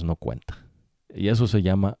digan pues no cuenta. Y eso se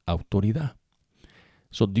llama autoridad.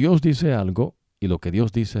 Dios dice algo y lo que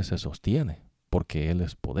Dios dice se sostiene, porque Él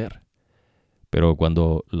es poder. Pero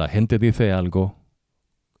cuando la gente dice algo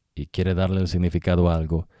y quiere darle el significado a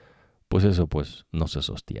algo, pues eso pues no se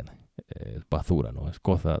sostiene. Es basura, ¿no? Es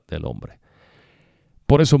cosa del hombre.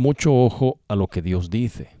 Por eso mucho ojo a lo que Dios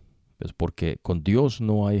dice. Es porque con Dios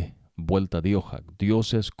no hay vuelta de hoja.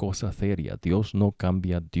 Dios es cosa seria. Dios no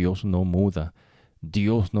cambia. Dios no muda.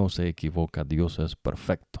 Dios no se equivoca. Dios es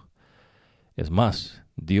perfecto. Es más,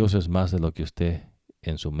 Dios es más de lo que usted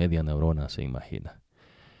en su media neurona se imagina.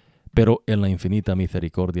 Pero en la infinita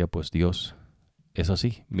misericordia, pues Dios es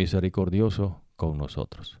así, misericordioso con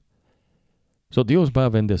nosotros. Dios va a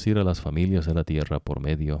bendecir a las familias de la tierra por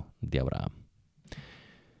medio de Abraham.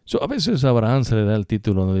 A veces a Abraham se le da el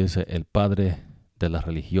título, ¿no?, dice el padre de las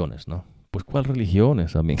religiones, ¿no? Pues ¿cuál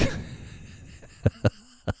religiones, amigo?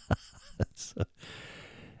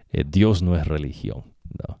 Dios no es religión,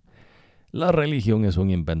 ¿no? La religión es un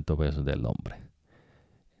invento, pues, del hombre.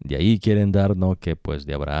 De ahí quieren dar, ¿no?, que pues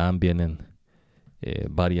de Abraham vienen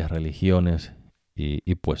varias religiones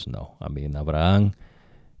y pues no. Abraham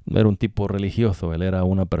no era un tipo religioso, él era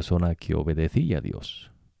una persona que obedecía a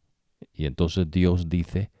Dios. Y entonces Dios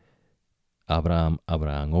dice, Abraham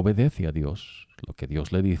obedece a Dios, lo que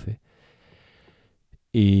Dios le dice,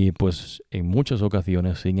 y pues en muchas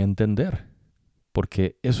ocasiones sin entender,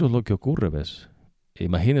 porque eso es lo que ocurre, ¿ves?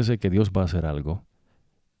 Imagínese que Dios va a hacer algo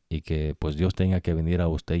y que pues Dios tenga que venir a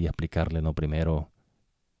usted y explicarle, no primero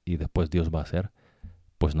y después Dios va a hacer.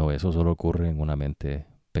 Pues no, eso solo ocurre en una mente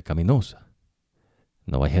pecaminosa.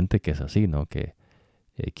 No, hay gente que es así, ¿no? Que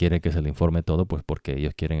quiere que se le informe todo, pues porque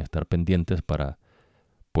ellos quieren estar pendientes para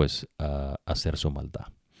pues hacer su maldad.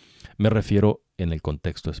 Me refiero en el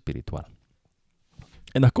contexto espiritual.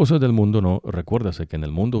 En las cosas del mundo, no, recuérdase que en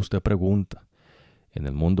el mundo usted pregunta, en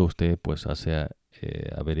el mundo usted pues hace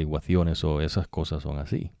averiguaciones, o esas cosas son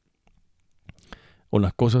así. O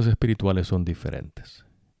las cosas espirituales son diferentes.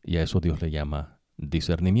 Y a eso Dios le llama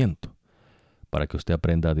discernimiento, para que usted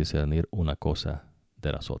aprenda a discernir una cosa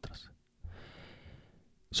de las otras.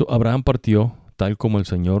 Abraham partió tal como el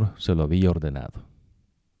Señor se lo había ordenado.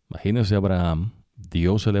 Imagínese Abraham,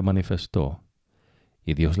 Dios se le manifestó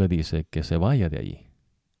y Dios le dice que se vaya de allí.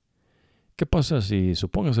 ¿Qué pasa si,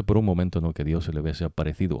 supóngase por un momento, ¿no?, que Dios se le hubiese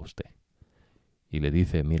aparecido a usted y le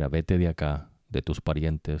dice, mira, vete de acá, de tus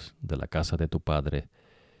parientes, de la casa de tu padre,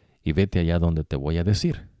 y vete allá donde te voy a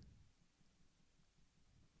decir?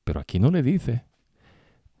 Pero aquí no le dice,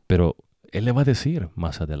 pero Él le va a decir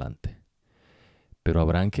más adelante. Pero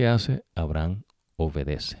Abraham, ¿qué hace? Abraham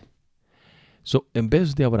obedece. En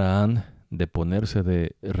vez de Abraham de ponerse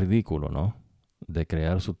de ridículo, ¿no?, de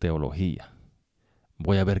crear su teología,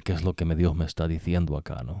 voy a ver qué es lo que Dios me está diciendo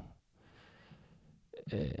acá, ¿no?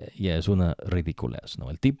 Ya es una ridiculez, ¿no?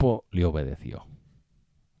 El tipo le obedeció.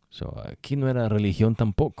 Aquí no era religión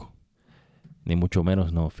tampoco, ni mucho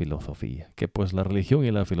menos no filosofía, que pues la religión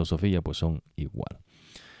y la filosofía pues son igual.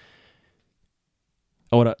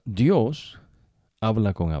 Ahora, Dios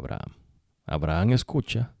habla con Abraham. Abraham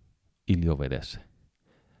escucha y le obedece.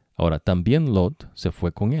 Ahora, también Lot se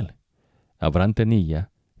fue con él. Abraham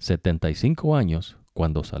tenía 75 años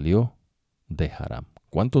cuando salió de Harán.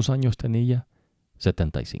 ¿Cuántos años tenía?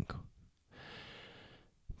 75.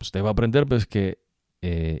 Usted va a aprender, pues, que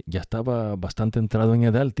ya estaba bastante entrado en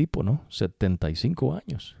edad el tipo, ¿no? 75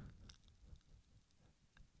 años.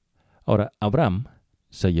 Ahora, Abraham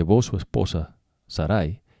se llevó su esposa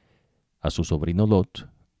Sarai, a su sobrino Lot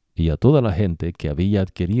y a toda la gente que había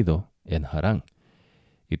adquirido en Harán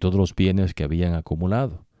y todos los bienes que habían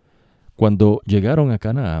acumulado. Cuando llegaron a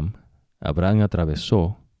Canaán, Abraham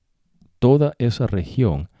atravesó toda esa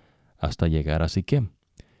región hasta llegar a Siquem,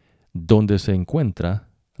 donde se encuentra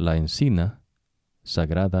la encina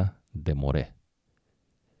sagrada de Moré.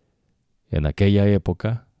 En aquella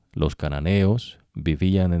época, los cananeos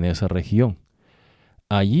vivían en esa región.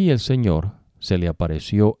 Allí el Señor se le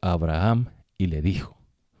apareció a Abraham y le dijo: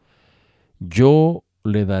 yo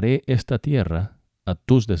le daré esta tierra a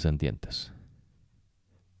tus descendientes.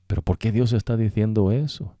 ¿Pero por qué Dios está diciendo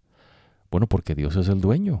eso? Bueno, porque Dios es el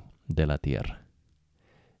dueño de la tierra.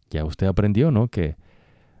 Ya usted aprendió, ¿no?, que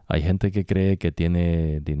hay gente que cree que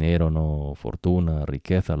tiene dinero, no, fortuna,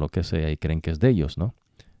 riqueza, lo que sea, y creen que es de ellos, ¿no?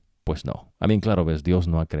 Pues no. Claro, ves, Dios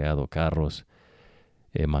no ha creado carros,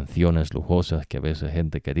 mansiones lujosas que a veces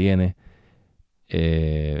gente que tiene,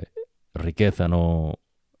 riqueza, no,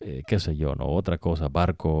 qué sé yo, no, otra cosa,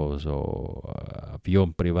 barcos o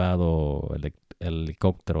avión privado,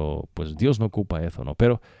 helicóptero, pues Dios no ocupa eso, ¿no?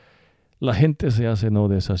 Pero la gente se hace, ¿no?,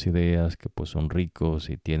 de esas ideas que pues son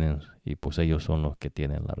ricos y tienen, y pues ellos son los que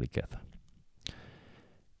tienen la riqueza.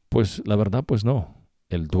 Pues la verdad, pues no.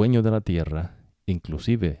 El dueño de la tierra,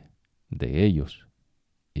 inclusive de ellos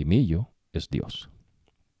y mío, es Dios.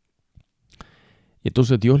 Y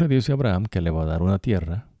entonces Dios le dice a Abraham que le va a dar una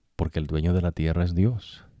tierra porque el dueño de la tierra es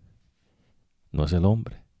Dios, no es el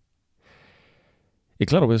hombre. Y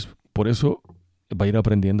claro, ves, por eso va a ir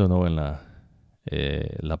aprendiendo, ¿no?, en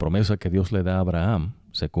la promesa que Dios le da a Abraham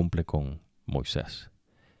se cumple con Moisés.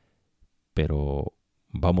 Pero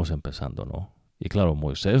vamos empezando, ¿no? Y claro,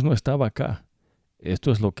 Moisés no estaba acá.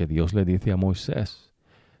 Esto es lo que Dios le dice a Moisés.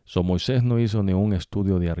 Moisés no hizo ni un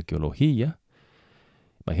estudio de arqueología.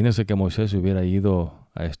 Imagínense que Moisés hubiera ido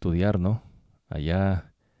a estudiar, ¿no?,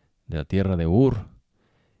 allá de la tierra de Ur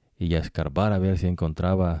y a escarbar a ver si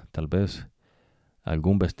encontraba tal vez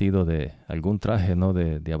algún vestido algún traje, ¿no?,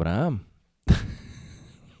 de Abraham.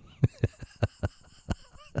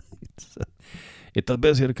 Y tal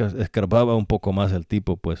vez si escarbaba un poco más el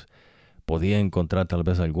tipo, pues podía encontrar tal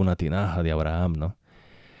vez alguna tinaja de Abraham, ¿no?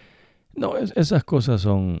 No, esas cosas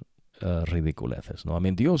son ridiculeces, ¿no?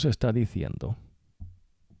 Dios está diciendo,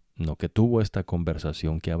 ¿no?, que tuvo esta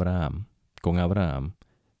conversación con Abraham,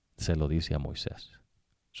 se lo dice a Moisés.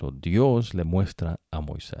 Dios le muestra a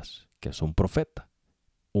Moisés que es un profeta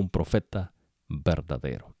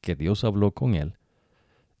verdadero, que Dios habló con él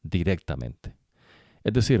directamente.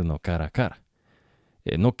 Es decir, no cara a cara.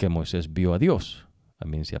 No que Moisés vio a Dios.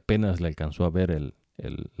 Si apenas le alcanzó a ver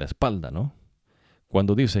la espalda, ¿no?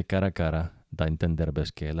 Cuando dice cara a cara, da a entender,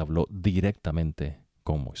 ves, que él habló directamente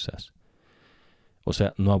con Moisés. O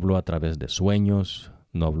sea, no habló a través de sueños,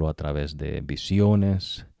 no habló a través de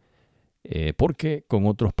visiones, porque con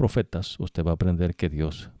otros profetas usted va a aprender que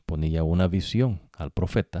Dios ponía una visión al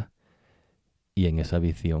profeta y en esa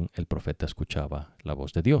visión el profeta escuchaba la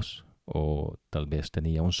voz de Dios. O tal vez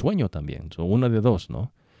tenía un sueño también, una de dos,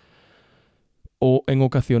 ¿no? O en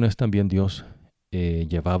ocasiones también Dios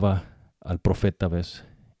llevaba al profeta, ¿ves?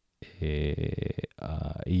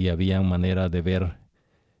 Y había manera de ver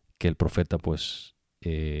que el profeta pues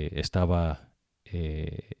estaba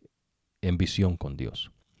en visión con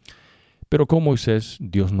Dios. Pero con Moisés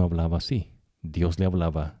Dios no hablaba así, Dios le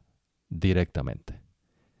hablaba directamente.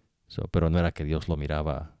 Pero no era que Dios lo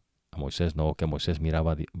miraba a Moisés, no, que Moisés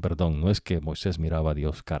miraba, no es que Moisés miraba a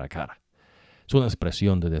Dios cara a cara. Es una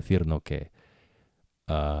expresión de decir, no, que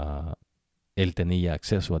él tenía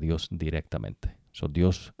acceso a Dios directamente.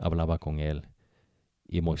 Dios hablaba con él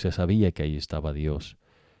y Moisés sabía que ahí estaba Dios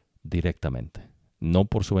directamente. No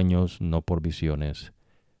por sueños, no por visiones,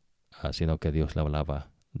 sino que Dios le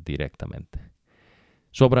hablaba directamente.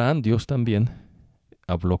 Abraham, Dios también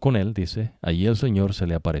habló con él, dice, allí el Señor se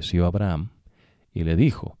le apareció a Abraham y le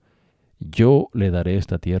dijo: yo le daré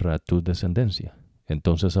esta tierra a tu descendencia.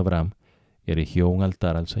 Entonces Abraham erigió un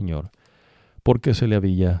altar al Señor porque se le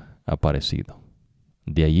había aparecido.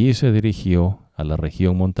 De allí se dirigió a la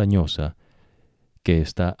región montañosa que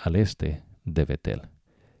está al este de Betel,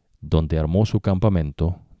 donde armó su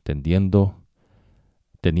campamento, teniendo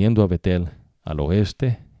a Betel al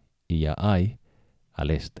oeste y a Ai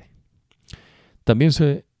al este. También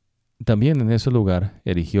en ese lugar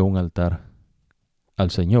erigió un altar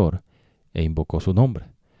al Señor e invocó su nombre.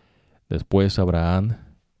 Después Abraham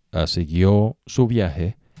siguió su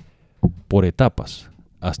viaje por etapas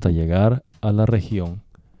hasta llegar a la región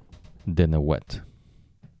de Nehuet.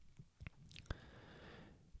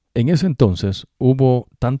 En ese entonces hubo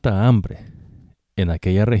tanta hambre en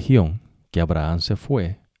aquella región que Abraham se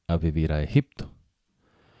fue a vivir a Egipto.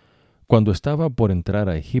 Cuando estaba por entrar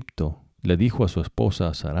a Egipto, le dijo a su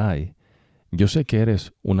esposa Sarai: yo sé que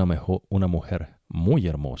eres una mujer muy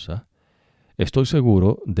hermosa. Estoy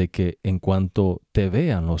seguro de que en cuanto te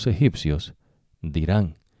vean los egipcios,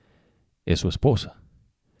 dirán: es su esposa.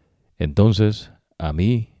 Entonces a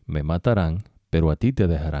mí me matarán, pero a ti te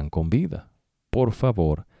dejarán con vida. Por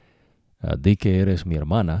favor, di que eres mi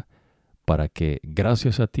hermana, para que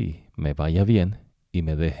gracias a ti me vaya bien y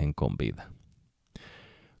me dejen con vida.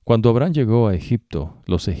 Cuando Abraham llegó a Egipto,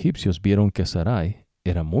 los egipcios vieron que Sarai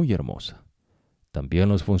era muy hermosa. También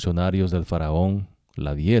los funcionarios del faraón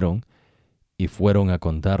la vieron y fueron a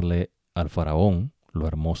contarle al faraón lo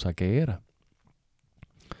hermosa que era.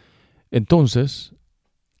 Entonces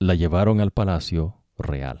la llevaron al palacio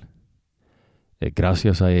real.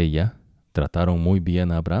 Gracias a ella, trataron muy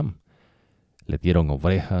bien a Abraham. Le dieron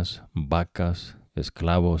ovejas, vacas,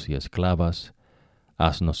 esclavos y esclavas,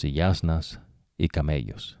 asnos y asnas y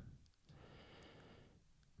camellos.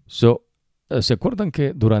 ¿Se acuerdan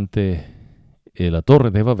que durante la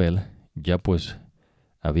Torre de Babel ya pues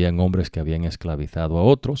habían hombres que habían esclavizado a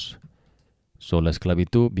otros? La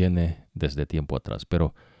esclavitud viene desde tiempo atrás,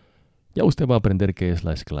 pero ya usted va a aprender qué es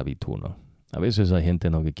la esclavitud, ¿no? A veces hay gente,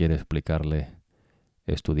 ¿no?, que quiere explicarle,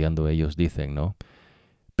 estudiando ellos dicen, ¿no?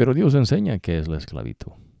 Pero Dios enseña qué es la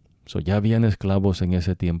esclavitud. Ya habían esclavos en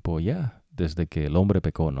ese tiempo, ya desde que el hombre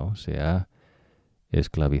pecó, ¿no? Se ha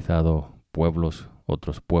esclavizado pueblos,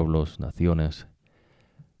 otros pueblos, naciones,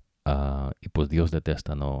 y pues Dios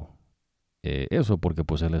detesta, ¿no?, eso, porque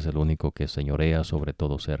pues Él es el único que señorea sobre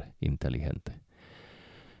todo ser inteligente.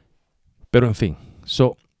 Pero en fin,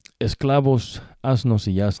 esclavos, asnos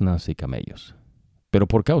y asnas y camellos. Pero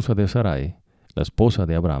por causa de Sarai, la esposa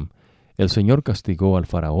de Abraham, el Señor castigó al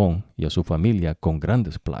faraón y a su familia con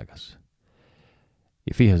grandes plagas.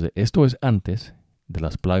 Y fíjese, esto es antes de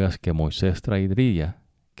las plagas que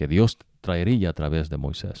que Dios traería a través de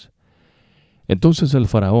Moisés. Entonces el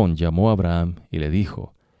faraón llamó a Abraham y le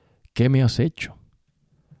dijo: ¿qué me has hecho?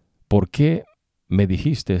 ¿Por qué me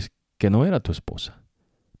dijiste que no era tu esposa?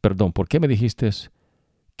 Perdón, ¿por qué no me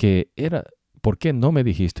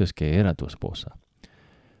dijiste que era tu esposa?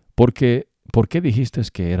 ¿Por qué dijiste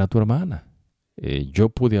que era tu hermana? Yo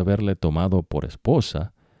pude haberle tomado por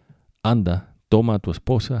esposa. Anda, toma a tu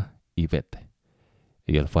esposa y vete.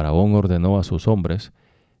 Y el faraón ordenó a sus hombres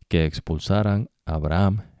que expulsaran a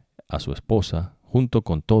Abraham, a su esposa, junto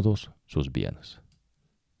con todos sus bienes.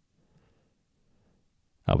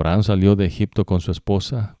 Abraham salió de Egipto con su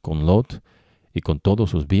esposa, con Lot y con todos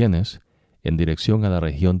sus bienes, en dirección a la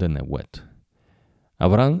región de Nehuet.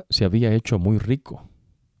 Abraham se había hecho muy rico.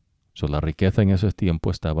 La riqueza en ese tiempo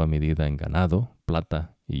estaba medida en ganado,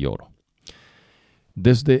 plata y oro.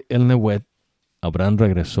 Desde el Nehuet, Abraham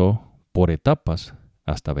regresó por etapas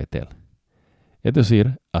hasta Betel, es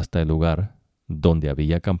decir, hasta el lugar donde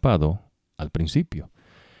había acampado al principio,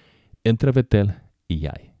 entre Betel y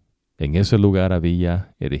Ai. En ese lugar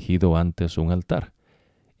había erigido antes un altar,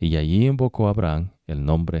 y allí invocó a Abraham el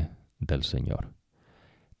nombre del Señor.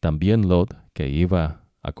 También Lot, que iba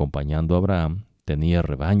acompañando a Abraham, tenía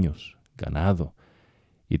rebaños, ganado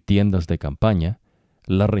y tiendas de campaña.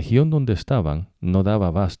 La región donde estaban no daba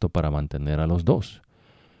abasto para mantener a los dos,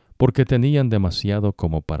 porque tenían demasiado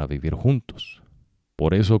como para vivir juntos.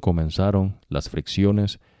 Por eso comenzaron las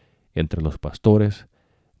fricciones entre los pastores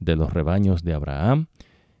de los rebaños de Abraham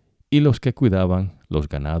y los que cuidaban los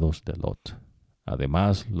ganados de Lot.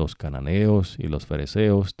 Además, los cananeos y los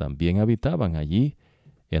fereceos también habitaban allí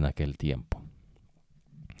en aquel tiempo.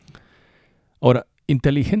 Ahora,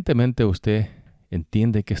 inteligentemente usted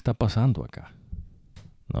entiende qué está pasando acá,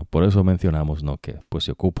 ¿no? Por eso mencionamos, ¿no?, que pues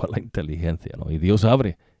se ocupa la inteligencia, ¿no? Y Dios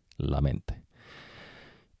abre la mente.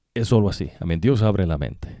 Es solo así. Dios abre la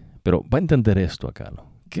mente. Pero va a entender esto acá,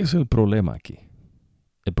 ¿no? ¿Qué es el problema aquí?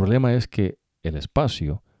 El problema es que el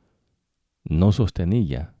espacio no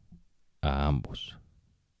sostenía a ambos.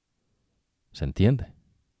 ¿Se entiende?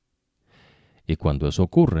 Y cuando eso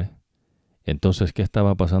ocurre, entonces, ¿qué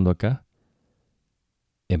estaba pasando acá?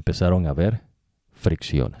 Empezaron a haber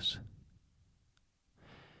fricciones.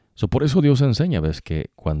 Por eso Dios enseña, ves,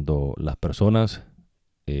 que cuando las personas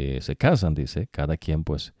se casan, dice, cada quien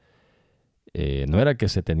pues no era que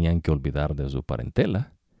se tenían que olvidar de su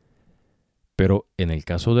parentela, pero en el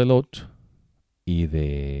caso de Lot y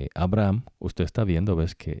de Abraham, usted está viendo,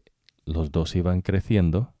 ves, que los dos iban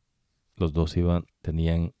creciendo,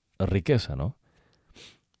 tenían riqueza, ¿no?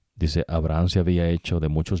 Dice, Abraham se había hecho de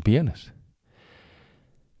muchos bienes.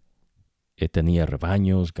 Tenía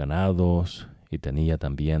rebaños, ganados, y tenía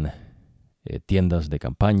también tiendas de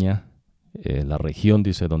campaña, La región,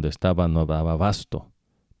 dice, donde estaba no daba abasto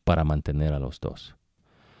para mantener a los dos.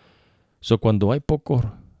 Cuando hay pocos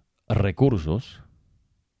recursos,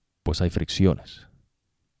 pues hay fricciones.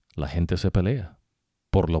 La gente se pelea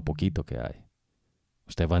por lo poquito que hay.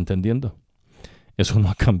 ¿Usted va entendiendo? Eso no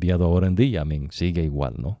ha cambiado ahora en día, sigue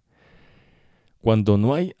igual, ¿no? Cuando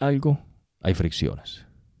no hay algo, hay fricciones.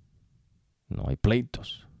 No hay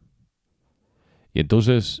pleitos. Y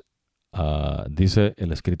entonces dice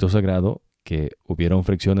el escrito sagrado que hubieron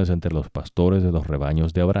fricciones entre los pastores de los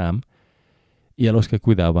rebaños de Abraham y a los que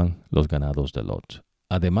cuidaban los ganados de Lot.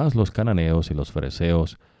 Además, los cananeos y los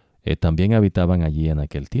fereceos también habitaban allí en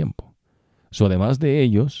aquel tiempo. Además de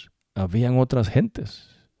ellos, habían otras gentes,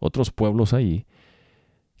 otros pueblos allí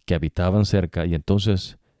que habitaban cerca, y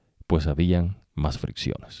entonces pues habían más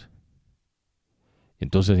fricciones.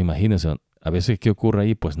 Entonces imagínense, a veces ¿qué ocurre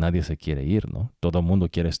ahí? Pues nadie se quiere ir, ¿no? Todo el mundo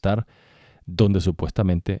quiere estar donde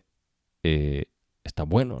supuestamente está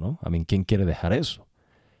bueno, ¿no? ¿Quién quiere dejar eso?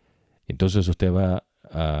 Entonces usted va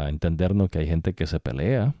a entendernos que hay gente que se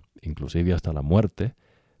pelea, inclusive hasta la muerte,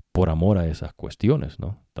 por amor a esas cuestiones,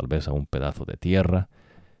 ¿no? Tal vez a un pedazo de tierra,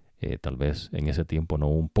 tal vez en ese tiempo no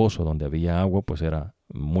un pozo donde había agua, pues era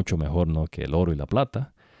mucho mejor, ¿no?, que el oro y la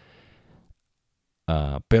plata.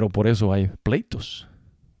 Pero por eso hay pleitos,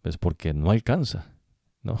 es porque no alcanza,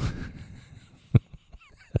 ¿no?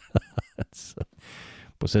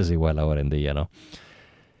 Pues es igual ahora en día, ¿no?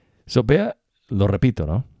 Vea, lo repito,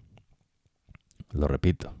 ¿no? Lo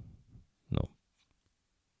repito, ¿no?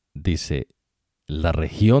 Dice, la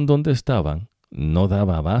región donde estaban no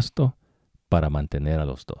daba abasto para mantener a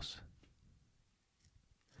los dos.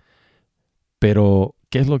 Pero,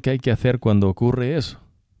 ¿qué es lo que hay que hacer cuando ocurre eso?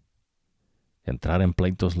 ¿Entrar en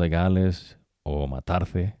pleitos legales o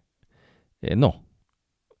matarse? No,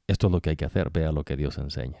 esto es lo que hay que hacer, vea lo que Dios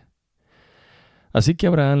enseña. Así que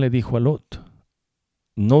Abraham le dijo a Lot,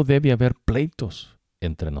 no debe haber pleitos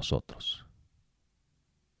entre nosotros.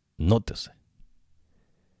 Nótese.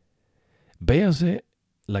 Véase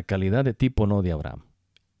la calidad de tipo no de Abraham.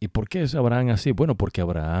 ¿Y por qué es Abraham así? Bueno, porque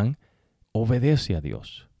Abraham obedece a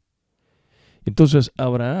Dios. Entonces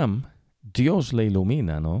Abraham, Dios le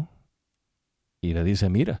ilumina, ¿no? Y le dice,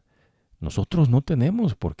 mira, nosotros no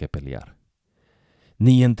tenemos por qué pelear,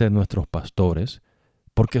 ni entre nuestros pastores,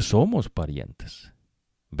 porque somos parientes.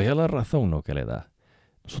 Vea la razón, ¿no?, que le da.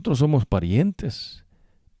 Nosotros somos parientes.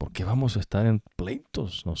 ¿Por qué vamos a estar en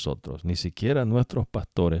pleitos nosotros? Ni siquiera nuestros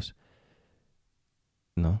pastores,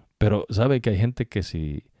 ¿no? Pero sabe que hay gente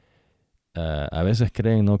que a veces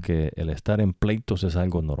creen, ¿no?, que el estar en pleitos es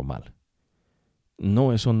algo normal.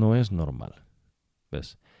 No, eso no es normal,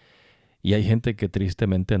 ¿ves? Y hay gente que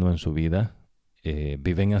tristemente, ¿no?, en su vida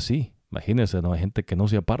viven así. Imagínense, ¿no? Hay gente que no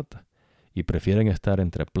se aparta y prefieren estar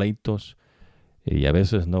entre pleitos y a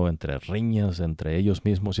veces, ¿no?, entre riñas entre ellos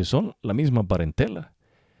mismos, y son la misma parentela.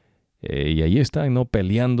 Y allí están, ¿no?,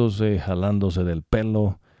 peleándose, jalándose del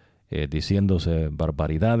pelo, diciéndose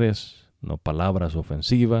barbaridades, ¿no?, palabras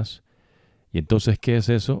ofensivas. Y entonces, ¿qué es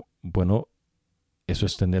eso? Bueno, eso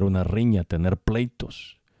es tener una riña, tener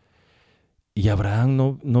pleitos. Y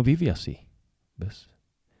Abraham no vive así, ¿ves?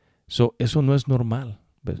 Eso no es normal,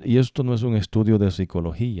 ¿ves? Y esto no es un estudio de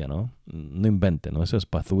psicología, ¿no? No invente, ¿no? Esa es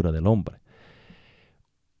basura del hombre.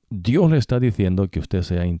 Dios le está diciendo que usted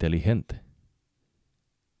sea inteligente.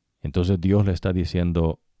 Entonces Dios le está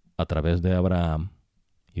diciendo a través de Abraham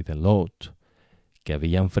y de Lot que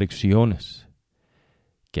habían fricciones,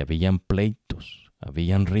 que habían pleitos,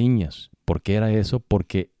 habían riñas. ¿Por qué era eso?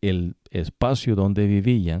 Porque el espacio donde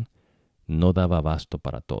vivían no daba abasto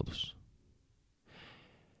para todos.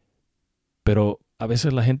 Pero a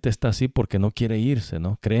veces la gente está así porque no quiere irse,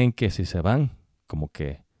 ¿no? Creen que si se van, como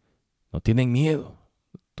que no tienen miedo.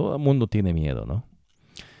 Todo el mundo tiene miedo, ¿no?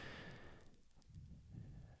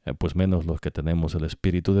 Pues menos los que tenemos el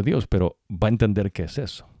Espíritu de Dios, pero va a entender qué es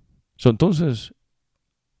eso. Entonces,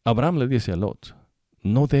 Abraham le dice a Lot,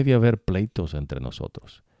 no debe haber pleitos entre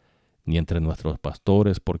nosotros, ni entre nuestros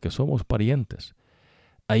pastores, porque somos parientes.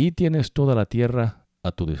 Ahí tienes toda la tierra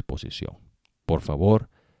a tu disposición. Por favor,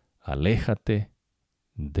 aléjate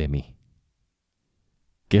de mí.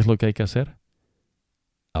 ¿Qué es lo que hay que hacer?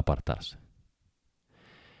 Apartarse.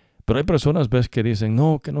 Pero hay personas, ves, que dicen,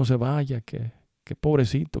 no, que no se vaya, que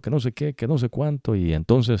pobrecito, que no sé qué, que no sé cuánto. Y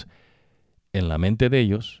entonces, en la mente de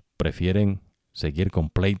ellos, prefieren seguir con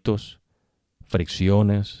pleitos,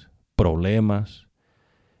 fricciones, problemas.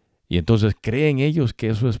 Y entonces creen ellos que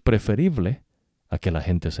eso es preferible a que la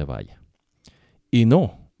gente se vaya. Y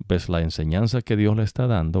no, ves, la enseñanza que Dios le está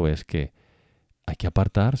dando es que hay que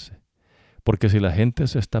apartarse. Porque si la gente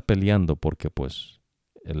se está peleando porque pues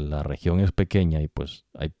la región es pequeña y pues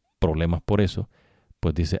hay problemas por eso,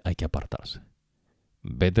 pues dice, hay que apartarse.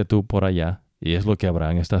 Vete tú por allá, y es lo que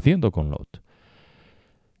Abraham está haciendo con Lot.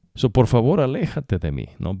 Por favor, aléjate de mí,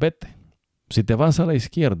 no, vete. Si te vas a la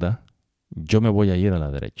izquierda, yo me voy a ir a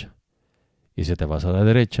la derecha. Y si te vas a la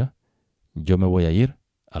derecha, yo me voy a ir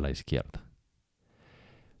a la izquierda.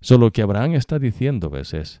 Lo que Abraham está diciendo,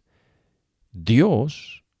 ¿ves? Es,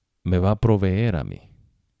 Dios me va a proveer a mí.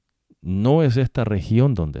 No es esta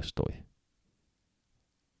región donde estoy.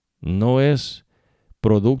 No es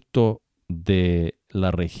producto de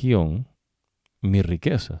la región mi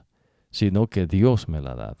riqueza, sino que Dios me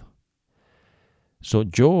la ha dado.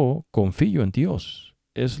 Yo confío en Dios.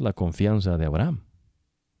 Es la confianza de Abraham.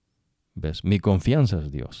 ¿Ves? Mi confianza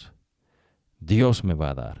es Dios. Dios me va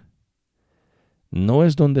a dar. No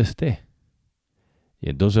es donde esté. Y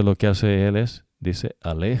entonces lo que hace él es, dice,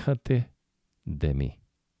 aléjate de mí.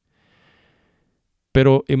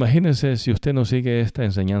 Pero imagínense, si usted no sigue esta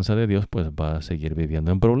enseñanza de Dios, pues va a seguir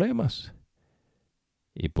viviendo en problemas.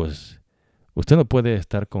 Y pues usted no puede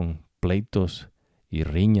estar con pleitos y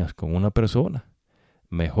riñas con una persona.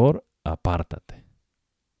 Mejor apártate.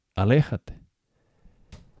 Aléjate.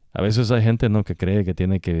 A veces hay gente no que cree que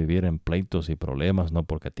tiene que vivir en pleitos y problemas, no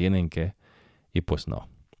porque tienen que, y pues no.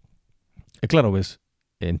 Claro, ves,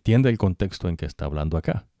 entiende el contexto en que está hablando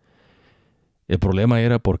acá. El problema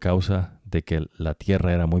era por causa de que la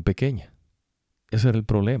tierra era muy pequeña. Ese era el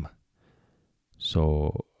problema.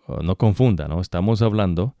 No confunda, ¿no? Estamos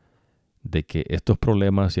hablando de que estos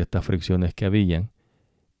problemas y estas fricciones que habían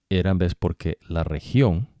eran, ves, porque la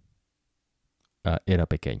región era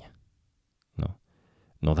pequeña.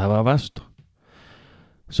 No daba abasto.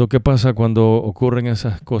 ¿Qué pasa cuando ocurren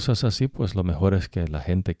esas cosas así? Pues lo mejor es que la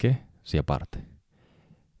gente que se aparte.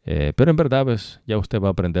 Pero en verdad, ¿ves? Ya usted va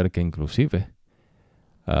a aprender que inclusive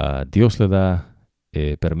Dios le da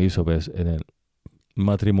permiso, ¿ves? En el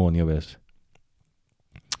matrimonio, ¿ves?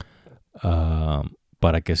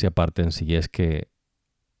 Para que se aparten si es que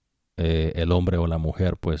el hombre o la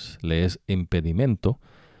mujer, pues, le es impedimento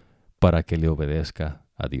para que le obedezca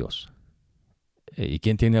a Dios. ¿Y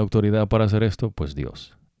quién tiene autoridad para hacer esto? Pues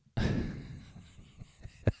Dios.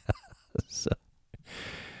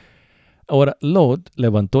 Ahora, Lot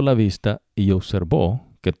levantó la vista y observó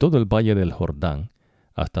que todo el valle del Jordán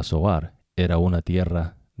hasta Zoar era una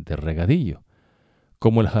tierra de regadío,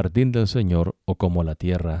 como el jardín del Señor o como la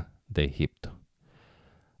tierra de Egipto.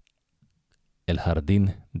 El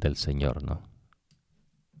jardín del Señor, ¿no?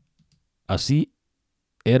 Así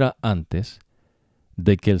era antes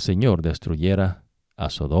de que el Señor destruyera a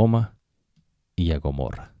Sodoma y a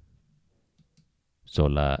Gomorra.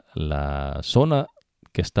 La zona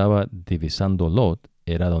que estaba divisando Lot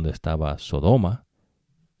era donde estaba Sodoma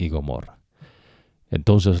y Gomorra.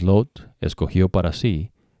 Entonces Lot escogió para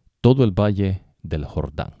sí todo el valle del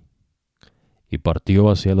Jordán y partió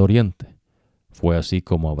hacia el oriente. Fue así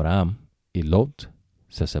como Abraham y Lot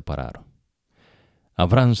se separaron.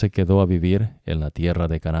 Abraham se quedó a vivir en la tierra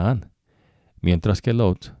de Canaán, mientras que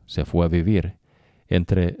Lot se fue a vivir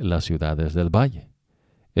entre las ciudades del valle,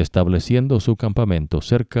 estableciendo su campamento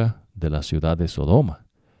cerca de la ciudad de Sodoma.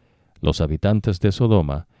 Los habitantes de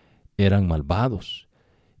Sodoma eran malvados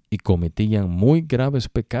y cometían muy graves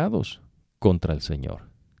pecados contra el Señor.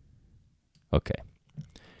 Ok.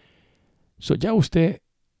 Ya usted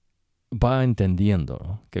va entendiendo,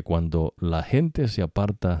 ¿no?, que cuando la gente se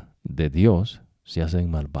aparta de Dios, se hacen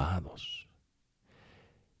malvados.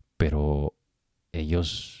 Pero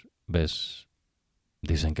ellos, ves,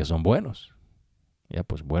 dicen que son buenos. Ya,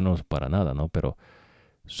 pues buenos para nada, ¿no? Pero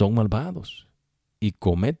son malvados y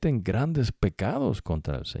cometen grandes pecados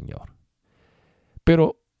contra el Señor.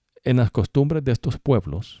 Pero en las costumbres de estos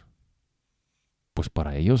pueblos, pues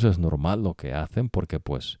para ellos es normal lo que hacen porque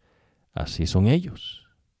pues así son ellos,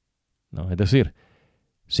 ¿no? Es decir,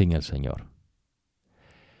 sin el Señor.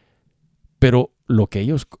 Pero lo que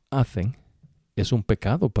ellos hacen es un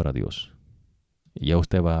pecado para Dios. Y ya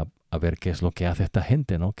usted va a ver qué es lo que hace esta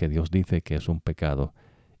gente, ¿no? Que Dios dice que es un pecado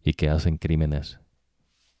y que hacen crímenes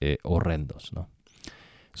horrendos, ¿no?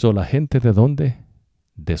 La gente ¿de dónde?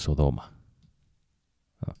 De Sodoma.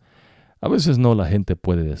 ¿No? A veces no, la gente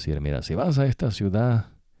puede decir, mira, si vas a esta ciudad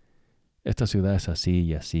es así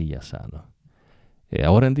y así y así, ¿no?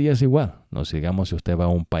 Ahora en día es igual, ¿no? Digamos, si usted va a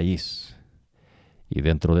un país y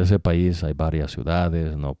dentro de ese país hay varias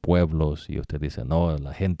ciudades, ¿no?, pueblos, y usted dice, no,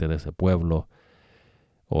 la gente de ese pueblo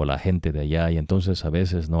o la gente de allá, y entonces a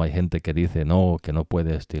veces no hay gente que dice, no, que no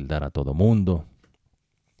puedes tildar a todo mundo.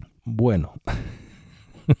 Bueno,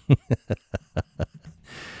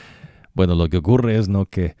 bueno, lo que ocurre es, ¿no?,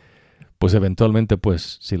 que pues eventualmente,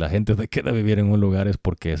 pues si la gente se queda a vivir en un lugar es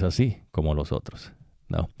porque es así como los otros,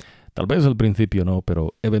 No. Tal vez al principio no,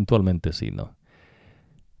 pero eventualmente sí, ¿no?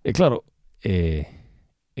 Y claro,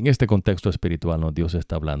 en este contexto espiritual, ¿no? Dios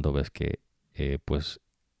está hablando, ves que, pues,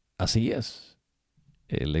 así es.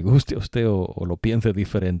 Le guste a usted o lo piense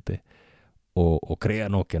diferente, o crea,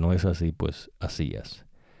 no, que no es así, pues así es.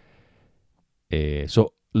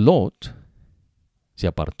 Lot se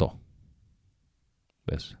apartó,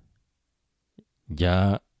 ¿ves?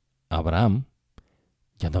 Ya Abraham,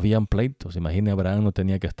 ya no habían pleitos. Imagine, Abraham no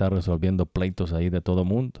tenía que estar resolviendo pleitos ahí de todo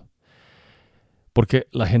mundo. Porque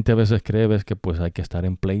la gente a veces cree, ves, que pues hay que estar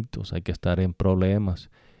en pleitos, hay que estar en problemas.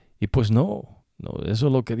 Y pues no, eso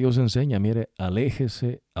es lo que Dios enseña. Mire,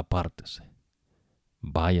 aléjese, apártese,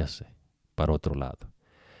 váyase para otro lado.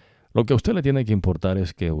 Lo que a usted le tiene que importar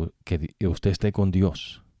es que usted esté con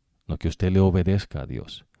Dios, no que usted le obedezca a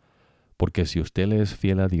Dios. Porque si usted le es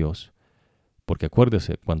fiel a Dios, porque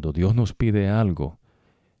acuérdese, cuando Dios nos pide algo,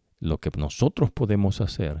 lo que nosotros podemos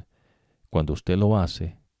hacer, cuando usted lo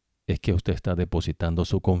hace, es que usted está depositando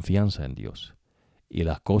su confianza en Dios. Y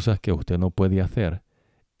las cosas que usted no puede hacer,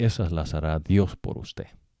 esas las hará Dios por usted.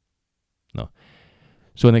 ¿No?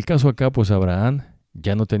 En el caso acá, pues Abraham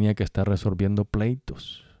ya no tenía que estar resolviendo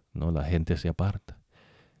pleitos, ¿no? La gente se aparta,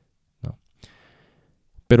 ¿no?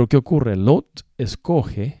 Pero ¿qué ocurre? Lot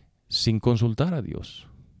escoge sin consultar a Dios,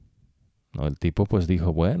 ¿no? El tipo pues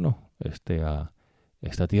dijo, bueno,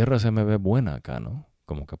 esta tierra se me ve buena acá, ¿no?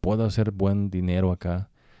 Como que puedo hacer buen dinero acá,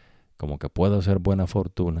 como que puedo hacer buena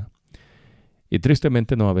fortuna. Y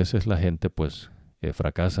tristemente, no, a veces la gente pues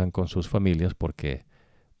fracasan con sus familias porque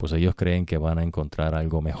pues ellos creen que van a encontrar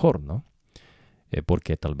algo mejor, ¿no?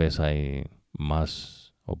 Porque tal vez hay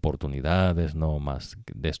más oportunidades, ¿no? Más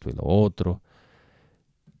de esto y lo otro.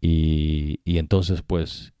 Y entonces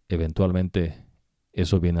pues eventualmente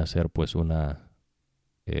eso viene a ser pues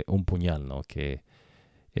un puñal, ¿no? Que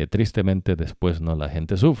tristemente después, ¿no? La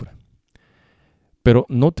gente sufre. Pero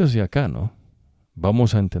nótese acá, ¿no?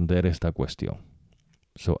 Vamos a entender esta cuestión.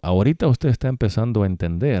 Ahorita usted está empezando a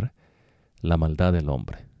entender la maldad del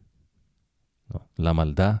hombre, ¿no? La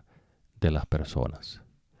maldad de las personas.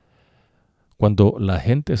 Cuando la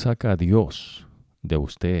gente saca a Dios de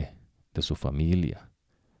usted, de su familia,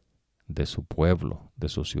 de su pueblo, de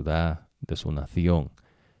su ciudad, de su nación,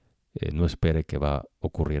 no espere que va a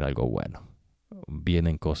ocurrir algo bueno.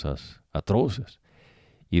 Vienen cosas atroces.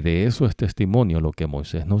 Y de eso es testimonio lo que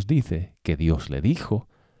Moisés nos dice, que Dios le dijo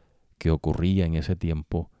que ocurría en ese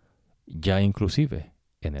tiempo, ya inclusive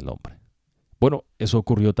en el hombre. Bueno, eso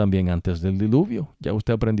ocurrió también antes del diluvio. Ya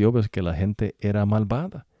usted aprendió, ves, que la gente era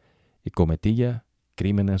malvada y cometía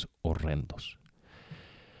crímenes horrendos.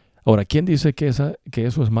 Ahora, ¿quién dice que eso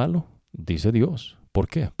es malo? Dice Dios. ¿Por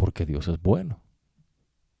qué? Porque Dios es bueno.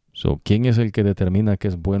 ¿Quién es el que determina qué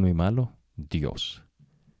es bueno y malo? Dios.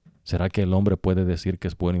 ¿Será que el hombre puede decir que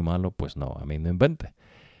es bueno y malo? Pues no, a mí no invente.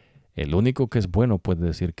 El único que es bueno puede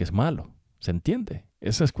decir que es malo. ¿Se entiende?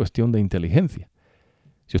 Esa es cuestión de inteligencia.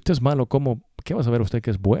 Si usted es malo, ¿qué va a saber usted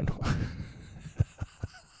que es bueno?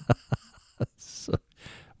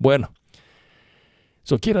 Bueno,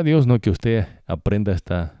 quiera Dios, no, que usted aprenda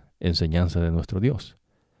esta enseñanza de nuestro Dios.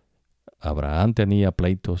 Abraham tenía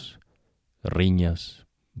pleitos, riñas,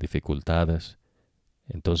 dificultades.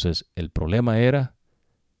 Entonces, el problema era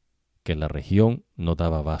que la región no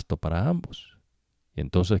daba abasto para ambos. Y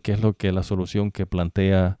entonces, ¿qué es la solución que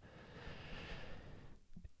plantea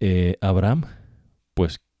Abraham?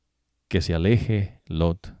 Pues que se aleje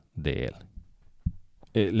Lot de él.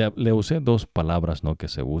 Le usé dos palabras, ¿no?, que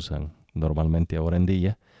se usan normalmente ahora en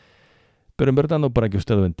día, pero en verdad no para que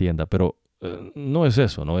usted lo entienda, pero no es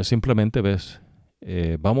eso, no es simplemente,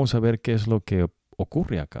 vamos a ver qué es lo que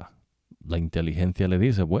ocurre acá. La inteligencia le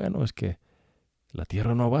dice, bueno, es que la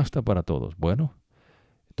tierra no basta para todos. Bueno,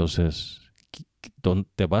 entonces,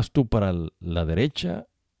 ¿te vas tú para la derecha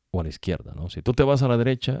o a la izquierda, ¿no? Si tú te vas a la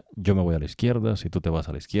derecha, yo me voy a la izquierda. Si tú te vas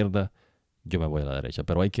a la izquierda, yo me voy a la derecha.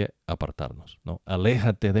 Pero hay que apartarnos, ¿no?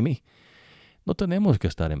 Aléjate de mí. No tenemos que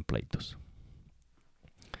estar en pleitos.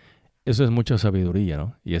 Eso es mucha sabiduría,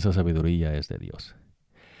 ¿no? Y esa sabiduría es de Dios.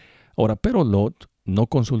 Ahora, pero Lot no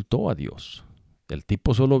consultó a Dios. El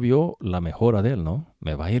tipo solo vio la mejora de él, ¿no?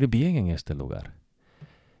 Me va a ir bien en este lugar.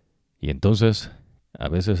 Y entonces, a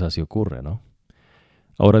veces así ocurre, ¿no?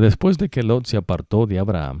 Ahora, después de que Lot se apartó de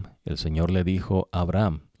Abraham, el Señor le dijo a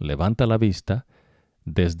Abraham, levanta la vista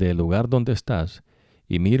desde el lugar donde estás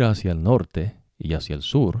y mira hacia el norte y hacia el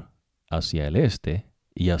sur, hacia el este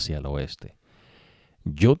y hacia el oeste.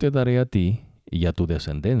 Yo te daré a ti y a tu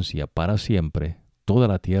descendencia para siempre toda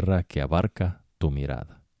la tierra que abarca tu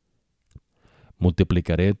mirada.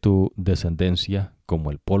 Multiplicaré tu descendencia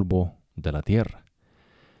como el polvo de la tierra.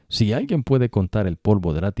 Si alguien puede contar el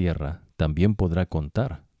polvo de la tierra, también podrá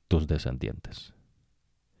contar tus descendientes.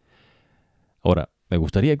 Ahora, me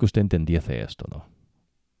gustaría que usted entendiese esto, ¿no?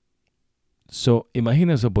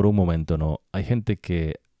 Imagínense por un momento, ¿no? Hay gente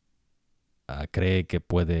que cree que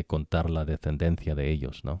puede contar la descendencia de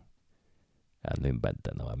ellos, ¿no? No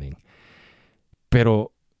inventan, ¿no? Amén.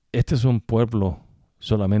 Pero este es un pueblo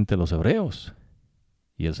solamente los hebreos.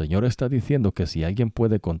 Y el Señor está diciendo que si alguien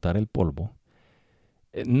puede contar el polvo,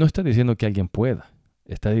 no está diciendo que alguien pueda.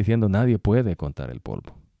 Está diciendo nadie puede contar el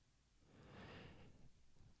polvo.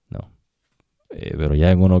 No. Pero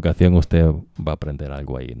ya en una ocasión usted va a aprender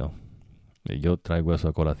algo ahí, ¿no? Yo traigo eso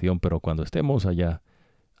a colación, pero cuando estemos allá,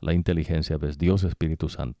 la inteligencia, ves, Dios Espíritu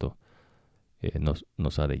Santo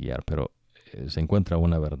nos ha de guiar, pero se encuentra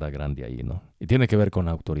una verdad grande ahí, ¿no? Y tiene que ver con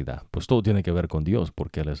la autoridad. Pues todo tiene que ver con Dios,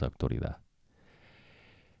 porque Él es autoridad.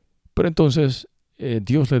 Pero entonces,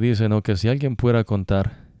 Dios le dice, ¿no? Que si alguien pudiera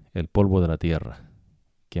contar el polvo de la tierra,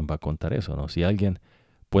 ¿quién va a contar eso, no? Si alguien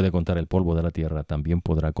puede contar el polvo de la tierra, también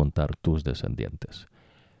podrá contar tus descendientes.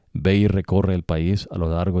 Ve y recorre el país a lo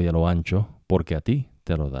largo y a lo ancho, porque a ti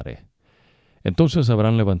te lo daré. Entonces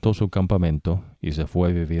Abraham levantó su campamento y se fue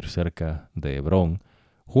a vivir cerca de Hebrón,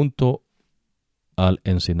 junto al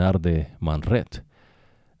encinar de Manret.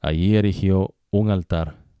 Allí erigió un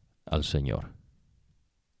altar al Señor.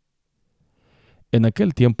 En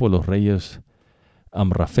aquel tiempo los reyes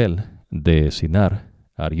Amrafel de Sinar,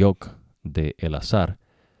 Arioc de Elazar,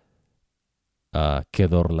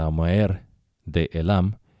 Kedorlaomer de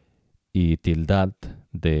Elam y Tildad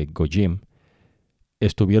de Gojim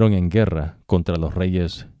estuvieron en guerra contra los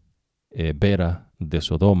reyes Bera de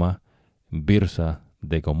Sodoma, Birsa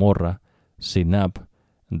de Gomorra, Sinab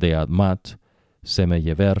de Admat,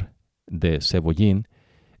 Semeyeber de Seboyín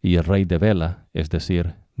y el rey de Bela, es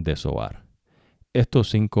decir, de Zoar. Estos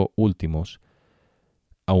 5 últimos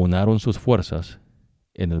aunaron sus fuerzas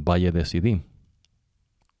en el valle de Sidim,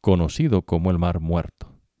 conocido como el Mar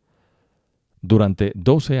Muerto. Durante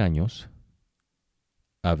 12 años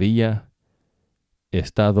había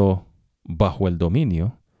estado bajo el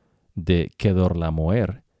dominio de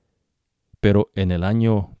Kedorlaomer, pero en el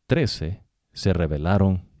año 13 se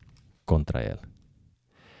rebelaron contra él.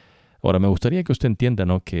 Ahora, me gustaría que usted entienda,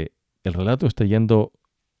 ¿no?, que el relato está yendo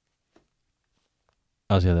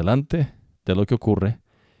hacia adelante de lo que ocurre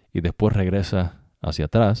y después regresa hacia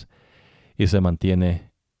atrás y se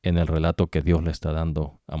mantiene en el relato que Dios le está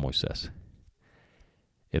dando a Moisés.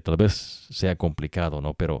 Tal vez sea complicado,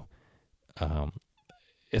 ¿no? Pero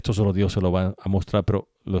esto solo Dios se lo va a mostrar, pero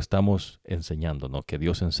lo estamos enseñando, ¿no? Que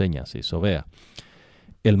Dios enseña así. Vea,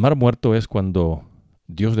 el Mar Muerto es cuando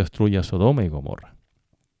Dios destruye a Sodoma y Gomorra.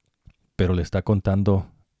 Pero le está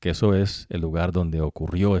contando que eso es el lugar donde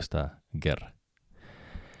ocurrió esta guerra.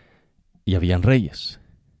 Y habían reyes,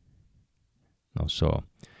 ¿no?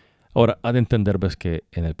 Ahora, ha de entender, ves, que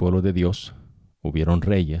en el pueblo de Dios hubieron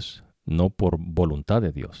reyes, no por voluntad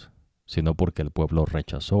de Dios, sino porque el pueblo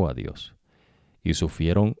rechazó a Dios. Y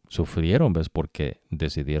sufrieron, ves, porque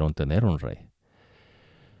decidieron tener un rey.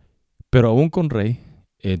 Pero aún con rey,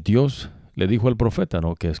 Dios le dijo al profeta,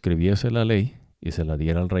 ¿no?, que escribiese la ley y se la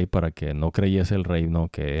diera al rey para que no creyese el rey, ¿no?,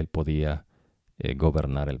 que él podía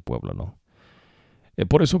gobernar el pueblo, ¿no?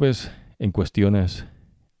 Por eso, ves, en cuestiones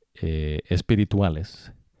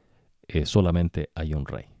espirituales, solamente hay un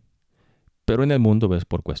rey. Pero en el mundo, ves,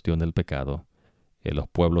 por cuestión del pecado, los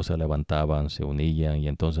pueblos se levantaban, se unían y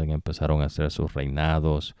entonces empezaron a hacer sus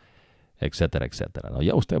reinados, etcétera, etcétera, ¿no?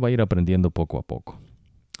 Ya usted va a ir aprendiendo poco a poco.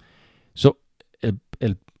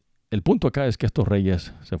 El punto acá es que estos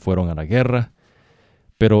reyes se fueron a la guerra,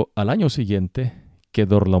 pero al año siguiente,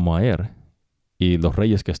 Kedorlaomer y los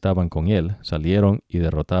reyes que estaban con él salieron y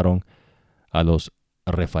derrotaron a los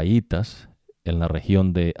refaitas en la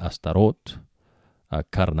región de Astarot, a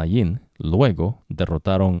Carnaín. Luego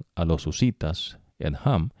derrotaron a los husitas en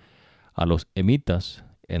Ham, a los emitas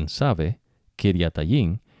en Sabe,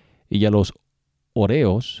 Kiriatayín, y a los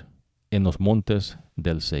oreos en los montes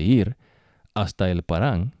del Seir, hasta el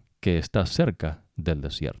Parán, que está cerca del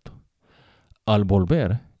desierto. Al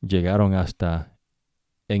volver, llegaron hasta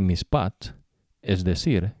Enmispat, es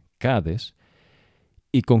decir, Cades,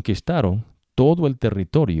 y conquistaron todo el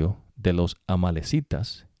territorio de los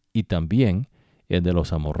amalecitas y también el de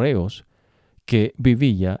los amorreos, que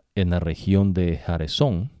vivía en la región de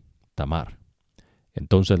Jaresón, Tamar.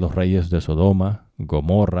 Entonces los reyes de Sodoma,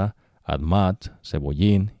 Gomorra, Admat,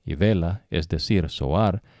 Seboyín y Bela, es decir,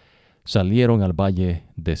 Zoar, salieron al valle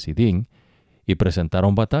de Sidín y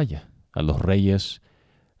presentaron batalla a los reyes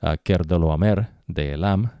Kedorlaomer de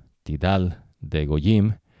Elam, Tidal de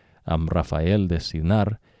Gojim, Amrafael de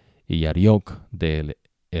Sinar y Arioc de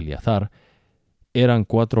Eleazar, eran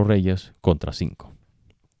 4 reyes contra 5.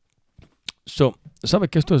 ¿Sabe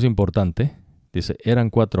que esto es importante? Dice, eran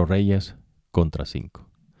 4 reyes contra 5.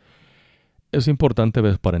 Es importante,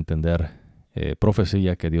 ¿ves?, para entender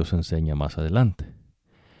profecía que Dios enseña más adelante.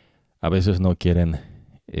 A veces no quieren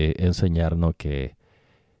enseñarnos que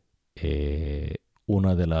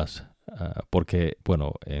una de las... porque,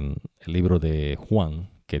 bueno, en el libro de Juan,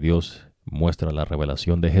 que Dios muestra la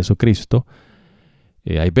revelación de Jesucristo,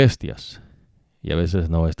 hay bestias. Y a veces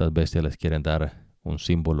no, estas bestias les quieren dar un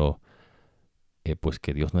símbolo pues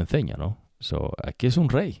que Dios no enseña, ¿no? Aquí es un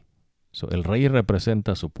rey. El rey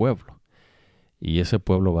representa a su pueblo. Y ese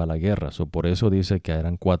pueblo va a la guerra. Por eso dice que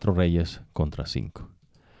eran 4 reyes contra 5.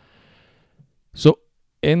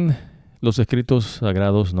 En los escritos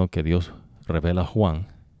sagrados, ¿no?, que Dios revela a Juan,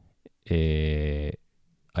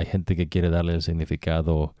 hay gente que quiere darle el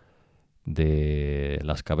significado de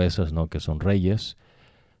las cabezas, ¿no?, que son reyes,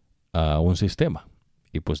 a un sistema.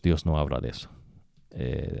 Y pues Dios no habla de eso.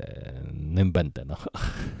 No inventen, ¿no?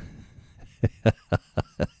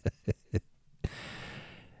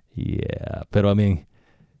 Pero a mí,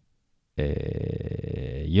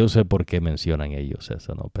 yo sé por qué mencionan ellos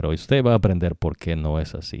eso, ¿no? Pero usted va a aprender por qué no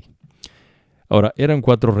es así. Ahora, eran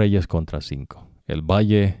 4 reyes contra 5. El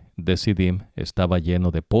valle de Sidim estaba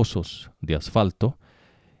lleno de pozos de asfalto,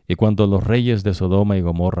 y cuando los reyes de Sodoma y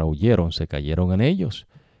Gomorra huyeron, se cayeron en ellos.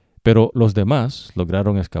 Pero los demás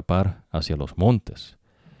lograron escapar hacia los montes.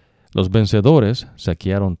 Los vencedores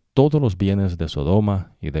saquearon todos los bienes de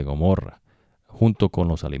Sodoma y de Gomorra, junto con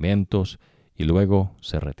los alimentos, y luego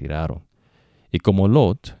se retiraron. Y como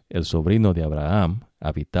Lot, el sobrino de Abraham,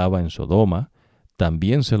 habitaba en Sodoma,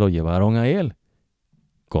 también se lo llevaron a él,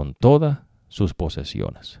 con todas sus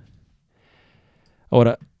posesiones.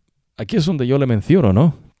 Ahora, aquí es donde yo le menciono,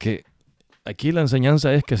 ¿no?, que aquí la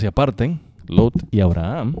enseñanza es que se aparten Lot y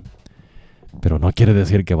Abraham, pero no quiere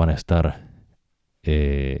decir que van a estar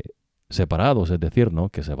separados, es decir, ¿no?,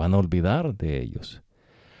 que se van a olvidar de ellos.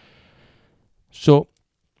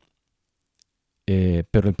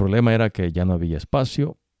 Pero el problema era que ya no había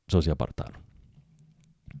espacio, se apartaron.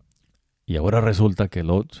 Y ahora resulta que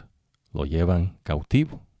Lot lo llevan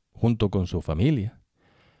cautivo, junto con su familia,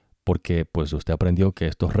 porque pues usted aprendió que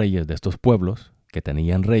estos reyes de estos pueblos, que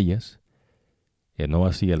tenían reyes, no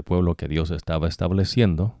así el pueblo que Dios estaba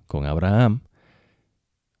estableciendo con Abraham,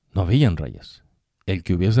 no habían reyes. El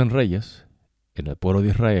que hubiesen reyes en el pueblo de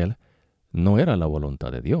Israel no era la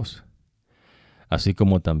voluntad de Dios. Así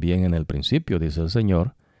como también en el principio, dice el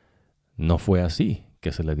Señor, no fue así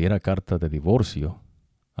que se le diera carta de divorcio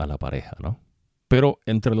a la pareja, ¿no? Pero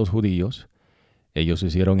entre los judíos, ellos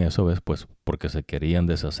hicieron eso, ¿ves?, pues porque se querían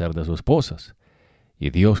deshacer de sus esposas. Y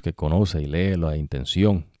Dios, que conoce y lee la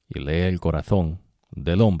intención y lee el corazón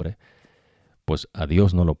del hombre, pues a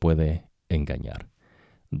Dios no lo puede engañar.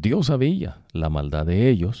 Dios sabía la maldad de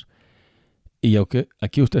ellos, y aunque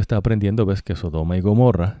aquí usted está aprendiendo, ves que Sodoma y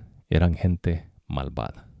Gomorra eran gente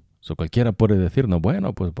malvada. Cualquiera puede decirnos,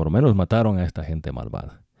 bueno, pues por lo menos mataron a esta gente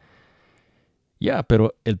malvada.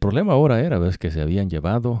 Pero el problema ahora era, ves, que se habían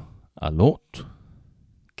llevado a Lot,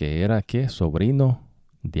 que era, ¿qué?, sobrino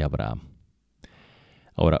de Abraham.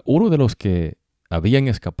 Ahora, uno de los que habían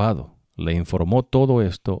escapado le informó todo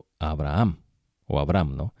esto a Abraham,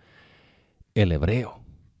 ¿no?, el hebreo,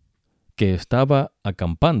 que estaba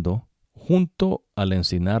acampando junto al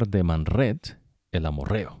encinar de Manred, el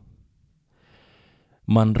amorreo.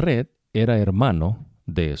 Manred era hermano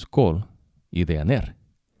de Escol y de Aner,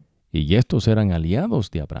 y estos eran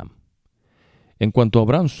aliados de Abraham. En cuanto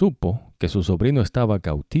Abraham supo que su sobrino estaba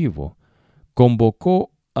cautivo,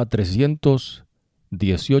 convocó a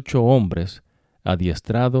 318 hombres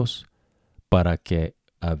adiestrados que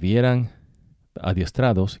habían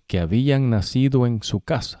nacido en su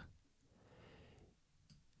casa.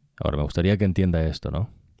 Ahora me gustaría que entienda esto, ¿no?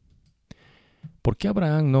 ¿Por qué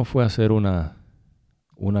Abraham no fue a hacer una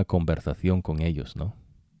conversación con ellos, ¿no?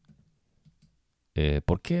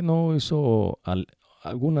 ¿Por qué no hizo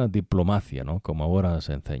alguna diplomacia, ¿no?, como ahora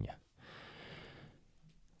se enseña?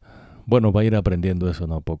 Bueno, va a ir aprendiendo eso,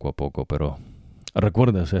 ¿no?, poco a poco, pero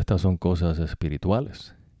recuérdese, estas son cosas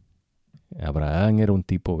espirituales. Abraham era un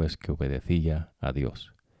tipo, ves, que obedecía a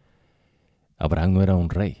Dios. Abraham no era un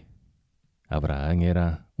rey. Abraham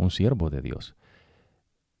era un siervo de Dios.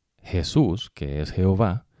 Jesús, que es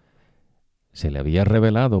Jehová, se le había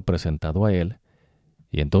revelado, presentado a él,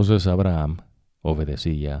 y entonces Abraham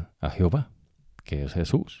obedecía a Jehová, que es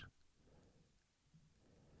Jesús.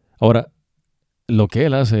 Ahora, lo que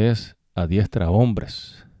él hace es adiestra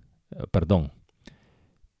hombres,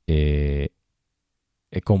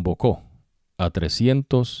 convocó a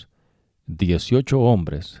 318 18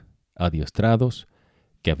 hombres adiestrados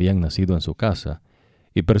que habían nacido en su casa,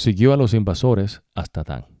 y persiguió a los invasores hasta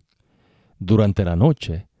Dan. Durante la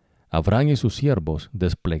noche, Abraham y sus siervos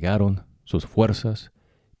desplegaron sus fuerzas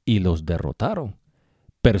y los derrotaron,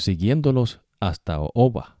 persiguiéndolos hasta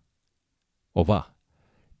Obá,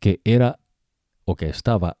 que era o que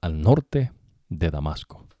estaba al norte de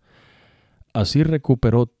Damasco. Así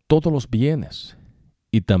recuperó todos los bienes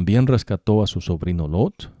y también rescató a su sobrino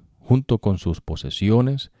Lot, junto con sus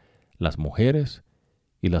posesiones, las mujeres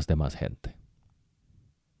y las demás gente.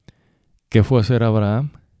 ¿Qué fue a hacer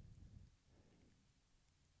Abraham?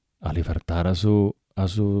 A libertar a su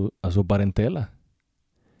parentela.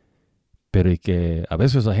 Pero y que a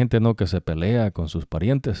veces la gente no que se pelea con sus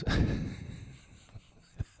parientes.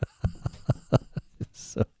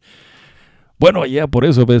 Bueno, ya por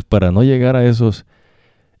eso ves, para no llegar a esos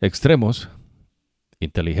extremos,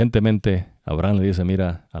 inteligentemente Abraham le dice,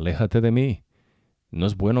 mira, aléjate de mí. No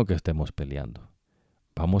es bueno que estemos peleando.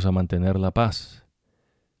 Vamos a mantener la paz.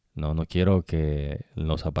 No quiero que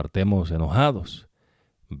nos apartemos enojados.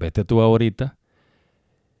 Vete tú ahorita.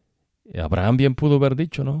 Abraham bien pudo haber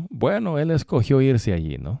dicho, ¿no? Bueno, él escogió irse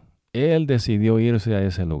allí, ¿no? Él decidió irse a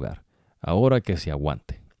ese lugar. Ahora que se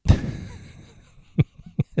aguante.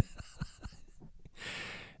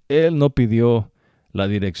 Él no pidió la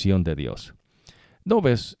dirección de Dios. No,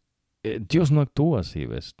 ves, Dios no actúa así,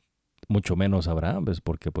 ves. Mucho menos Abraham, ves,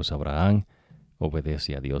 porque pues Abraham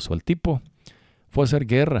obedece a Dios. O el tipo fue a hacer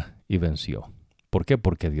guerra y venció. ¿Por qué?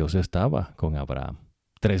 Porque Dios estaba con Abraham.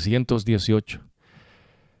 318.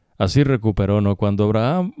 Así recuperó, ¿no? Cuando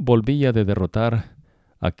Abraham volvía de derrotar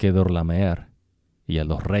a Kedorlaomer y a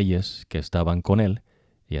los reyes que estaban con él,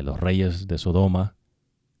 y a los reyes de Sodoma,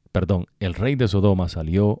 el rey de Sodoma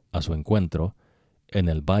salió a su encuentro en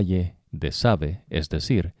el valle de Sabe, es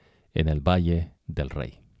decir, en el valle del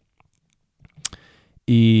rey.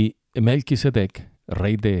 Y Melquisedec,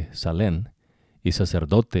 rey de Salem y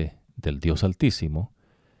sacerdote del Dios Altísimo,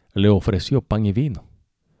 le ofreció pan y vino.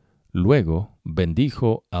 Luego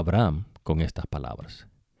bendijo a Abraham con estas palabras.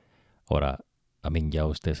 Ahora, ya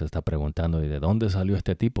usted se está preguntando, ¿de dónde salió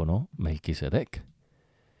este tipo, no? Melquisedec.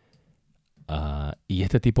 ¿Y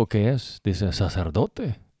este tipo qué es? Dice,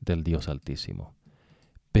 sacerdote del Dios Altísimo.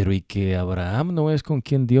 Pero ¿y que Abraham no es con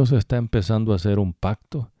quien Dios está empezando a hacer un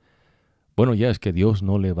pacto? Bueno, ya es que Dios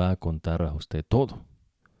no le va a contar a usted todo,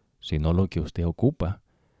 sino lo que usted ocupa.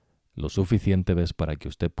 Lo suficiente ves para que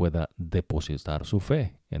usted pueda depositar su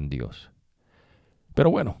fe en Dios.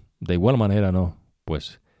 Pero bueno, de igual manera, ¿no?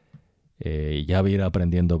 Pues ya va a ir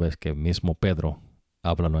aprendiendo, ves que mismo Pedro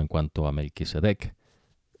habla, ¿no?, en cuanto a Melquisedec.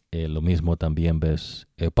 Lo mismo también ves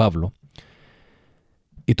Pablo.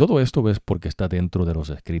 Y todo esto ves porque está dentro de los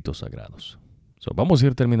escritos sagrados. Vamos a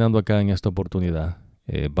ir terminando acá en esta oportunidad.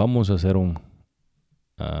 Vamos a hacer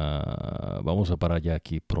vamos a parar ya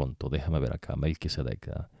aquí pronto. Déjame ver acá,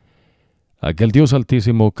 Melquisedec. Aquel Dios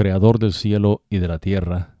Altísimo, creador del cielo y de la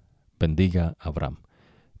tierra, bendiga a Abraham.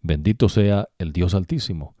 Bendito sea el Dios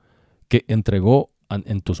Altísimo, que entregó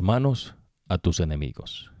en tus manos a tus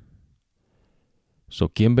enemigos.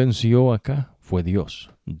 ¿Quién venció acá? Fue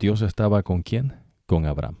Dios. ¿Dios estaba con quién? Con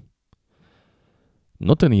Abraham.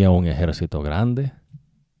 No tenía un ejército grande,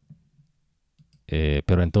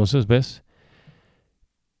 pero entonces, ¿ves?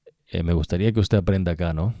 Me gustaría que usted aprenda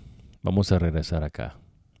acá, ¿no? Vamos a regresar acá.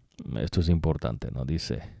 Esto es importante, ¿no?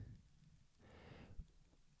 Dice,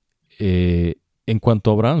 en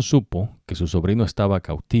cuanto Abraham supo que su sobrino estaba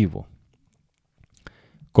cautivo,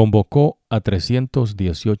 convocó a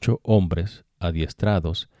 318 hombres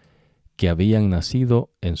adiestrados que habían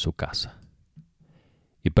nacido en su casa,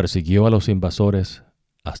 y persiguió a los invasores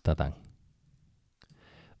hasta Dan.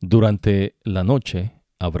 Durante la noche,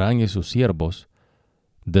 Abraham y sus siervos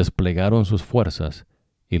desplegaron sus fuerzas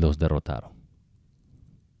y los derrotaron.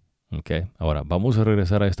 Ahora vamos a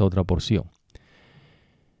regresar a esta otra porción.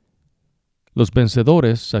 Los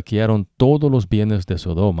vencedores saquearon todos los bienes de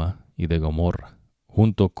Sodoma y de Gomorra,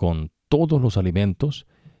 junto con todos los alimentos,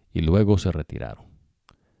 y luego se retiraron.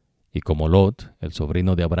 Y como Lot, el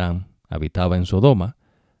sobrino de Abraham, habitaba en Sodoma,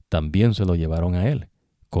 también se lo llevaron a él,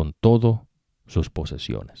 con todas sus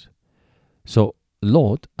posesiones.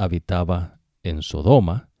 Lot habitaba en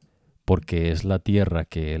Sodoma, porque es la tierra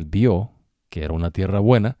que él vio, que era una tierra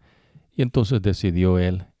buena, y entonces decidió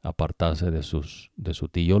él apartarse de su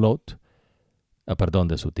tío Lot,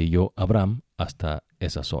 de su tío Abraham, hasta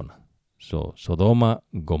esa zona. Sodoma,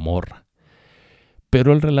 Gomorra.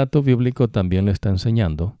 Pero el relato bíblico también le está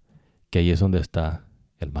enseñando que ahí es donde está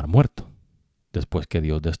el Mar Muerto, después que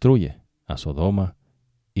Dios destruye a Sodoma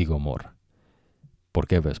y Gomorra. ¿Por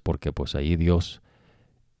qué ves? Porque pues ahí Dios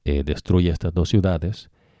destruye estas dos ciudades,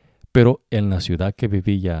 pero en la ciudad que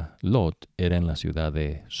vivía Lot era en la ciudad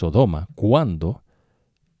de Sodoma, cuando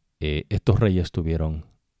estos reyes tuvieron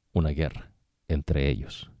una guerra entre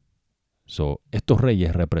ellos. Estos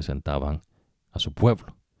reyes representaban a su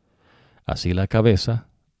pueblo. Así la cabeza,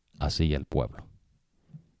 así el pueblo.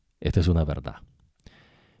 Esta es una verdad.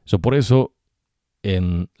 Por eso,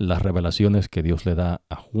 en las revelaciones que Dios le da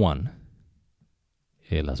a Juan,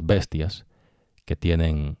 las bestias que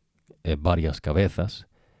tienen varias cabezas,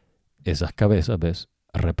 esas cabezas, ¿ves?,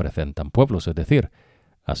 representan pueblos, es decir,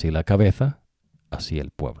 así la cabeza, así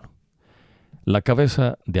el pueblo. La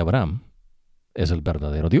cabeza de Abraham es el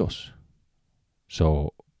verdadero Dios.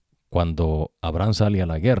 Cuando Abraham sale a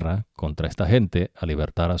la guerra contra esta gente a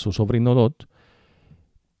libertar a su sobrino Lot,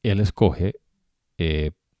 él escoge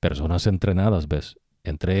personas entrenadas, ¿ves?,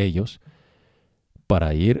 entre ellos,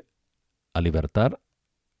 para ir a libertar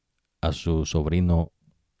a su sobrino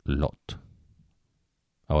Lot.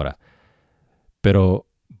 Ahora, pero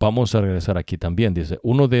vamos a regresar aquí también. Dice,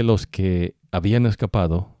 uno de los que habían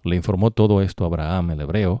escapado le informó todo esto a Abraham, el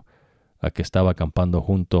hebreo, a que estaba acampando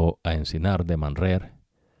junto a Encinar de Manre,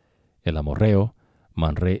 el amorreo.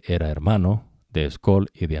 Manre era hermano de Escol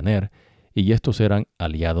y de Aner, y estos eran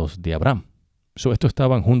aliados de Abraham. Estos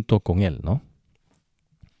estaban junto con él, ¿no?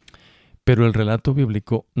 Pero el relato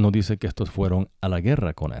bíblico no dice que estos fueron a la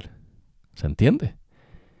guerra con él. ¿Se entiende?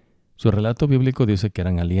 Su relato bíblico dice que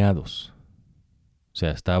eran aliados. O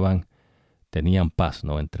sea, tenían paz,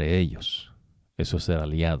 ¿no?, entre ellos. Eso es ser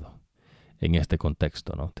aliado en este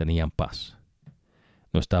contexto, ¿no? Tenían paz.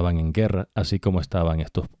 No estaban en guerra, así como estaban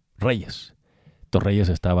estos reyes. Estos reyes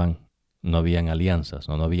no habían alianzas,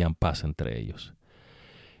 no habían paz entre ellos.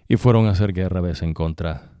 Y fueron a hacer guerra, ¿ves?, en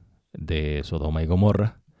contra de Sodoma y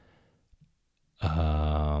Gomorra.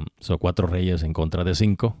 Son 4 reyes en contra de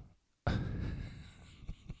 5.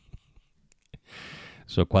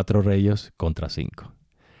 Son 4 reyes contra 5.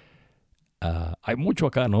 Hay mucho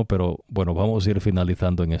acá, ¿no? Pero bueno, vamos a ir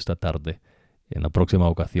finalizando en esta tarde. En la próxima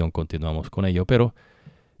ocasión continuamos con ello. Pero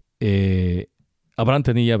Abraham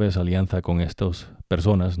tenía, ¿ves?, alianza con estas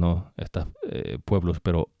personas, ¿no?, estos pueblos,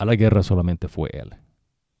 pero a la guerra solamente fue él,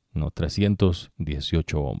 ¿no?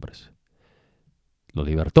 318 hombres. Lo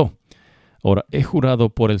libertó. Ahora, he jurado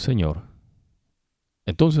por el Señor.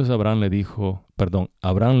 Entonces Abraham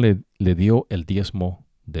le dio el diezmo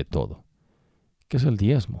de todo. ¿Qué es el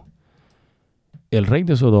diezmo? El rey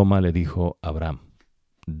de Sodoma le dijo a Abraham,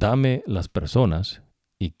 dame las personas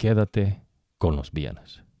y quédate con los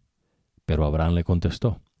bienes. Pero Abraham le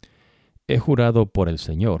contestó, he jurado por el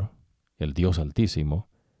Señor, el Dios Altísimo,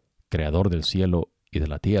 creador del cielo y de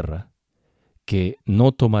la tierra, que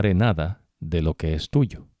no tomaré nada de lo que es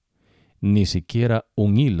tuyo, ni siquiera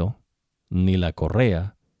un hilo, ni la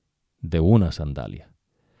correa de una sandalia.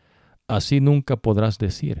 Así nunca podrás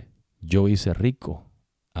decir, yo hice rico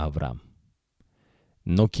a Abraham.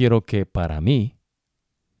 No quiero nada para mí,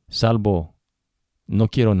 salvo lo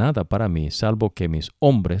que mis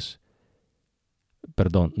hombres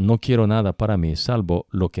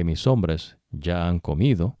ya han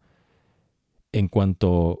comido. En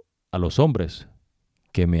cuanto a los hombres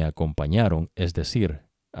que me acompañaron, es decir,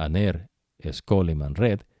 Aner, Escol y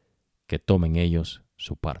Manred, que tomen ellos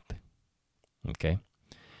su parte. ¿Ok?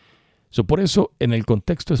 Por eso, en el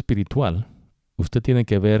contexto espiritual, usted tiene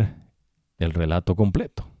que ver el relato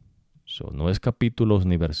completo. No es capítulos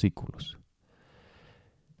ni versículos.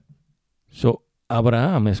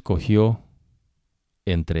 Abraham escogió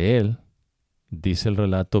entre él, dice el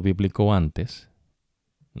relato bíblico antes,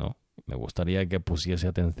 ¿no? Me gustaría que pusiese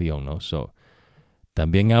atención, ¿no?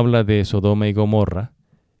 También habla de Sodoma y Gomorra,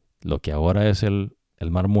 lo que ahora es el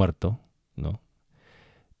Mar Muerto, ¿no?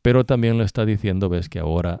 Pero también lo está diciendo, ves, que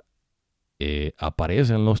ahora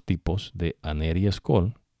aparecen los tipos de Aner y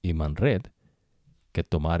Escol y Manred que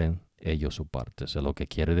tomaren ellos su parte. Eso es lo que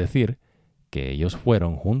quiere decir que ellos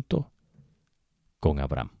fueron junto con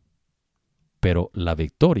Abraham. Pero la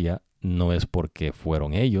victoria no es porque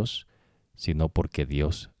fueron ellos, sino porque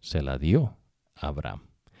Dios se la dio a Abraham,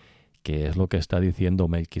 que es lo que está diciendo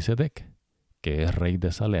Melquisedec, que es rey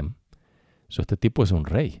de Salem. Este tipo es un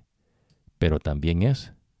rey, pero también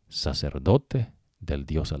es sacerdote del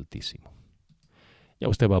Dios Altísimo. Ya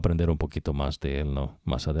usted va a aprender un poquito más de él, ¿no?,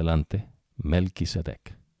 más adelante.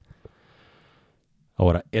 Melquisedec.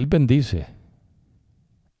 Ahora, él bendice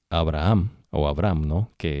a Abraham,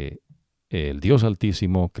 ¿no?, que el Dios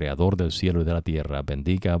Altísimo, creador del cielo y de la tierra,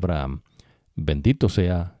 bendiga a Abraham. Bendito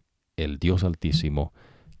sea el Dios Altísimo,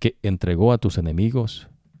 que entregó a tus enemigos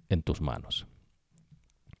en tus manos.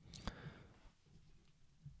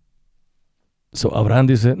 Abraham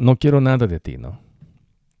dice, no quiero nada de ti, ¿no?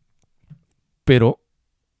 Pero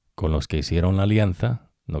con los que hicieron la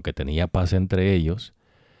alianza, lo que tenía paz entre ellos,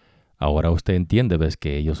 ahora usted entiende, ves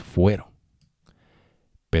que ellos fueron.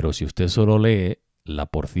 Pero si usted solo lee la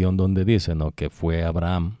porción donde dice, ¿no?, que fue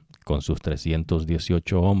Abraham con sus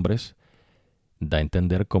 318 hombres, da a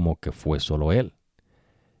entender como que fue solo él.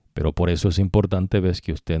 Pero por eso es importante, ves,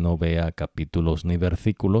 que usted no vea capítulos ni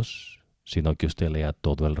versículos, sino que usted lea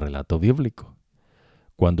todo el relato bíblico.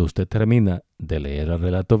 Cuando usted termina de leer el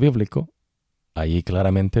relato bíblico, ahí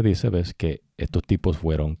claramente dice, ves, que estos tipos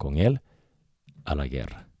fueron con él a la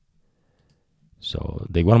guerra.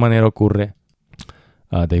 De igual manera ocurre,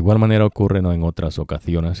 ¿no?, en otras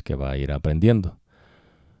ocasiones que va a ir aprendiendo.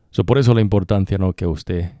 Por eso la importancia, ¿no?, que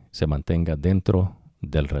usted se mantenga dentro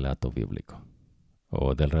del relato bíblico,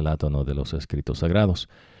 o del relato, ¿no?, de los escritos sagrados.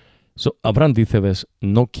 Abraham dice, ves,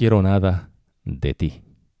 no quiero nada de ti.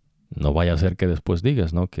 No vaya a ser que después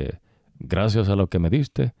digas, ¿no?, que gracias a lo que me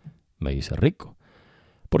diste, me hice rico.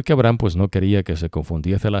 Porque Abraham pues no quería que se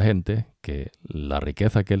confundiese la gente que la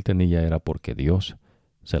riqueza que él tenía era porque Dios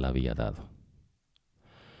se la había dado.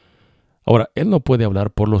 Ahora, él no puede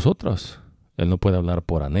hablar por los otros. Él no puede hablar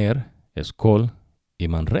por Aner, Escol y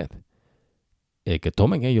Manred. Que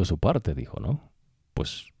tomen ellos su parte, dijo, ¿no?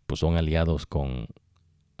 Pues son aliados con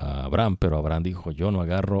Abraham, pero Abraham dijo, yo no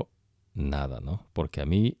agarro nada, ¿no? Porque a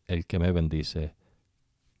mí el que me bendice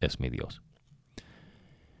es mi Dios.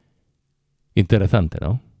 Interesante,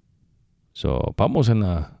 ¿no? Vamos en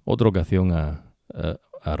otra ocasión a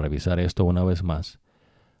revisar esto una vez más.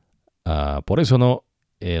 Por eso no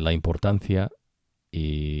la importancia,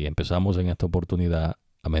 y empezamos en esta oportunidad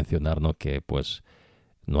a mencionarnos que pues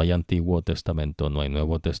no hay Antiguo Testamento, no hay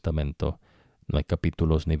Nuevo Testamento, no hay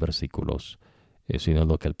capítulos ni versículos, sino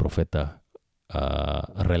lo que el profeta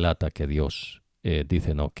relata que Dios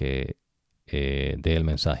dice, ¿no?, que dé el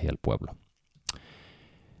mensaje al pueblo.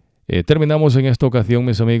 Terminamos en esta ocasión,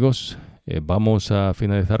 mis amigos. Vamos a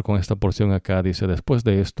finalizar con esta porción acá. Dice, después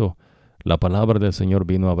de esto, la palabra del Señor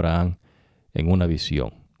vino a Abraham en una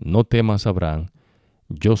visión. No temas, Abraham,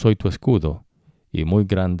 yo soy tu escudo, y muy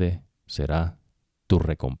grande será tu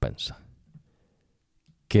recompensa.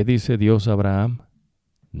 ¿Qué dice Dios a Abraham?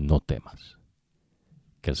 No temas.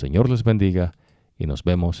 Que el Señor les bendiga y nos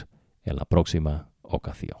vemos en la próxima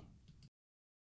ocasión.